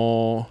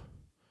 no.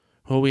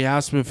 Well, we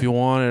asked him if he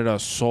wanted a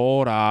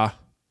soda.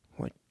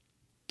 I'm like,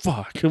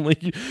 fuck. I'm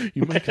like,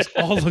 you make us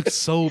all look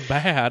so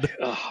bad.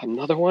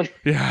 Another one?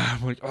 Yeah.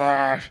 I'm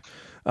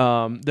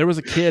like, there was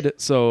a kid.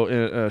 So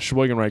in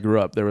Sheboygan, where I grew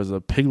up, there was a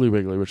Piggly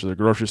Wiggly, which is a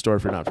grocery store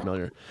if you're not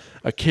familiar.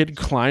 A kid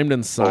climbed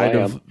inside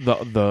of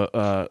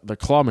the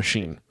claw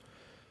machine,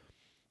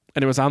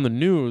 and it was on the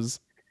news.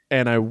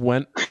 And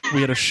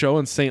we had a show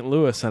in St.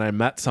 Louis, and I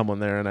met someone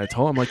there, and I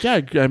told him, like, yeah,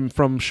 I'm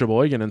from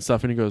Sheboygan and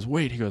stuff. And he goes,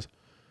 wait,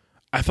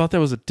 I thought that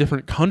was a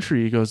different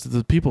country. He goes,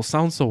 the people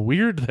sound so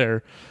weird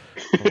there.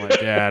 I'm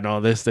like, yeah, no,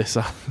 they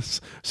sound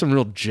some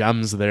real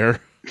gems there.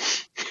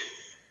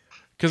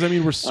 Because, I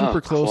mean, we're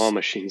super close. Claw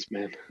machines,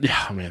 man.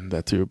 Yeah, man,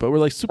 that too. But we're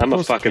like super close. I'm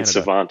a fucking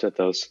savant at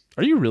those.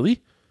 Are you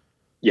really?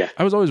 Yeah.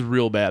 I was always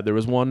real bad. There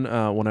was one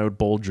when I would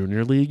bowl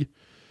junior league.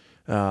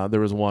 There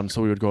was one,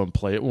 so we would go and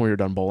play it when we were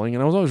done bowling,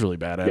 and I was always really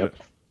bad at it.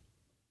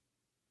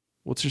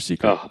 What's your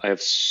secret? Oh, I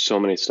have so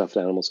many stuffed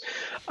animals.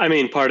 I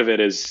mean, part of it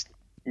is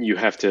you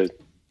have to,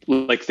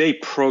 like, they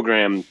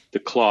program the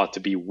claw to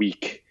be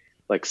weak,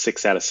 like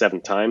 6 out of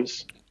 7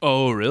 times.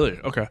 Oh, really?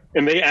 Okay.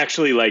 And they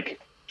actually, like,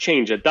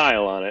 change a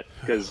dial on it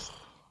because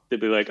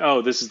they'd be like,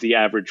 oh, this is the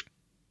average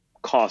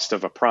cost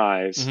of a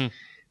prize. Mm-hmm.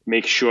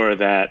 Make sure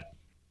that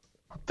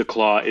the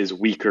claw is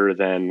weaker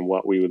than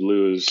what we would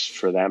lose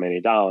for that many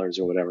dollars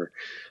or whatever.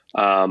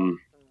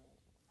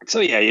 So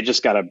yeah, you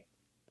just got to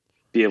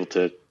be able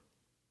to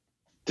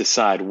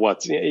decide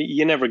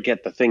you never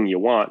get the thing you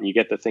want. You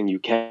get the thing you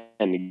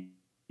can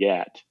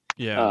get.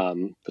 Yeah.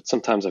 But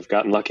sometimes I've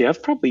gotten lucky. I've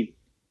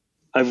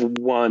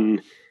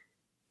won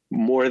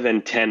more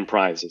than 10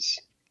 prizes.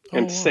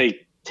 And to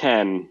say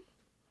 10,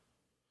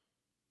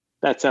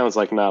 that sounds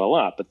like not a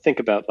lot, but think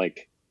about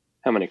like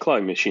how many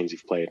clawing machines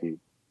you've played and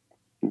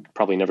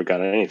probably never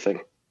got anything.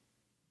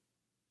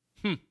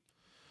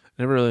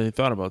 Never really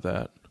thought about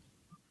that.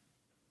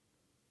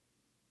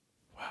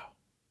 Wow.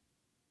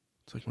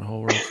 It's like my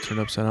whole world's turned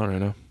upside down right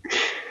now.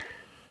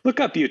 Look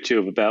up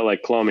YouTube about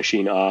like claw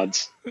machine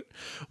odds.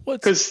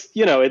 Because,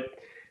 you know,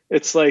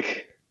 it's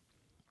like...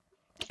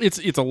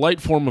 It's a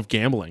light form of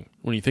gambling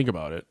when you think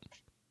about it.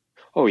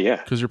 Oh, yeah.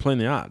 Because you're playing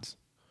the odds.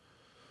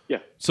 Yeah.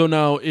 So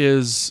now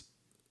it's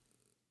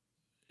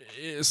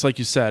like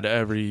you said,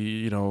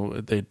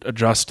 they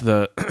adjust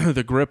the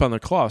the grip on the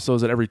claw. So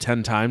is it every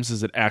 10 times?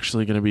 Is it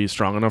actually going to be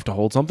strong enough to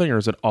hold something, or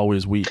is it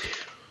always weak?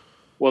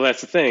 Well,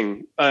 that's the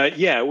thing.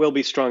 Yeah, it will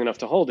be strong enough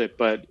to hold it,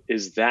 but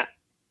is that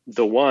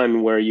the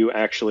one where you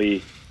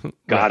actually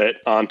got it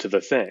onto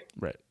the thing?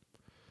 Right.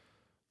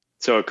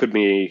 So it could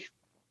be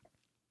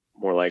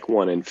more like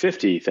 1 in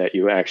 50 that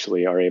you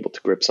actually are able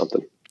to grip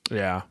something.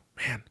 Yeah,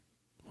 man.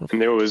 And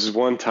there was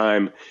one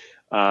time,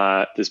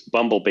 this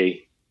bumblebee,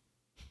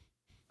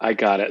 I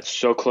got it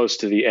so close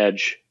to the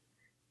edge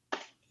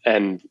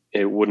and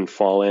it wouldn't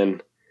fall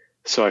in.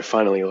 So I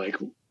finally like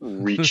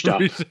reached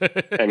up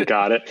and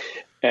got it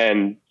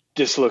and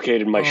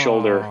dislocated my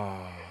shoulder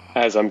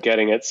as I'm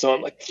getting it. So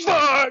I'm like,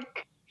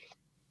 fuck,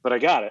 but I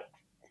got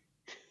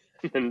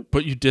it.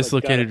 But you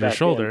dislocated your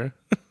shoulder.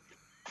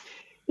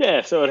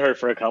 Yeah. So it hurt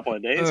for a couple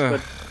of days,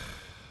 but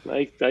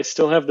I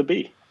still have the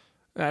bee.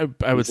 I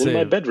would say in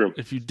my bedroom.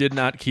 If you did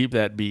not keep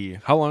that bee,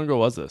 how long ago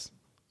was this?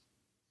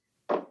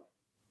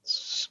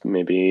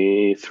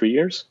 Maybe 3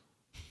 years.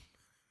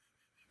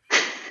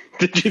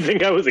 Did you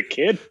think I was a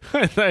kid?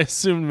 I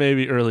assumed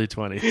maybe early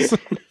 20s.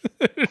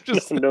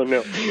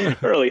 No.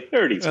 Early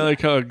 30s. I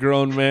like how a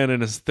grown man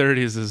in his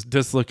 30s is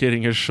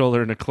dislocating his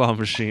shoulder in a claw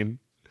machine.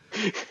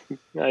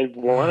 I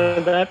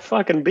wanted that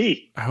fucking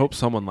bee. I hope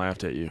someone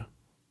laughed at you.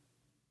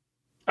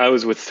 I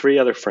was with 3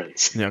 other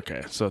friends.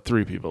 Okay, so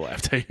 3 people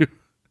laughed at you.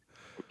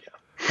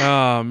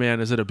 Yeah. Oh, man,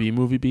 is it a bee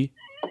movie bee?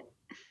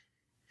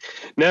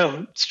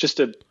 No, it's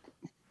just a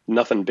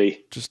nothing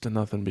bee. Just a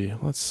nothing bee.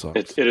 That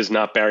sucks. It is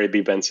not Barry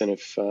B. Benson,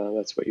 if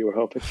that's what you were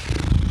hoping.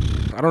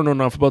 I don't know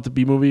enough about the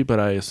bee movie, but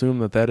I assume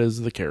that is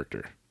the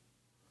character.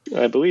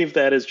 I believe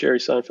that is Jerry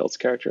Seinfeld's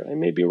character. I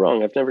may be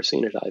wrong. I've never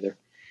seen it either.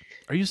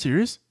 Are you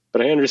serious?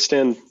 But I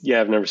understand.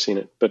 Yeah, I've never seen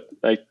it. But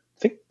I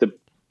think the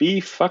bee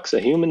fucks a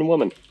human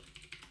woman.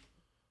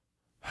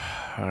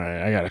 All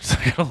right, I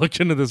gotta look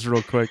into this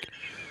real quick.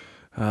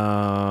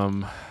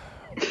 Wow.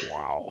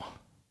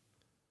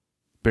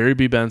 Barry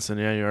B. Benson.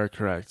 Yeah, you are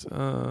correct.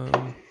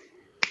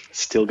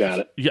 Still got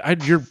it. Yeah,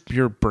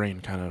 your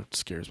brain kind of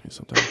scares me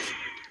sometimes.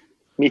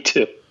 Me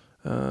too.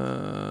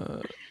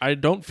 I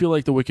don't feel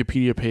like the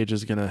Wikipedia page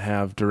is gonna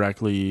have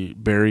directly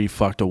Barry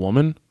fucked a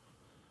woman.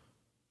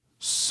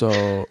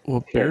 So,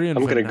 well, Barry and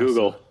I'm Vanessa. gonna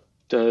Google.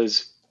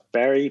 Does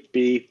Barry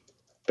B.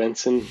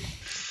 Benson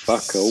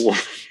fuck a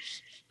woman?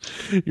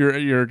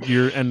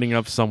 You're ending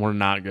up somewhere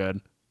not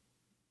good.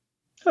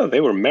 Oh, they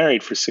were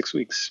married for 6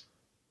 weeks.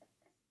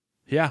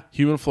 Yeah,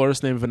 human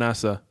florist named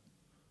Vanessa.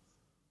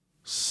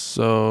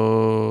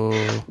 So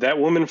that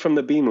woman from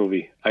the Bee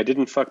movie. I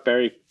didn't fuck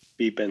Barry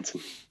B.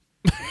 Benson.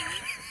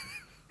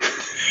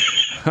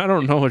 I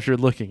don't know what you're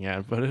looking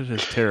at, but it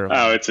is terrible.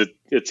 Oh,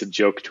 it's a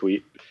joke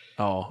tweet.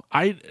 Oh,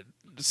 I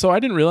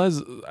didn't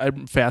realize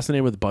I'm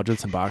fascinated with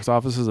budgets and box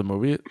offices of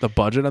movie. The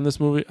budget on this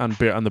movie on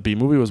the Bee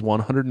movie was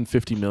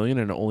 $150 million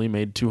and it only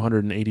made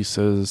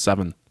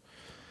 $287.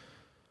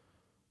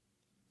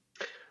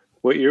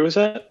 What year was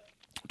that?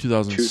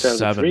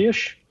 2007.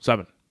 2003-ish?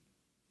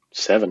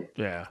 7.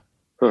 Yeah.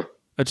 Huh.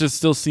 It just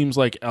still seems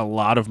like a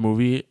lot of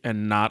movie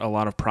and not a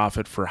lot of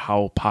profit for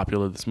how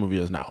popular this movie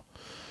is now.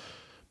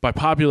 By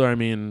popular, I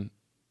mean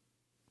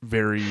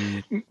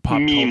very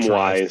pop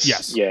meme-wise.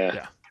 Yes.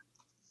 Yeah.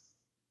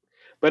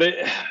 But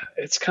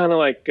it's kind of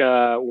like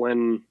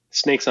when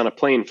Snakes on a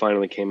Plane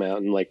finally came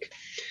out and like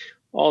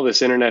all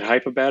this internet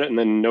hype about it, and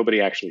then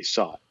nobody actually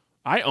saw it.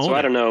 I own it. So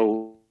I don't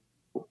know.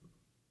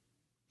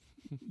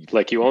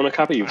 Like, you own a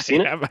copy? You've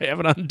seen it? I have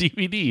it on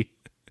DVD.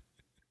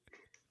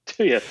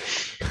 Do you?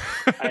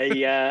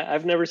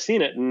 I've never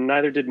seen it, and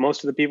neither did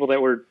most of the people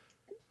that were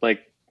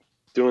like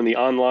doing the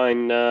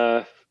online.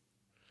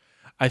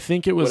 I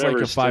think it was like a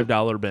whatever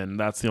 $5 bin.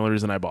 That's the only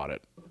reason I bought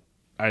it.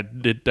 I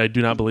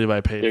do not believe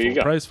I paid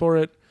full price for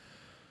it.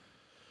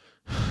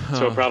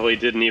 So it probably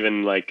didn't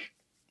even like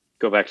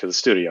go back to the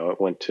studio. It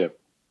went to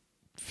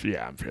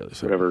I'm fairly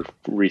certain. whatever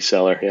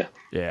reseller.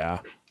 Yeah.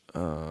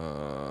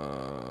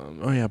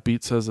 Yeah.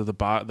 Beat says that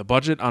the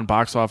budget on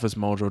Box Office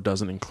Mojo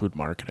doesn't include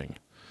marketing.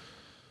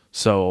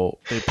 So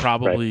they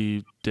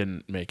probably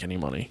didn't make any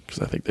money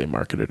because I think they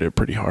marketed it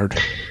pretty hard.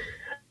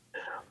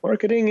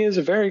 Marketing is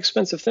a very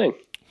expensive thing.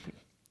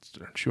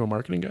 Aren't you a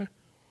marketing guy?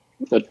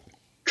 A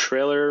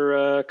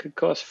trailer could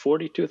cost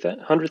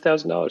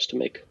 $100,000 to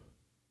make.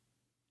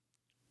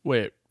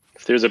 Wait.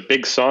 If there's a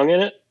big song in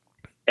it,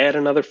 add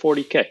another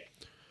 $40K.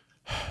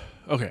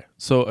 Okay,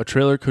 so a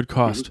trailer could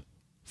cost.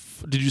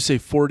 Did you say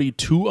 40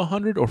 to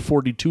 100 or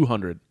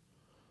 4,200?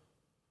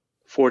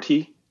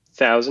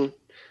 $40,000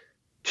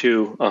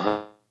 to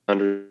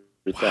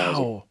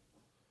 $100,000.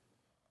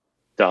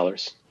 Wow.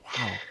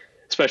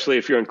 Especially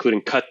if you're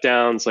including cut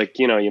downs, like,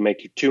 you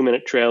make your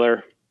 2-minute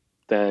trailer,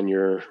 then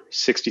your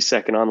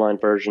 60-second online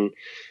version,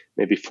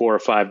 maybe 4 or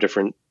 5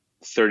 different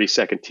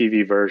 30-second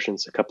TV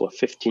versions, a couple of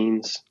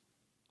 15s.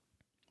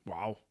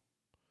 Wow.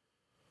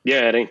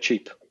 Yeah, it ain't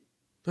cheap.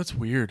 That's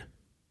weird.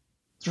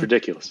 It's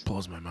ridiculous.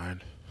 Blows my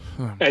mind.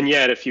 And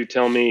yet, if you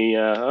tell me,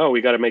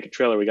 we got to make a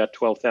trailer, we got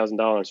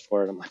 $12,000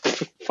 for it, I'm like,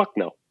 fuck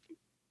no.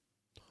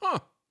 Huh.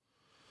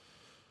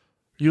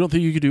 You don't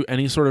think you could do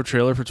any sort of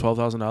trailer for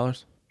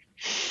 $12,000?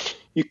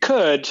 You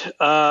could.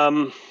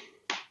 I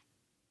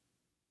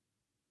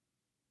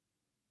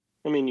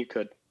mean, you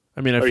could.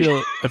 I mean, I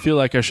feel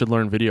like I should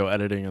learn video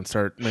editing and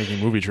start making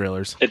movie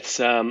trailers. It's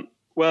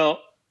well,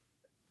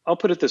 I'll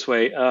put it this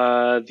way: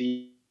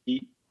 the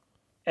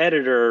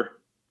editor,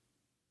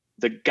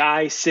 the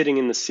guy sitting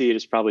in the seat,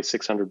 is probably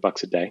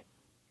 $600 a day.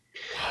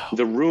 Wow.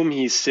 The room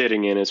he's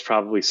sitting in is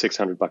probably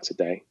 $600 a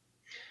day.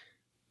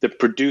 The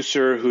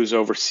producer who's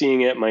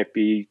overseeing it might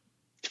be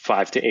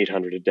 $500 to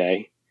 $800 a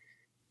day.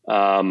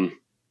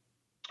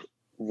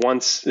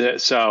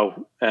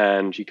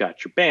 And you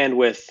got your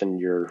bandwidth and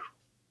your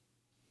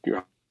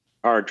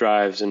hard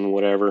drives and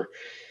whatever.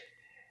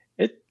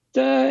 It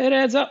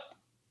adds up.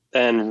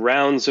 And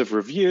rounds of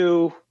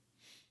review.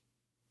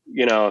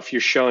 If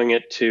you're showing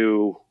it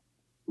to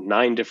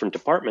 9 different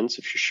departments,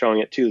 if you're showing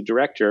it to the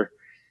director,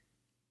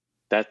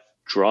 that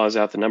draws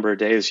out the number of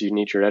days you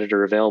need your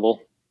editor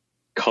available.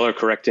 Color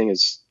correcting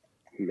is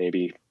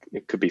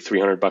it could be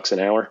 $300 an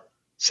hour.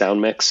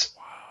 Sound mix.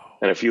 Wow.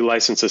 And if you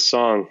license a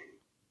song,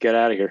 get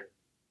out of here.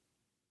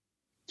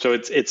 So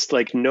it's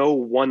like no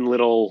one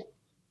little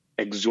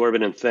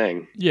exorbitant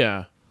thing.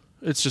 Yeah.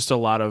 It's just a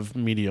lot of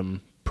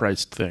medium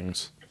priced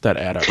things that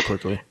add up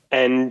quickly.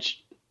 And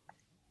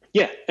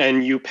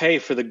you pay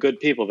for the good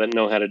people that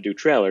know how to do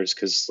trailers,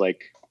 because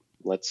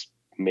let's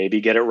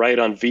maybe get it right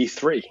on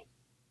V3.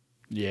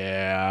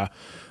 Yeah.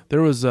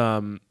 There was I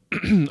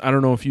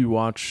don't know if you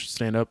watch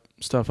stand-up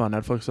stuff on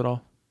Netflix at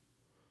all.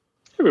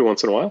 Every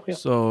once in a while, yeah.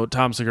 So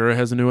Tom Segura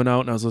has a new one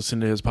out, and I was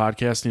listening to his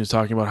podcast, and he was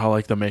talking about how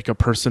the makeup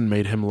person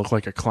made him look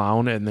like a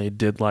clown, and they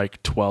did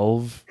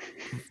 12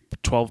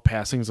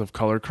 passings of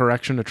color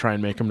correction to try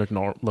and make him look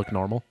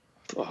normal.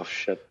 Oh,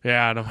 shit.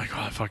 Yeah, and I'm like,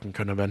 that fucking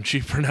couldn't have been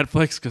cheap for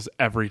Netflix, because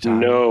every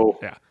time. No.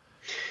 Yeah.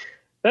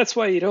 That's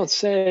why you don't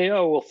say,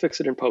 we'll fix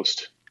it in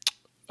post.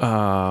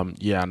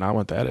 Yeah, not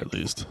with that at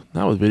least.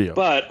 Not with video.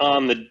 But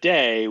on the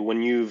day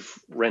when you've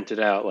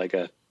rented out like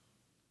a,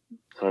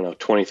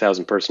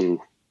 20,000 person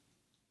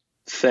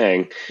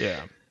thing.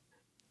 Yeah.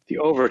 The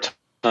overtime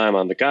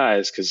on the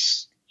guys,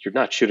 because you're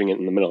not shooting it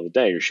in the middle of the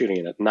day. You're shooting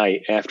it at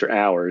night after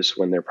hours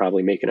when they're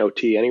probably making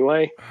OT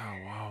anyway. Oh,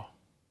 wow.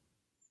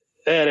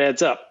 That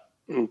adds up.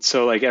 And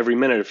so every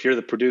minute, if you're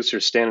the producer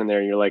standing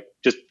there, you're like,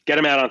 just get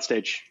him out on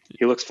stage.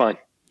 He looks fine.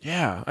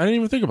 Yeah. I didn't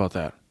even think about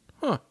that.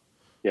 Huh.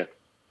 Yeah.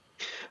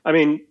 I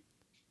mean,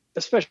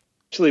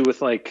 especially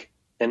with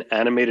an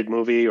animated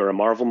movie or a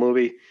Marvel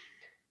movie,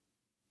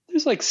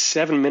 there's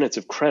 7 minutes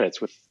of credits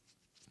with,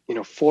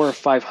 400 or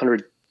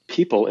 500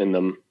 people in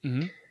them.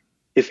 Mm-hmm.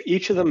 If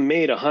each of them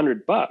made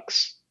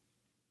 $100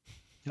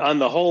 on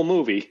the whole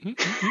movie,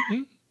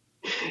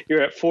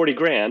 you're at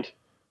 $40,000.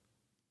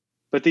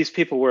 But these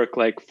people work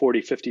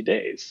 40, 50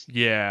 days.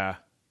 Yeah.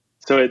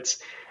 So it's,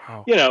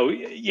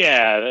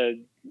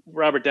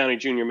 Robert Downey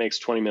Jr. makes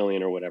 $20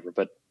 million or whatever.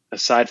 But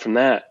aside from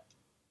that,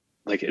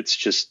 it's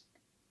just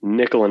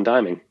nickel and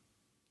diming.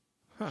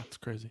 That's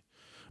crazy.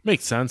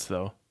 Makes sense,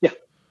 though. Yeah.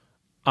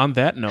 On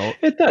that note,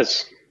 It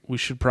does. we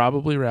should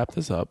probably wrap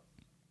this up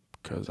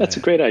because That's a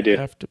great idea.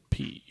 I have to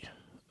pee.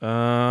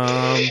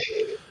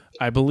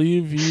 I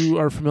believe you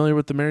are familiar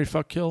with the Marry,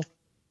 Fuck, Kill.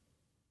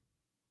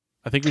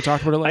 I think we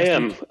talked about it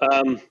last week. I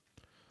am.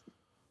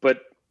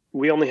 But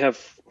we only have...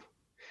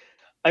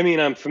 I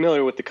mean, I'm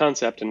familiar with the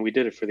concept, and we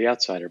did it for The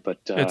Outsider, but...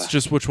 it's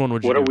just which one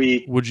would you what do? are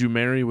we... Would you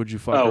marry, would you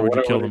fuck, or would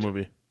you kill the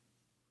movie?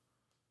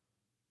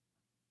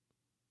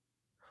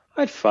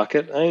 I'd fuck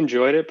it. I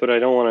enjoyed it, but I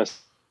don't want to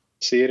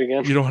see it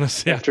again. You don't want to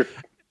see it?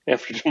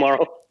 After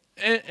tomorrow.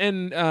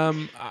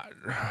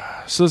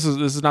 So this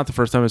is not the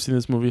first time I've seen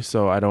this movie,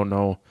 so I don't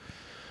know.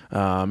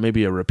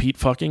 Maybe a repeat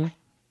fucking,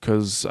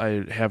 because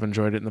I have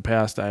enjoyed it in the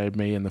past. I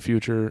may in the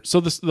future. So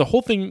the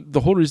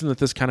whole reason that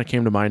this kind of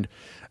came to mind,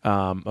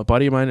 a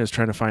buddy of mine is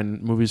trying to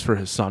find movies for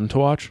his son to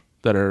watch.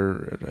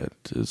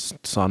 His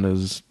son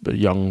is a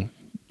young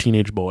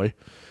teenage boy,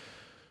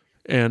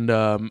 and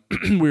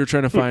we were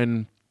trying to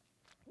find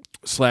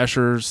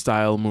slasher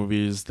style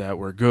movies that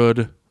were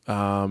good,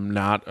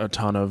 not a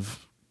ton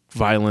of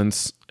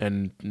violence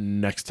and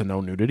next to no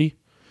nudity.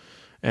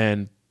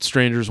 And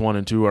Strangers 1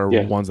 and 2 are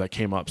ones that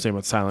came up. Same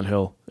with Silent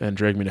Hill and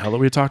Drag Me to Hell that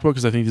we talked about,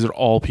 because I think these are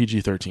all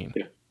PG-13.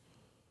 Yeah.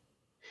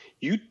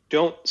 You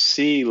don't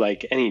see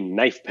like any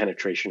knife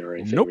penetration or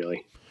anything,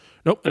 really.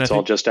 Nope. It's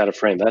all just out of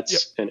frame.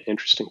 That's an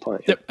interesting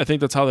point. Yep. I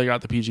think that's how they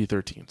got the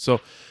PG-13. So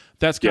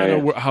that's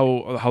kind of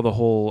how the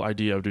whole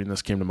idea of doing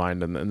this came to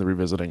mind in the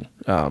revisiting.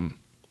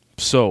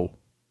 So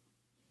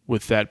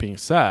with that being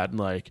said,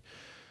 like,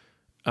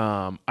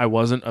 I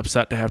wasn't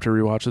upset to have to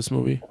rewatch this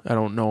movie. I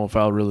don't know if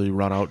I'll really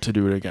run out to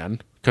do it again,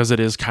 because it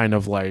is kind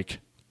of like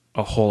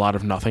a whole lot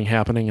of nothing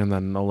happening and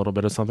then a little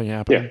bit of something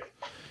happening.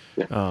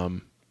 Yeah.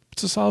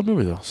 It's a solid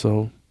movie though.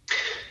 So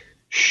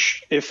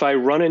if I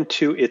run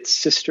into its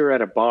sister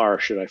at a bar,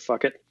 should I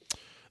fuck it?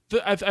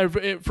 I'm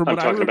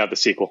talking about the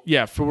sequel.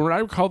 Yeah, from what I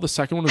recall, the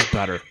second one was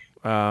better.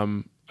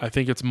 I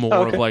think it's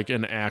more of like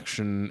an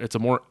action. It's a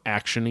more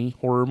action-y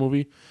horror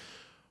movie.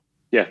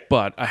 Yeah.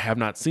 But I have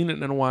not seen it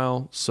in a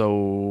while,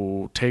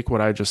 so take what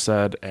I just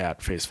said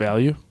at face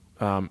value.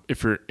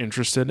 If you're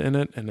interested in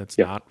it and it's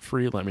not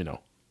free, let me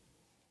know.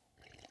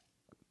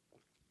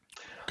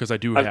 Because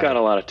I've got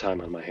a lot of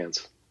time on my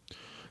hands.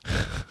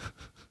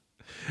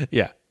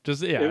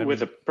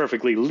 With a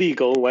perfectly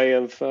legal way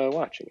of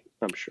watching it,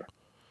 I'm sure.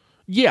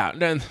 Yeah,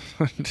 and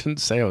I didn't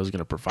say I was going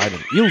to provide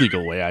an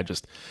illegal way.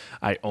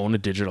 I own a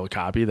digital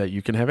copy that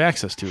you can have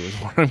access to, is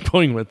where I'm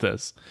going with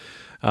this.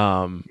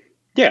 I'll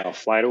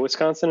fly to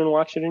Wisconsin and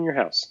watch it in your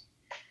house.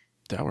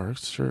 That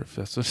works, sure. If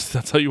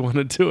that's how you want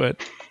to do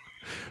it.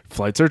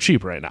 Flights are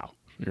cheap right now.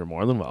 You're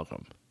more than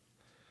welcome.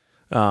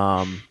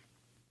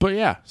 But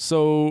yeah,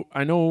 so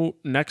I know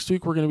next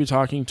week we're going to be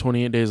talking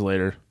 28 Days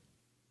Later.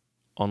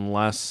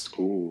 Unless...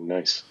 Ooh,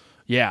 nice.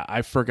 Yeah,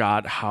 I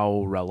forgot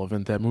how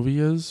relevant that movie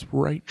is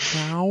right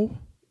now.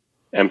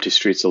 Empty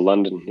Streets of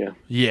London, yeah.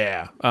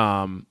 Yeah.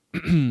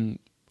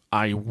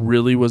 I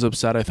really was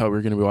upset. I thought we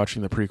were going to be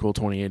watching the prequel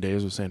 28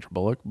 Days with Sandra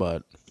Bullock,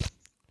 but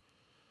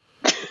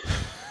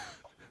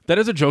that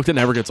is a joke that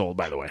never gets old,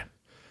 by the way.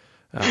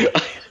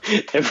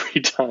 Every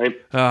time.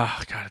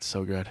 Oh, God, it's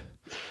so good.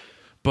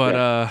 But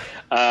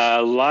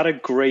a lot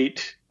of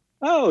great...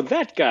 Oh,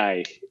 that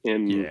guy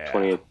in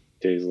 28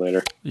 Days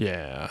Later.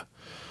 Yeah.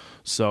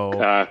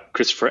 So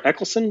Christopher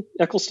Eccleston,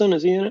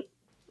 is he in it?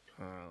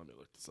 Let me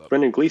look this up.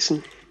 Brendan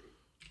Gleeson.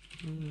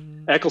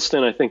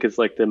 Eccleston, I think, is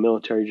like the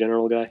military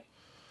general guy.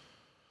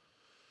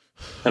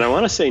 And I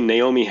want to say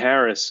Naomi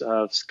Harris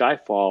of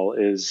Skyfall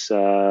is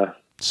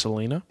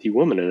Selena, the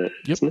woman in it,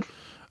 isn't it?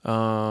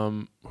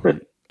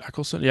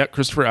 Eccleston. Yeah,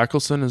 Christopher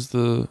Eccleston is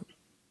the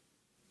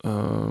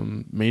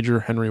Major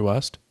Henry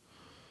West.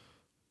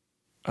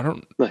 I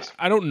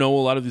don't know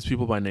a lot of these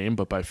people by name,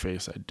 but by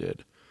face I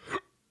did.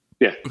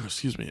 Yeah.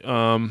 Excuse me.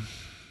 Yeah.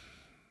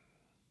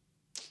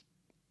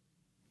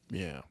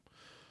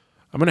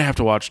 I'm going to have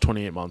to watch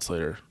 28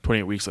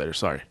 Weeks Later,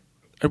 sorry.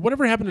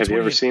 Whatever happened to Have you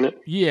ever seen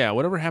it? Yeah,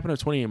 whatever happened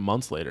to 28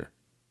 Months Later?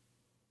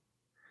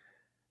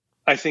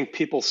 I think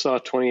people saw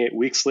 28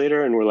 Weeks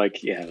Later and were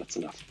like, yeah, that's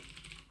enough.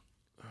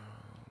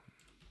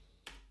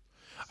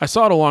 I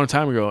saw it a long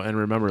time ago and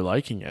remember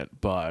liking it,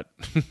 but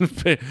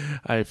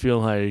I feel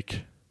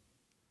like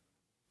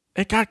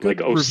it got good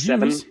like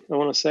 07, reviews. I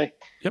want to say.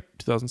 Yep,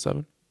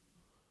 2007.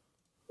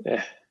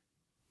 Yeah.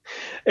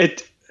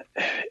 It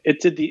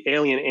did the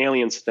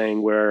Aliens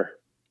thing where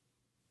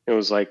it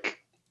was like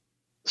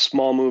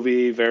small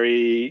movie,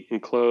 very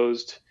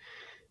enclosed,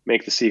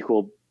 make the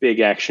sequel, big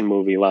action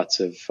movie, lots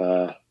of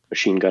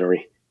machine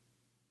gunnery.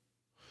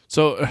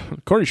 So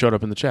Corey showed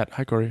up in the chat.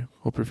 Hi, Corey.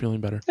 Hope you're feeling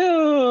better.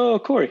 Oh,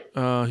 Corey.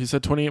 He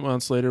said 28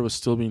 Months Later was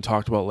still being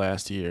talked about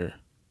last year.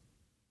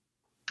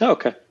 Oh,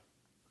 okay.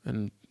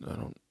 And I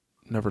don't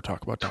never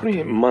talk about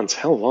 28 months.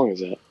 How long is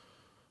that?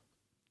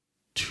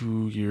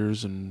 2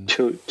 years and...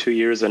 2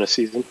 years and a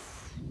season?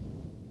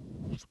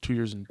 2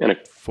 years and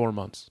 4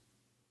 months.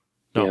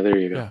 No. Yeah, there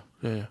you go.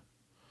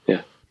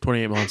 Yeah.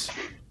 28 months.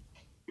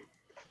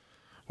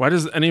 Why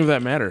does any of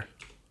that matter?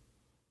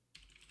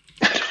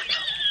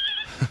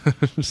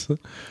 Let's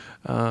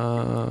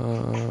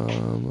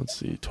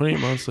see. 28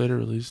 months later,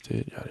 release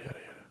date. Yada yada yada.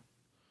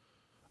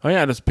 Oh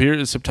yeah, it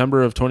appeared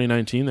September of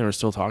 2019. They were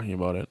still talking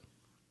about it.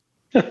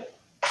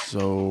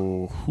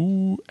 So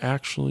who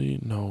actually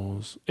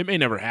knows? It may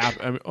never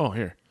happen. I mean,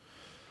 here.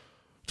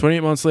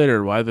 28 months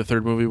later, why the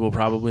third movie will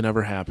probably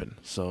never happen.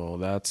 So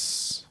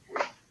that's...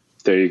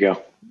 There you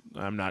go.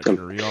 I'm not going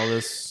to read all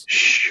this.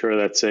 Sure,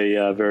 that's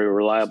a very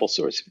reliable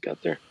source you've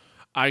got there.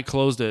 I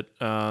closed it.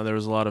 There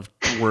was a lot of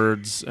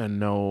words and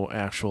no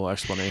actual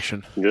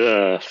explanation.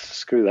 Yeah,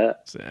 screw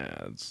that.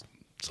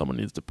 Someone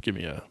needs to give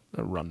me a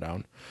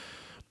rundown.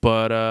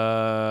 But,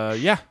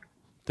 yeah.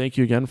 Thank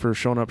you again for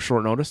showing up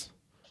short notice.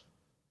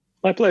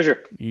 My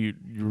pleasure. You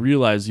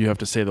realize you have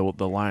to say the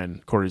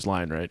line, Corey's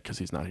line, right? Because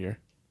he's not here.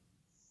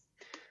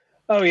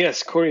 Oh,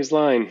 yes, Corey's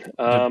line.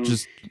 Do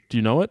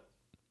you know it?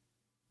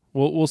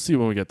 We'll see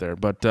when we get there.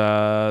 But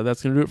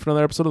that's going to do it for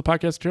another episode of the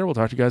podcast here. We'll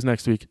talk to you guys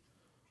next week.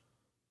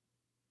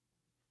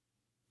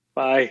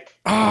 Bye.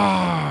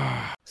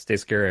 Stay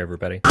scary,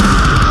 everybody.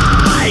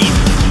 I